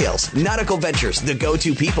more details. Nautical Ventures, the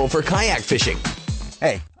go-to people for kayak fishing.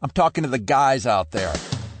 Hey, I'm talking to the guys out there.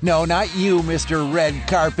 No, not you, Mr. Red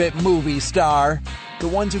Carpet Movie Star. The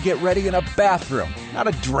ones who get ready in a bathroom, not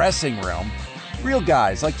a dressing room. Real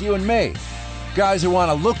guys like you and me. Guys who want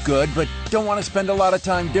to look good but don't want to spend a lot of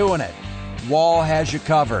time doing it. Wall has you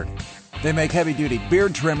covered. They make heavy-duty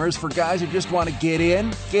beard trimmers for guys who just want to get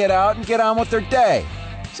in, get out, and get on with their day.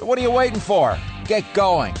 So what are you waiting for? Get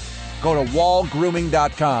going. Go to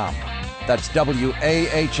wallgrooming.com. That's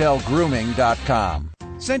WAHLgrooming.com.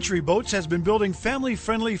 Century Boats has been building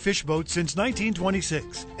family-friendly fish boats since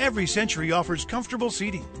 1926. Every Century offers comfortable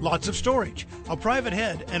seating, lots of storage, a private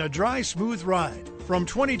head, and a dry, smooth ride. From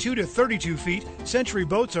 22 to 32 feet, Century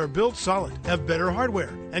boats are built solid, have better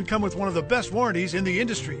hardware, and come with one of the best warranties in the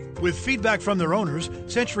industry. With feedback from their owners,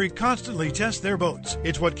 Century constantly tests their boats.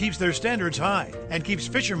 It's what keeps their standards high and keeps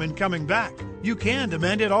fishermen coming back. You can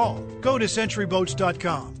demand it all. Go to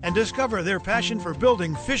CenturyBoats.com and discover their passion for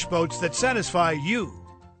building fish boats that satisfy you.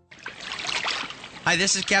 Hi,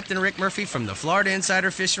 this is Captain Rick Murphy from the Florida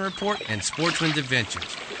Insider Fishing Report and Sportsman's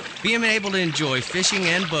Adventures. Being able to enjoy fishing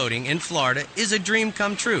and boating in Florida is a dream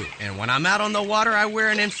come true, and when I'm out on the water, I wear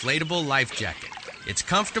an inflatable life jacket. It's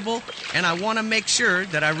comfortable, and I want to make sure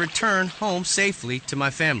that I return home safely to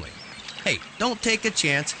my family. Hey, don't take a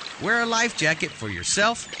chance. Wear a life jacket for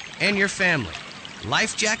yourself and your family.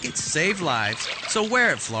 Life jackets save lives, so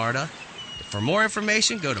wear it, Florida. For more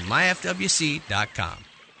information, go to myfwc.com.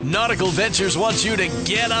 Nautical Ventures wants you to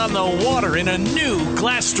get on the water in a new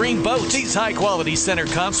Glasstream boat. These high-quality center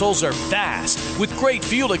consoles are fast, with great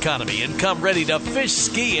fuel economy, and come ready to fish,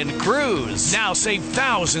 ski, and cruise. Now save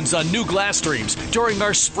thousands on new Glasstreams during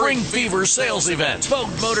our Spring Fever sales event. Boat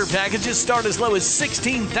motor packages start as low as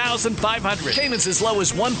 $16,500. Payments as low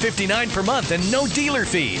as $159 per month and no dealer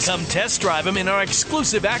fees. Come test drive them in our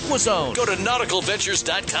exclusive Aqua Zone. Go to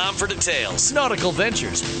nauticalventures.com for details. Nautical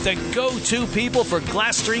Ventures, the go-to people for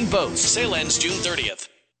Glasstream boats. Sale ends June 30th.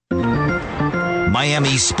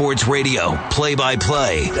 Miami Sports Radio,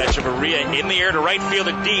 play-by-play. That's Maria in the air to right field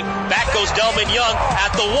and deep. Back goes Delman Young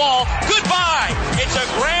at the wall. Goodbye! It's a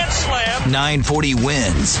grand slam. 940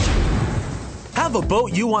 wins. Have a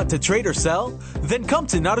boat you want to trade or sell? Then come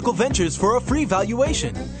to Nautical Ventures for a free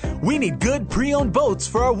valuation. We need good pre-owned boats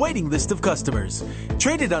for our waiting list of customers.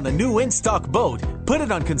 Trade it on a new in-stock boat, put it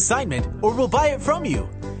on consignment, or we'll buy it from you.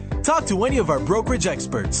 Talk to any of our brokerage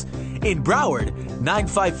experts. In Broward,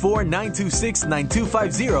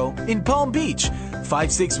 954-926-9250. In Palm Beach,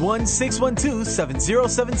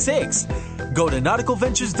 561-612-7076. Go to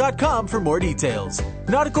nauticalventures.com for more details.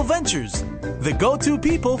 Nautical Ventures, the go-to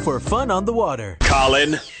people for fun on the water.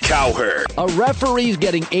 Colin Cowherd. A referee's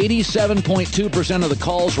getting 87.2% of the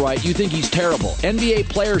calls right. You think he's terrible. NBA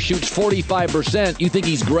player shoots 45%. You think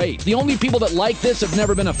he's great. The only people that like this have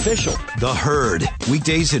never been official. The Herd.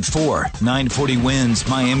 Weekdays at 4. 940 wins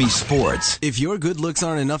Miami Sports. If your good looks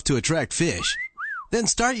aren't enough to attract fish, then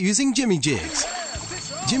start using Jimmy Jigs.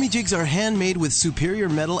 Jimmy Jigs are handmade with superior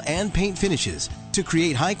metal and paint finishes to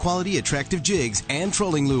create high-quality, attractive jigs and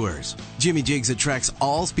trolling lures. Jimmy Jigs attracts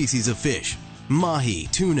all species of fish. Mahi,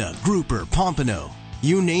 tuna, grouper, pompano.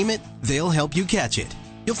 You name it, they'll help you catch it.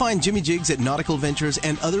 You'll find Jimmy Jigs at Nautical Ventures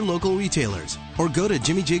and other local retailers, or go to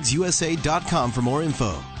JimmyJigsUSA.com for more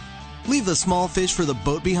info. Leave the small fish for the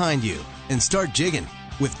boat behind you and start jigging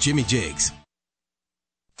with Jimmy Jigs.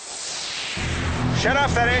 Shut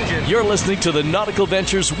off that engine. You're listening to the Nautical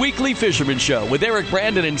Ventures Weekly Fisherman Show with Eric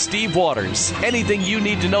Brandon and Steve Waters. Anything you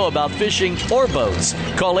need to know about fishing or boats,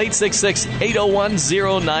 call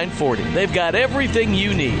 866-801-0940. They've got everything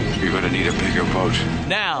you need. You're going to need a bigger boat.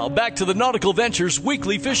 Now, back to the Nautical Ventures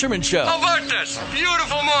Weekly Fisherman Show. How about this?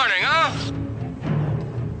 Beautiful morning, huh?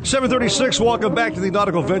 7:36. Welcome back to the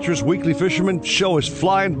Nautical Ventures Weekly Fisherman Show. Is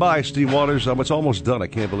flying by, Steve Waters. It's almost done. I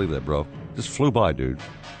can't believe that, bro. Just flew by, dude.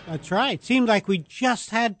 That's right. Seemed like we just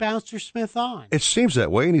had Bouncer Smith on. It seems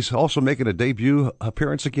that way, and he's also making a debut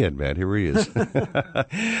appearance again, man. Here he is.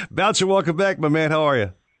 Bouncer, welcome back, my man. How are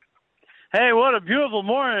you? Hey, what a beautiful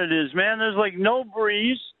morning it is, man. There's like no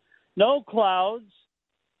breeze, no clouds,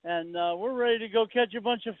 and we're ready to go catch a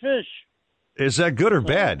bunch of fish. Is that good or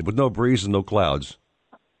bad with no breeze and no clouds?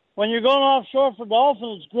 When you're going offshore for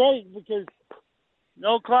dolphin, it's great because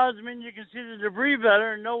no clouds mean you can see the debris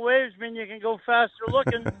better, and no waves mean you can go faster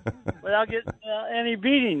looking without getting any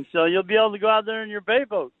beating. So you'll be able to go out there in your bay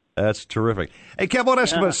boat. That's terrific. Hey, Kev, I want to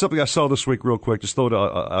ask you about something I saw this week real quick. Just throw it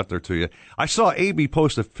out there to you. I saw Amy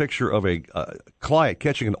post a picture of a client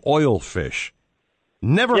catching an oil fish.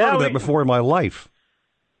 Never heard of that before in my life.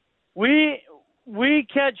 We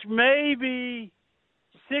catch maybe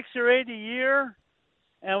 6 or 8 a year,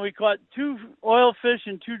 and we caught 2 oil fish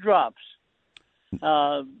and 2 drops.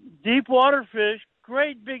 Deep water fish,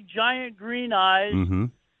 great big giant green eyes. Mm-hmm.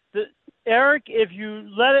 Eric, if you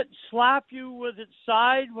let it slap you with its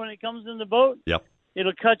side when it comes in the boat, yep,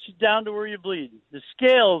 it'll cut you down to where you bleed. The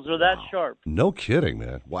scales are that sharp. No kidding,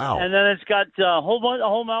 man. Wow. And then it's got a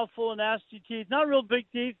whole mouthful of nasty teeth. Not real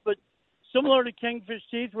big teeth, but similar to kingfish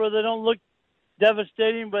teeth where they don't look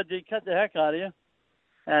devastating, but they cut the heck out of you.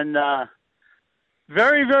 And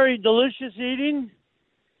very, very delicious eating.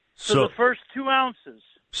 For the first 2 ounces.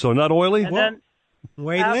 So not oily? And then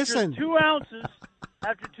after 2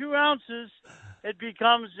 ounces, it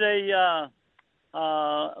becomes a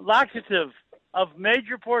laxative of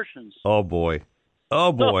major portions. Oh, boy.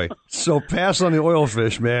 Oh, boy. So pass on the oil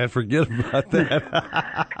fish, man. Forget about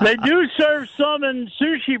that. They do serve some in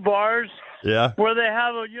sushi bars. Yeah. Where they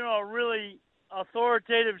have a really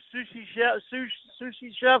authoritative sushi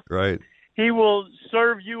chef. Right. He will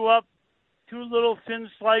serve you up 2 little thin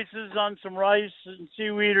slices on some rice and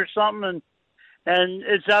seaweed or something, and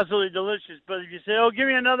it's absolutely delicious. But if you say, "Oh, give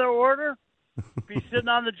me another order," be sitting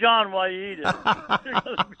on the john while you eat it.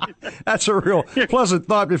 That's a real pleasant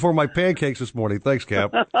thought before my pancakes this morning. Thanks,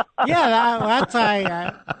 Cap. Yeah, that's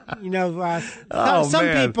some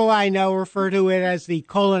man. people I know refer to it as the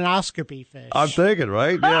colonoscopy fish. I'm thinking,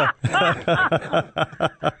 right? Yeah.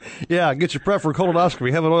 Yeah, get your prep for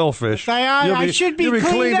colonoscopy. Have an oil fish. I should be you'll be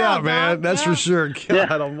cleaned out, man. Doc. That's for sure.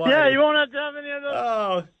 God almighty. Yeah, you won't have to have any of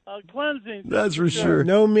those cleansing. That's for sure.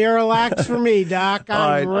 No Miralax for me, Doc.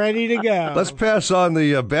 I'm right. ready to go. Let's pass on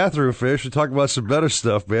the bathroom fish and talk about some better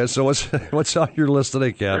stuff, man. So what's on your list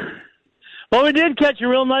today, Cap? Well, we did catch a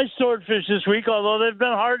real nice swordfish this week, although they've been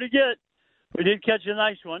hard to get. We did catch a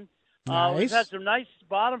nice one. Nice. We've had some nice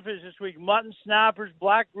bottom fish this week, mutton snappers,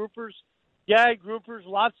 black groupers, gag groupers,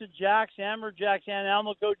 lots of jacks, hammerjacks, and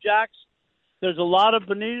Almaco jacks. There's a lot of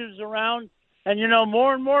bonitas around. And,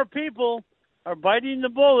 more and more people are biting the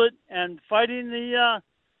bullet and fighting the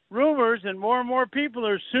rumors, and more people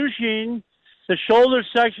are sushiing the shoulder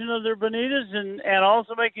section of their bonitas and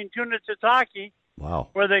also making tuna tataki. Wow.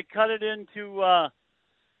 Where they cut it into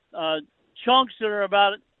chunks that are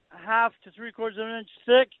about 1/2 to 3/4 of an inch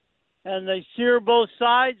thick, and they sear both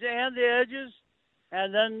sides and the edges,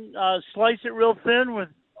 and then slice it real thin with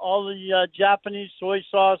all the Japanese soy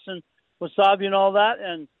sauce and wasabi and all that.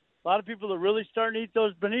 And a lot of people are really starting to eat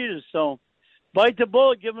those bonitas. So bite the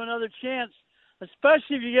bullet, give them another chance,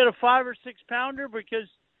 especially if you get a 5 or 6 pounder, because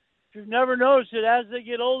if you've never noticed it, as they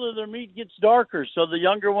get older, their meat gets darker. So the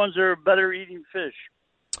younger ones are better eating fish.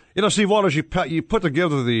 You know, Steve Waters, you put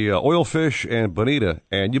together the oil fish and bonita,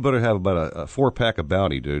 and you better have about a 4-pack of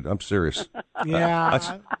Bounty, dude. I'm serious.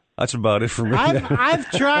 Yeah. That's about it for me.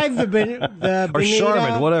 I've tried the bonita. Or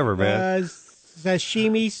Charmin, whatever, man.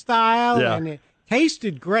 Sashimi style, Yeah. and it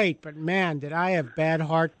tasted great, but man, did I have bad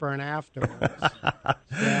heartburn afterwards.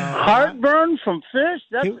 Heartburn from fish?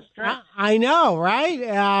 That's a strange. I know,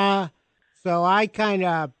 right? So I kind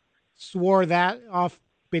of swore that off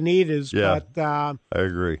bonitas. Yeah, but I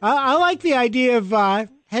agree. I like the idea of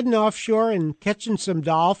heading offshore and catching some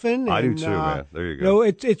dolphin. I do and, too, man. There you go.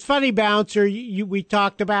 You know, it's funny, Bouncer. We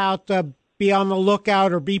talked about be on the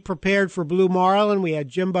lookout or be prepared for blue marlin. We had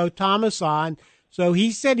Jimbo Thomas on. So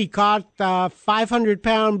he said he caught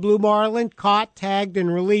 500-pound blue marlin, caught, tagged,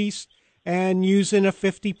 and released, and using a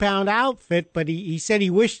 50-pound outfit. But he said he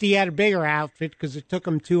wished he had a bigger outfit because it took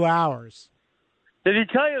him 2 hours. Did he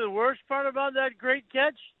tell you the worst part about that great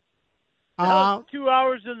catch? That was 2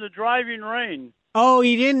 hours in the driving rain. Oh,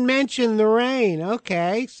 he didn't mention the rain.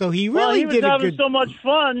 Okay, so he really he was did a having good. so much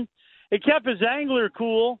fun. It kept his angler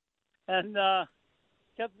cool, and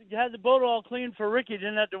had the boat all clean for Ricky.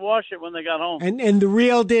 Didn't have to wash it when they got home. And the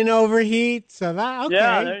reel didn't overheat, so that okay.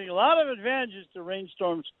 Yeah, there's a lot of advantages to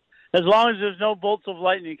rainstorms, as long as there's no bolts of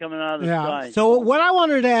lightning coming out of the sky. So what I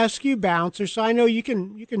wanted to ask you, Bouncer, so I know you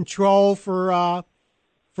can troll for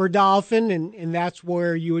dolphin, and that's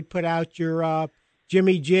where you would put out your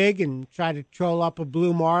Jimmy jig and try to troll up a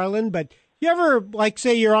blue marlin. But you ever, like,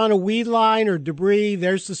 say you're on a weed line or debris,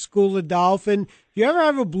 there's the school of dolphin. You ever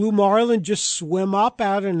have a blue marlin just swim up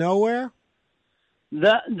out of nowhere?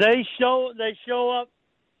 They show up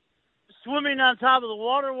swimming on top of the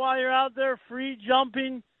water while you're out there, free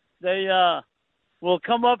jumping. They will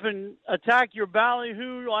come up and attack your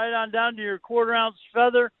ballyhoo right on down to your quarter-ounce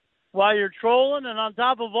feather while you're trolling. And on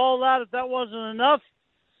top of all that, if that wasn't enough,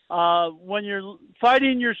 when you're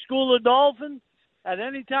fighting your school of dolphin, at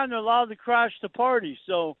any time they're allowed to crash the party.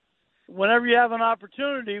 So whenever you have an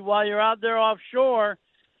opportunity while you're out there offshore,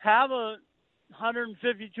 have a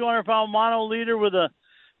 150, 200-pound mono leader with a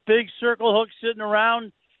big circle hook sitting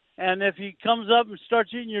around. And if he comes up and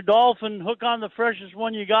starts eating your dolphin, hook on the freshest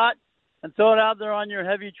one you got and throw it out there on your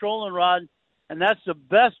heavy trolling rod. And that's the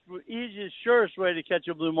best, easiest, surest way to catch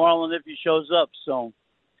a blue marlin if he shows up. So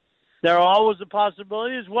there are always a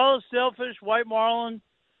possibility, as well as sailfish, white marlin,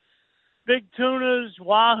 big tunas,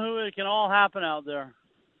 wahoo. It can all happen out there.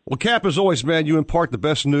 Well, Cap, as always, man, you impart the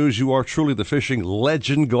best news. You are truly the fishing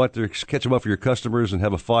legend. Go out there, catch them up for your customers, and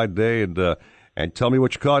have a fine day. And tell me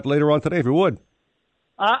what you caught later on today, if you would.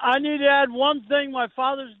 I need to add one thing, my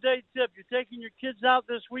Father's Day tip. You're taking your kids out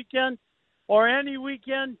this weekend or any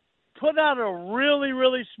weekend, put out a really,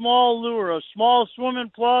 really small lure, a small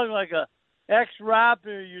swimming plug like a X-Rap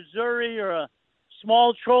or Uzuri or a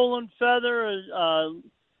small trolling feather,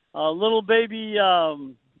 a little baby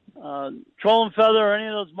trolling feather or any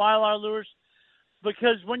of those Mylar lures.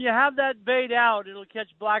 Because when you have that bait out, it'll catch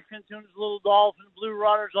blackfin tunas, little dolphin, blue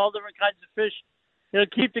runners, all different kinds of fish. It'll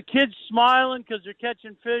keep the kids smiling because they're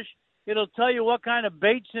catching fish. It'll tell you what kind of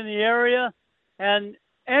bait's in the area. And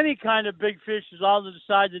any kind of big fish is all to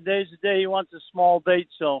decide the day's the day he wants a small bait.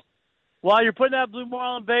 So while you're putting that blue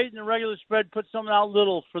marlin bait in the regular spread, put something out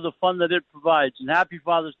little for the fun that it provides. And happy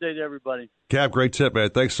Father's Day to everybody. Cap, great tip,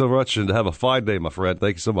 man. Thanks so much, and have a fine day, my friend.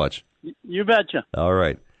 Thank you so much. You betcha. All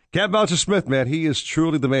right. Cap Bouncer Smith, man, he is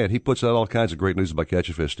truly the man. He puts out all kinds of great news about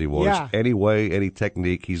catching fish, Steve Waters. Yeah. Any way, any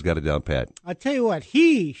technique, he's got it down pat. I'll tell you what,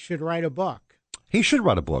 he should write a book. He should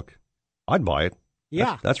write a book. I'd buy it.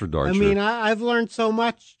 Yeah. That's for darn I sure. mean, I've learned so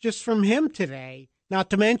much just from him today, not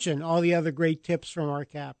to mention all the other great tips from our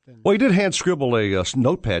captain. Well, he did hand scribble a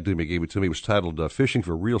notepad to me, gave it to me. It was titled Fishing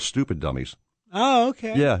for Real Stupid Dummies. Oh,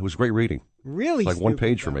 okay. Yeah, it was great reading. Really? It's like one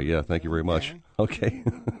page for me. Yeah, thank you very much. Okay.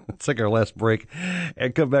 Let's take our last break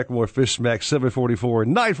and come back with more Fish Smack 744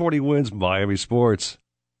 and 940 wins Miami Sports.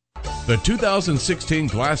 The 2016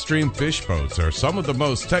 Glasstream fish boats are some of the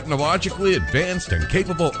most technologically advanced and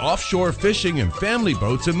capable offshore fishing and family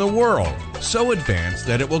boats in the world. So advanced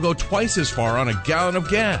that it will go twice as far on a gallon of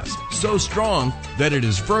gas. So strong that it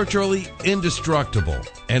is virtually indestructible.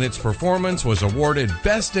 And its performance was awarded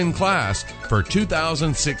Best in Class for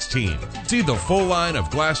 2016. See the full line of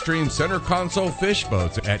Glasstream center console fish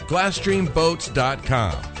boats at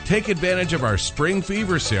GlassstreamBoats.com. Take advantage of our spring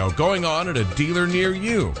fever sale going on at a dealer near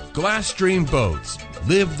you. Glasstream Boats.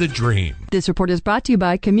 Live the dream. This report is brought to you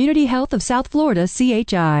by Community Health of South Florida,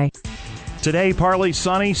 CHI. Today, partly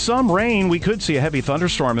sunny, some rain. We could see a heavy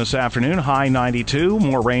thunderstorm this afternoon, high 92.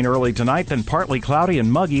 More rain early tonight, then partly cloudy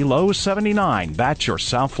and muggy, low 79. That's your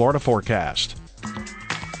South Florida forecast.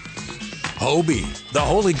 Hobie, the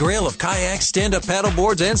holy grail of kayaks, stand-up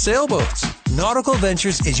paddleboards, and sailboats. Nautical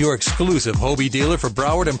Ventures is your exclusive Hobie dealer for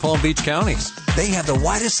Broward and Palm Beach counties. They have the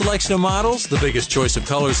widest selection of models, the biggest choice of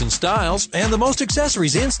colors and styles, and the most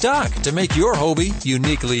accessories in stock to make your Hobie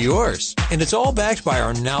uniquely yours. And it's all backed by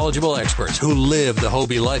our knowledgeable experts who live the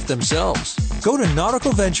Hobie life themselves. Go to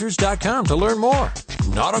nauticalventures.com to learn more.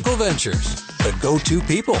 Nautical Ventures, the go-to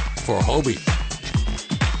people for Hobie.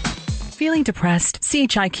 Feeling depressed?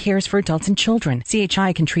 CHI cares for adults and children.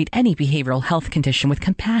 CHI can treat any behavioral health condition with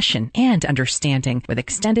compassion and understanding with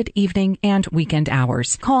extended evening and weekend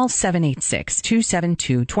hours. Call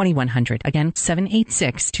 786-272-2100. Again,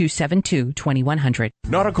 786-272-2100.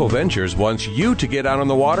 Nautical Ventures wants you to get out on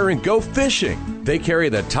the water and go fishing. They carry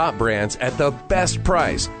the top brands at the best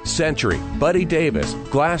price. Century, Buddy Davis,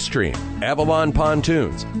 Glasstream, Avalon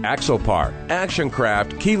Pontoons, Axopar, Action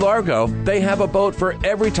Craft, Key Largo. They have a boat for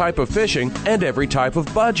every type of fishing and every type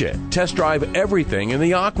of budget. Test drive everything in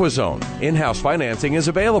the AquaZone. In-house financing is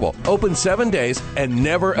available. Open 7 days and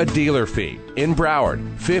never a dealer fee. In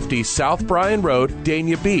Broward, 50 South Bryan Road,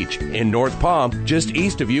 Dania Beach. In North Palm, just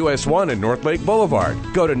east of US 1 and North Lake Boulevard.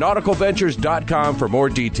 Go to nauticalventures.com for more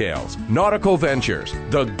details. Nautical Ventures,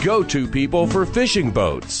 the go-to people for fishing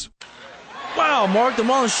boats. Wow, Mark, the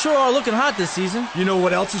Marlins sure are looking hot this season. You know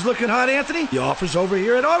what else is looking hot, Anthony? The offers over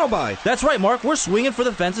here at AutoBuy. That's right, Mark. We're swinging for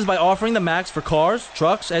the fences by offering the max for cars,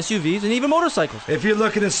 trucks, SUVs, and even motorcycles. If you're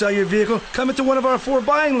looking to sell your vehicle, come into one of our 4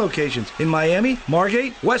 buying locations in Miami,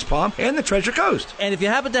 Margate, West Palm, and the Treasure Coast. And if you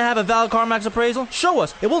happen to have a valid CarMax appraisal, show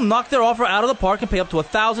us. It will knock their offer out of the park and pay up to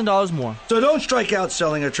 $1,000 more. So don't strike out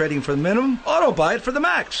selling or trading for the minimum. AutoBuy it for the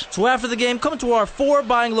max. So after the game, come to our 4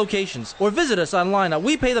 buying locations or visit us online at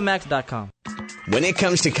WePayTheMax.com. When it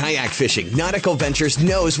comes to kayak fishing, Nautical Ventures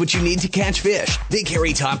knows what you need to catch fish. They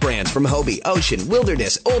carry top brands from Hobie, Ocean,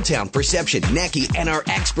 Wilderness, Old Town, Perception, Necky, and are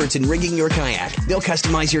experts in rigging your kayak. They'll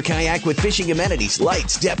customize your kayak with fishing amenities,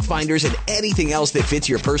 lights, depth finders, and anything else that fits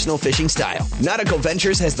your personal fishing style. Nautical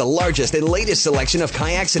Ventures has the largest and latest selection of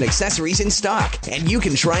kayaks and accessories in stock, and you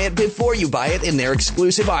can try it before you buy it in their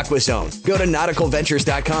exclusive AquaZone. Go to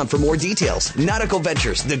nauticalventures.com for more details. Nautical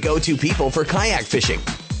Ventures, the go-to people for kayak fishing.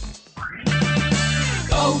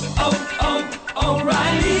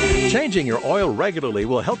 O'Reilly. Changing your oil regularly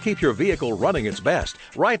will help keep your vehicle running its best.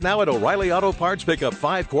 Right now at O'Reilly Auto Parts, pick up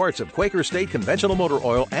 5 quarts of Quaker State conventional motor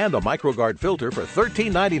oil and a MicroGuard filter for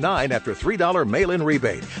 $13.99 after $3 mail-in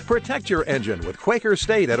rebate. Protect your engine with Quaker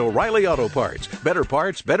State at O'Reilly Auto Parts. Better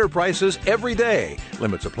parts, better prices every day.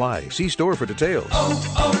 Limits apply. See store for details.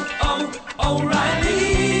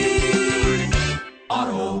 O'Reilly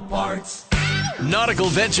Auto Parts. Nautical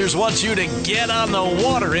Ventures wants you to get on the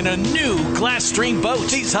water in a new Glasstream boat.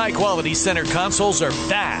 These high-quality center consoles are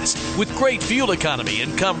fast, with great fuel economy,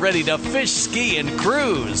 and come ready to fish, ski, and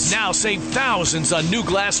cruise. Now save thousands on new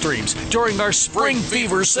Glasstreams during our Spring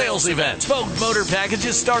Fever sales event. Boat motor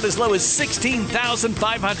packages start as low as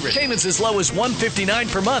 $16,500. Payments as low as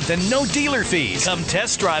 $159 per month and no dealer fees. Come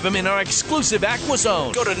test drive them in our exclusive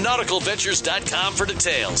AquaZone. Go to nauticalventures.com for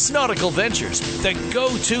details. Nautical Ventures, the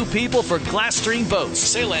go-to people for Glasstream boats.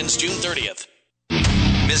 Sale ends June 30th.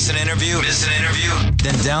 Miss an interview?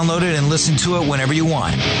 Then download it and listen to it whenever you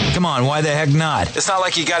want. Come on, why the heck not? It's not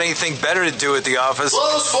like you got anything better to do at the office.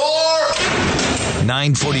 Close for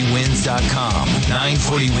 940wins.com.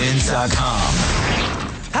 940wins.com.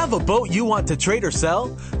 Have a boat you want to trade or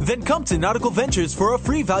sell? Then come to Nautical Ventures for a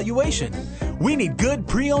free valuation. We need good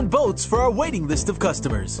pre-owned boats for our waiting list of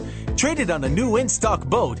customers. Trade it on a new in-stock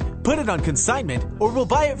boat, put it on consignment, or we'll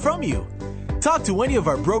buy it from you. Talk to any of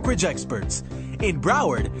our brokerage experts. In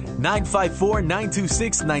Broward,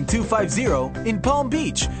 954-926-9250. In Palm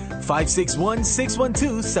Beach,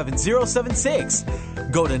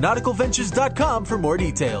 561-612-7076. Go to nauticalventures.com for more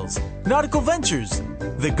details. Nautical Ventures,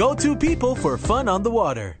 the go-to people for fun on the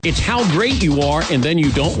water. It's how great you are and then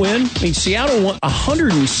you don't win. I mean, Seattle won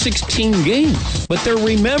 116 games, but they're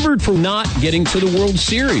remembered for not getting to the World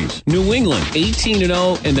Series. New England,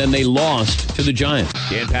 18-0, and then they lost to the Giants.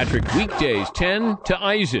 Dan Patrick, weekdays, 10 to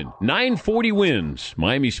Eisen, 940 wins,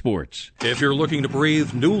 Miami Sports. If you're looking to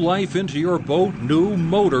breathe new life into your boat, new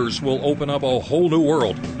motors will open up a whole new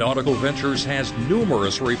world. Nautical Ventures has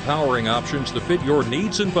numerous repowering options to fit your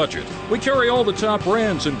needs and budget. We carry all the top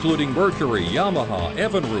brands, including Mercury, Yamaha,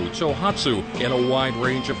 Evinrude, Tohatsu, and a wide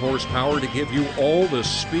range of horsepower to give you all the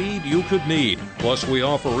speed you could need. Plus, we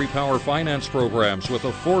offer repower finance programs with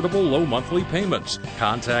affordable low monthly payments.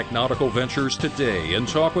 Contact Nautical Ventures today and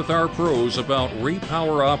talk with our pros about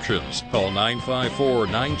repower options. Call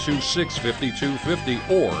 954-926-5250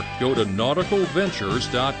 or go to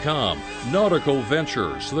nauticalventures.com. Nautical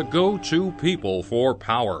Ventures, the go-to people for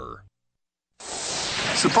power.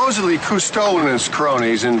 Supposedly, Cousteau and his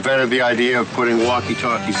cronies invented the idea of putting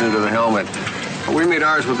walkie-talkies into the helmet. We made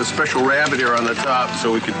ours with a special rabbit ear on the top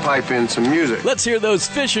so we could pipe in some music. Let's hear those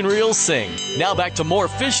fish and reels sing. Now back to more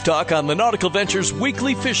fish talk on the Nautical Ventures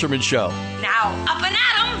Weekly Fisherman Show. Now, up and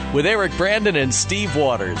at 'em! With Eric Brandon and Steve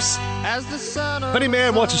Waters. If any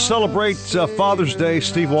man wants to celebrate Father's Day,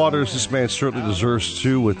 Steve Waters, this man certainly deserves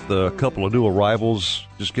to, with a couple of new arrivals,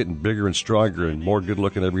 just getting bigger and stronger and more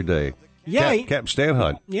good-looking every day. Yeah, Captain Stan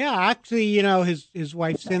Hunt. Yeah, actually, his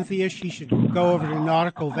wife Cynthia, she should go over to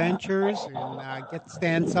Nautical Ventures and get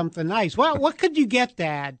Stan something nice. Well, what could you get,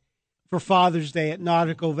 Dad, for Father's Day at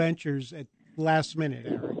Nautical Ventures at last minute,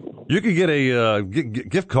 Eric? You could get a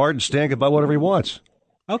gift card and Stan can buy whatever he wants.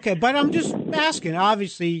 Okay, but I'm just asking.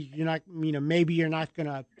 Obviously, you're not. Maybe you're not going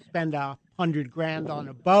to spend $100,000 on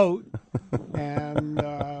a boat and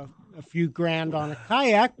a few grand on a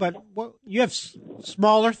kayak. But you have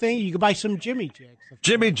smaller things. You can buy some Jimmy Jigs.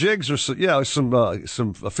 Jimmy Jigs or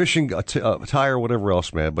some fishing attire, whatever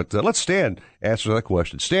else, man. But let Stan answer that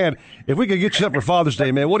question. Stan, if we could get you up for Father's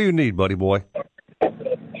Day, man, what do you need, buddy boy?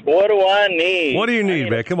 What do I need? What do you need,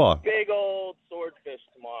 man? Come on. Big old swordfish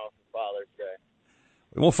tomorrow for Father's Day.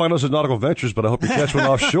 We won't find those at Nautical Ventures, but I hope you catch one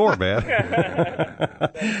offshore, man.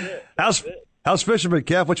 How's Fisherman,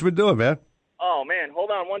 Cap? What you been doing, man? Oh, man,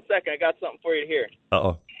 hold on 1 second. I got something for you to hear.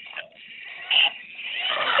 Uh-oh.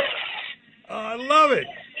 Oh, I love it.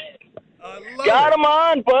 Got him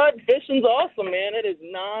on, bud. Fishing's awesome, man. It is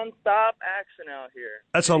nonstop action out here.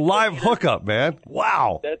 That's a live hookup, man.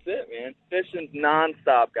 Wow. That's it, man. Fishing's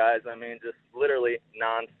nonstop, guys. I mean, just literally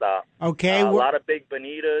nonstop. Okay. A lot of big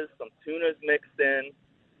bonitas, some tunas mixed in,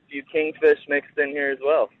 a few kingfish mixed in here as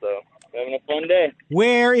well. So having a fun day.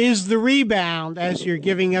 Where is the rebound as you're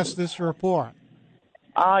giving us this report?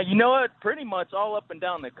 You know what? Pretty much all up and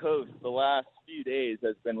down the coast the last few days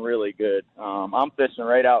has been really good. I'm fishing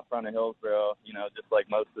right out front of Hillsborough, just like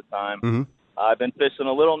most of the time. Mm-hmm. I've been fishing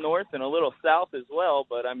a little north and a little south as well,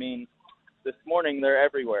 but, I mean, this morning they're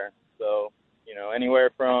everywhere. So,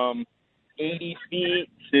 anywhere from 80 feet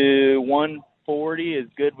to 140 is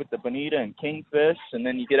good with the bonita and kingfish, and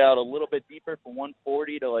then you get out a little bit deeper from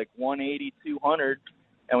 140 to like 180, 200,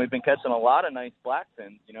 and we've been catching a lot of nice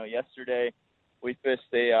blackfins. Yesterday we fished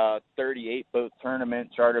a 38-boat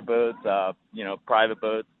tournament, charter boats, private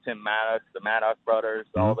boats, Tim Maddox, the Maddox brothers,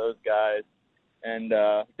 all those guys, and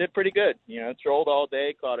did pretty good. Trolled all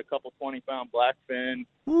day, caught a couple 20-pound blackfin,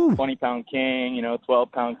 20-pound king,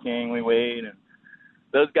 12-pound king we weighed, and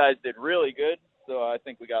those guys did really good. So I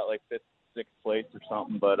think we got like 5th, 6th place or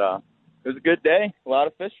something, but it was a good day. A lot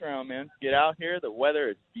of fish around, man. Get out here. The weather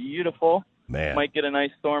is beautiful. Man. Might get a nice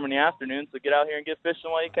storm in the afternoon, so get out here and get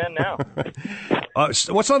fishing while you can now.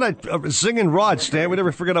 What's on that singing rod, Stan? We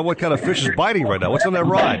never figured out what kind of fish is biting right now. What's on that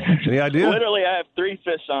rod? Any idea? Literally, I have 3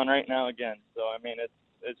 fish on right now again, so, I mean,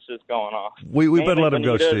 it's just going off. We better let him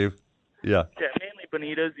go, Steve. Yeah. Yeah, mainly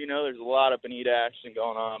bonitas. There's a lot of bonita action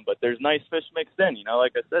going on, but there's nice fish mixed in.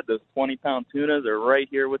 Like I said, those 20-pound tunas are right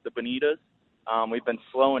here with the bonitas. We've been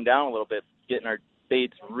slowing down a little bit, getting our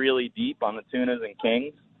baits really deep on the tunas and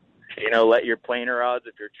kings. Let your planer rods,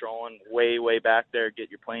 if you're trolling way, way back there, get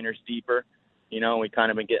your planers deeper. We kind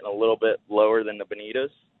of been getting a little bit lower than the bonitas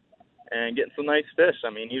and getting some nice fish. I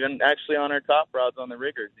mean, even actually on our top rods on the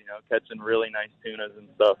riggers, catching really nice tunas and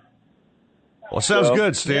stuff. Well, sounds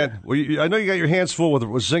good, Stan. Yeah. Well, I know you got your hands full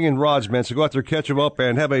with singing rods, man, so go out there, catch them up,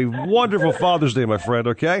 and have a wonderful Father's Day, my friend,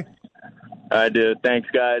 okay? I do. Thanks,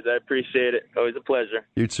 guys. I appreciate it. Always a pleasure.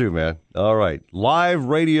 You too, man. All right. Live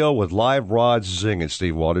radio with live rods zinging,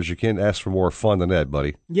 Steve Waters. You can't ask for more fun than that,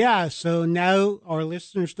 buddy. Yeah, so now our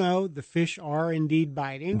listeners know the fish are indeed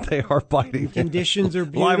biting. They are biting. The conditions are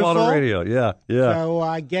beautiful. Live on the radio, yeah.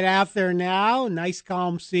 So get out there now, nice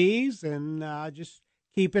calm seas, and just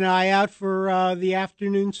keep an eye out for the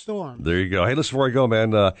afternoon storm. There you go. Hey, listen, before I go,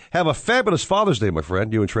 man, have a fabulous Father's Day, my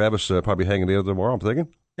friend. You and Travis probably hanging together tomorrow, I'm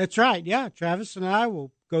thinking. That's right, yeah. Travis and I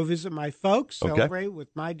will go visit my folks, celebrate with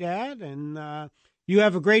my dad, and you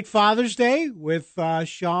have a great Father's Day with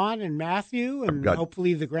Sean and Matthew and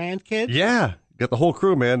hopefully the grandkids. Yeah, got the whole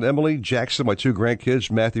crew, man. Emily, Jackson, my 2 grandkids,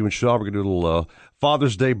 Matthew and Sean. We're going to do a little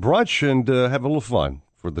Father's Day brunch and have a little fun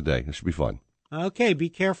for the day. It should be fun. Okay, be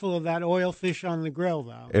careful of that oil fish on the grill,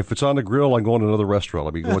 though. If it's on the grill, I'm going to another restaurant.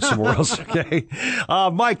 I'll be going somewhere else, okay?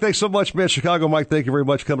 Mike, thanks so much, man. Chicago Mike, thank you very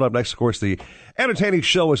much. Coming up next, of course, the entertaining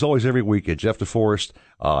show, as always, every weekend. Jeff DeForest,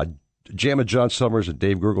 Jammin' John Summers and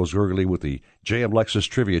Dave Gurgles Gurgly with the JM Lexus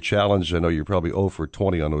Trivia Challenge. I know you're probably 0 for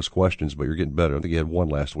 20 on those questions, but you're getting better. I think you had one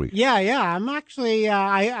last week. Yeah. I'm actually,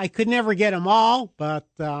 I could never get them all, but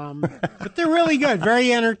they're really good.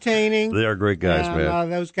 Very entertaining. They are great guys, man.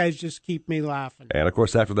 Those guys just keep me laughing. And, of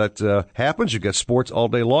course, after that happens, you've got sports all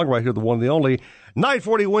day long right here, the one and the only.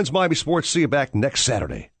 940 wins Miami Sports. See you back next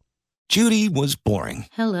Saturday. Judy was boring.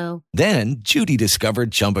 Hello. Then Judy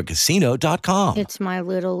discovered ChumbaCasino.com. It's my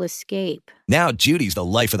little escape. Now Judy's the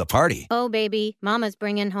life of the party. Oh, baby, mama's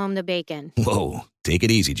bringing home the bacon. Whoa, take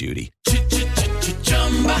it easy, Judy.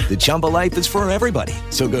 The Chumba life is for everybody.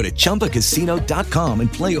 So go to ChumbaCasino.com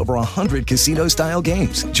and play over 100 casino-style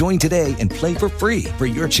games. Join today and play for free for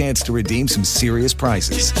your chance to redeem some serious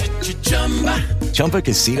prizes.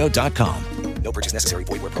 ChumbaCasino.com. No purchase necessary.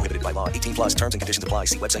 Void where prohibited by law. 18 plus terms and conditions apply.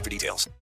 See website for details.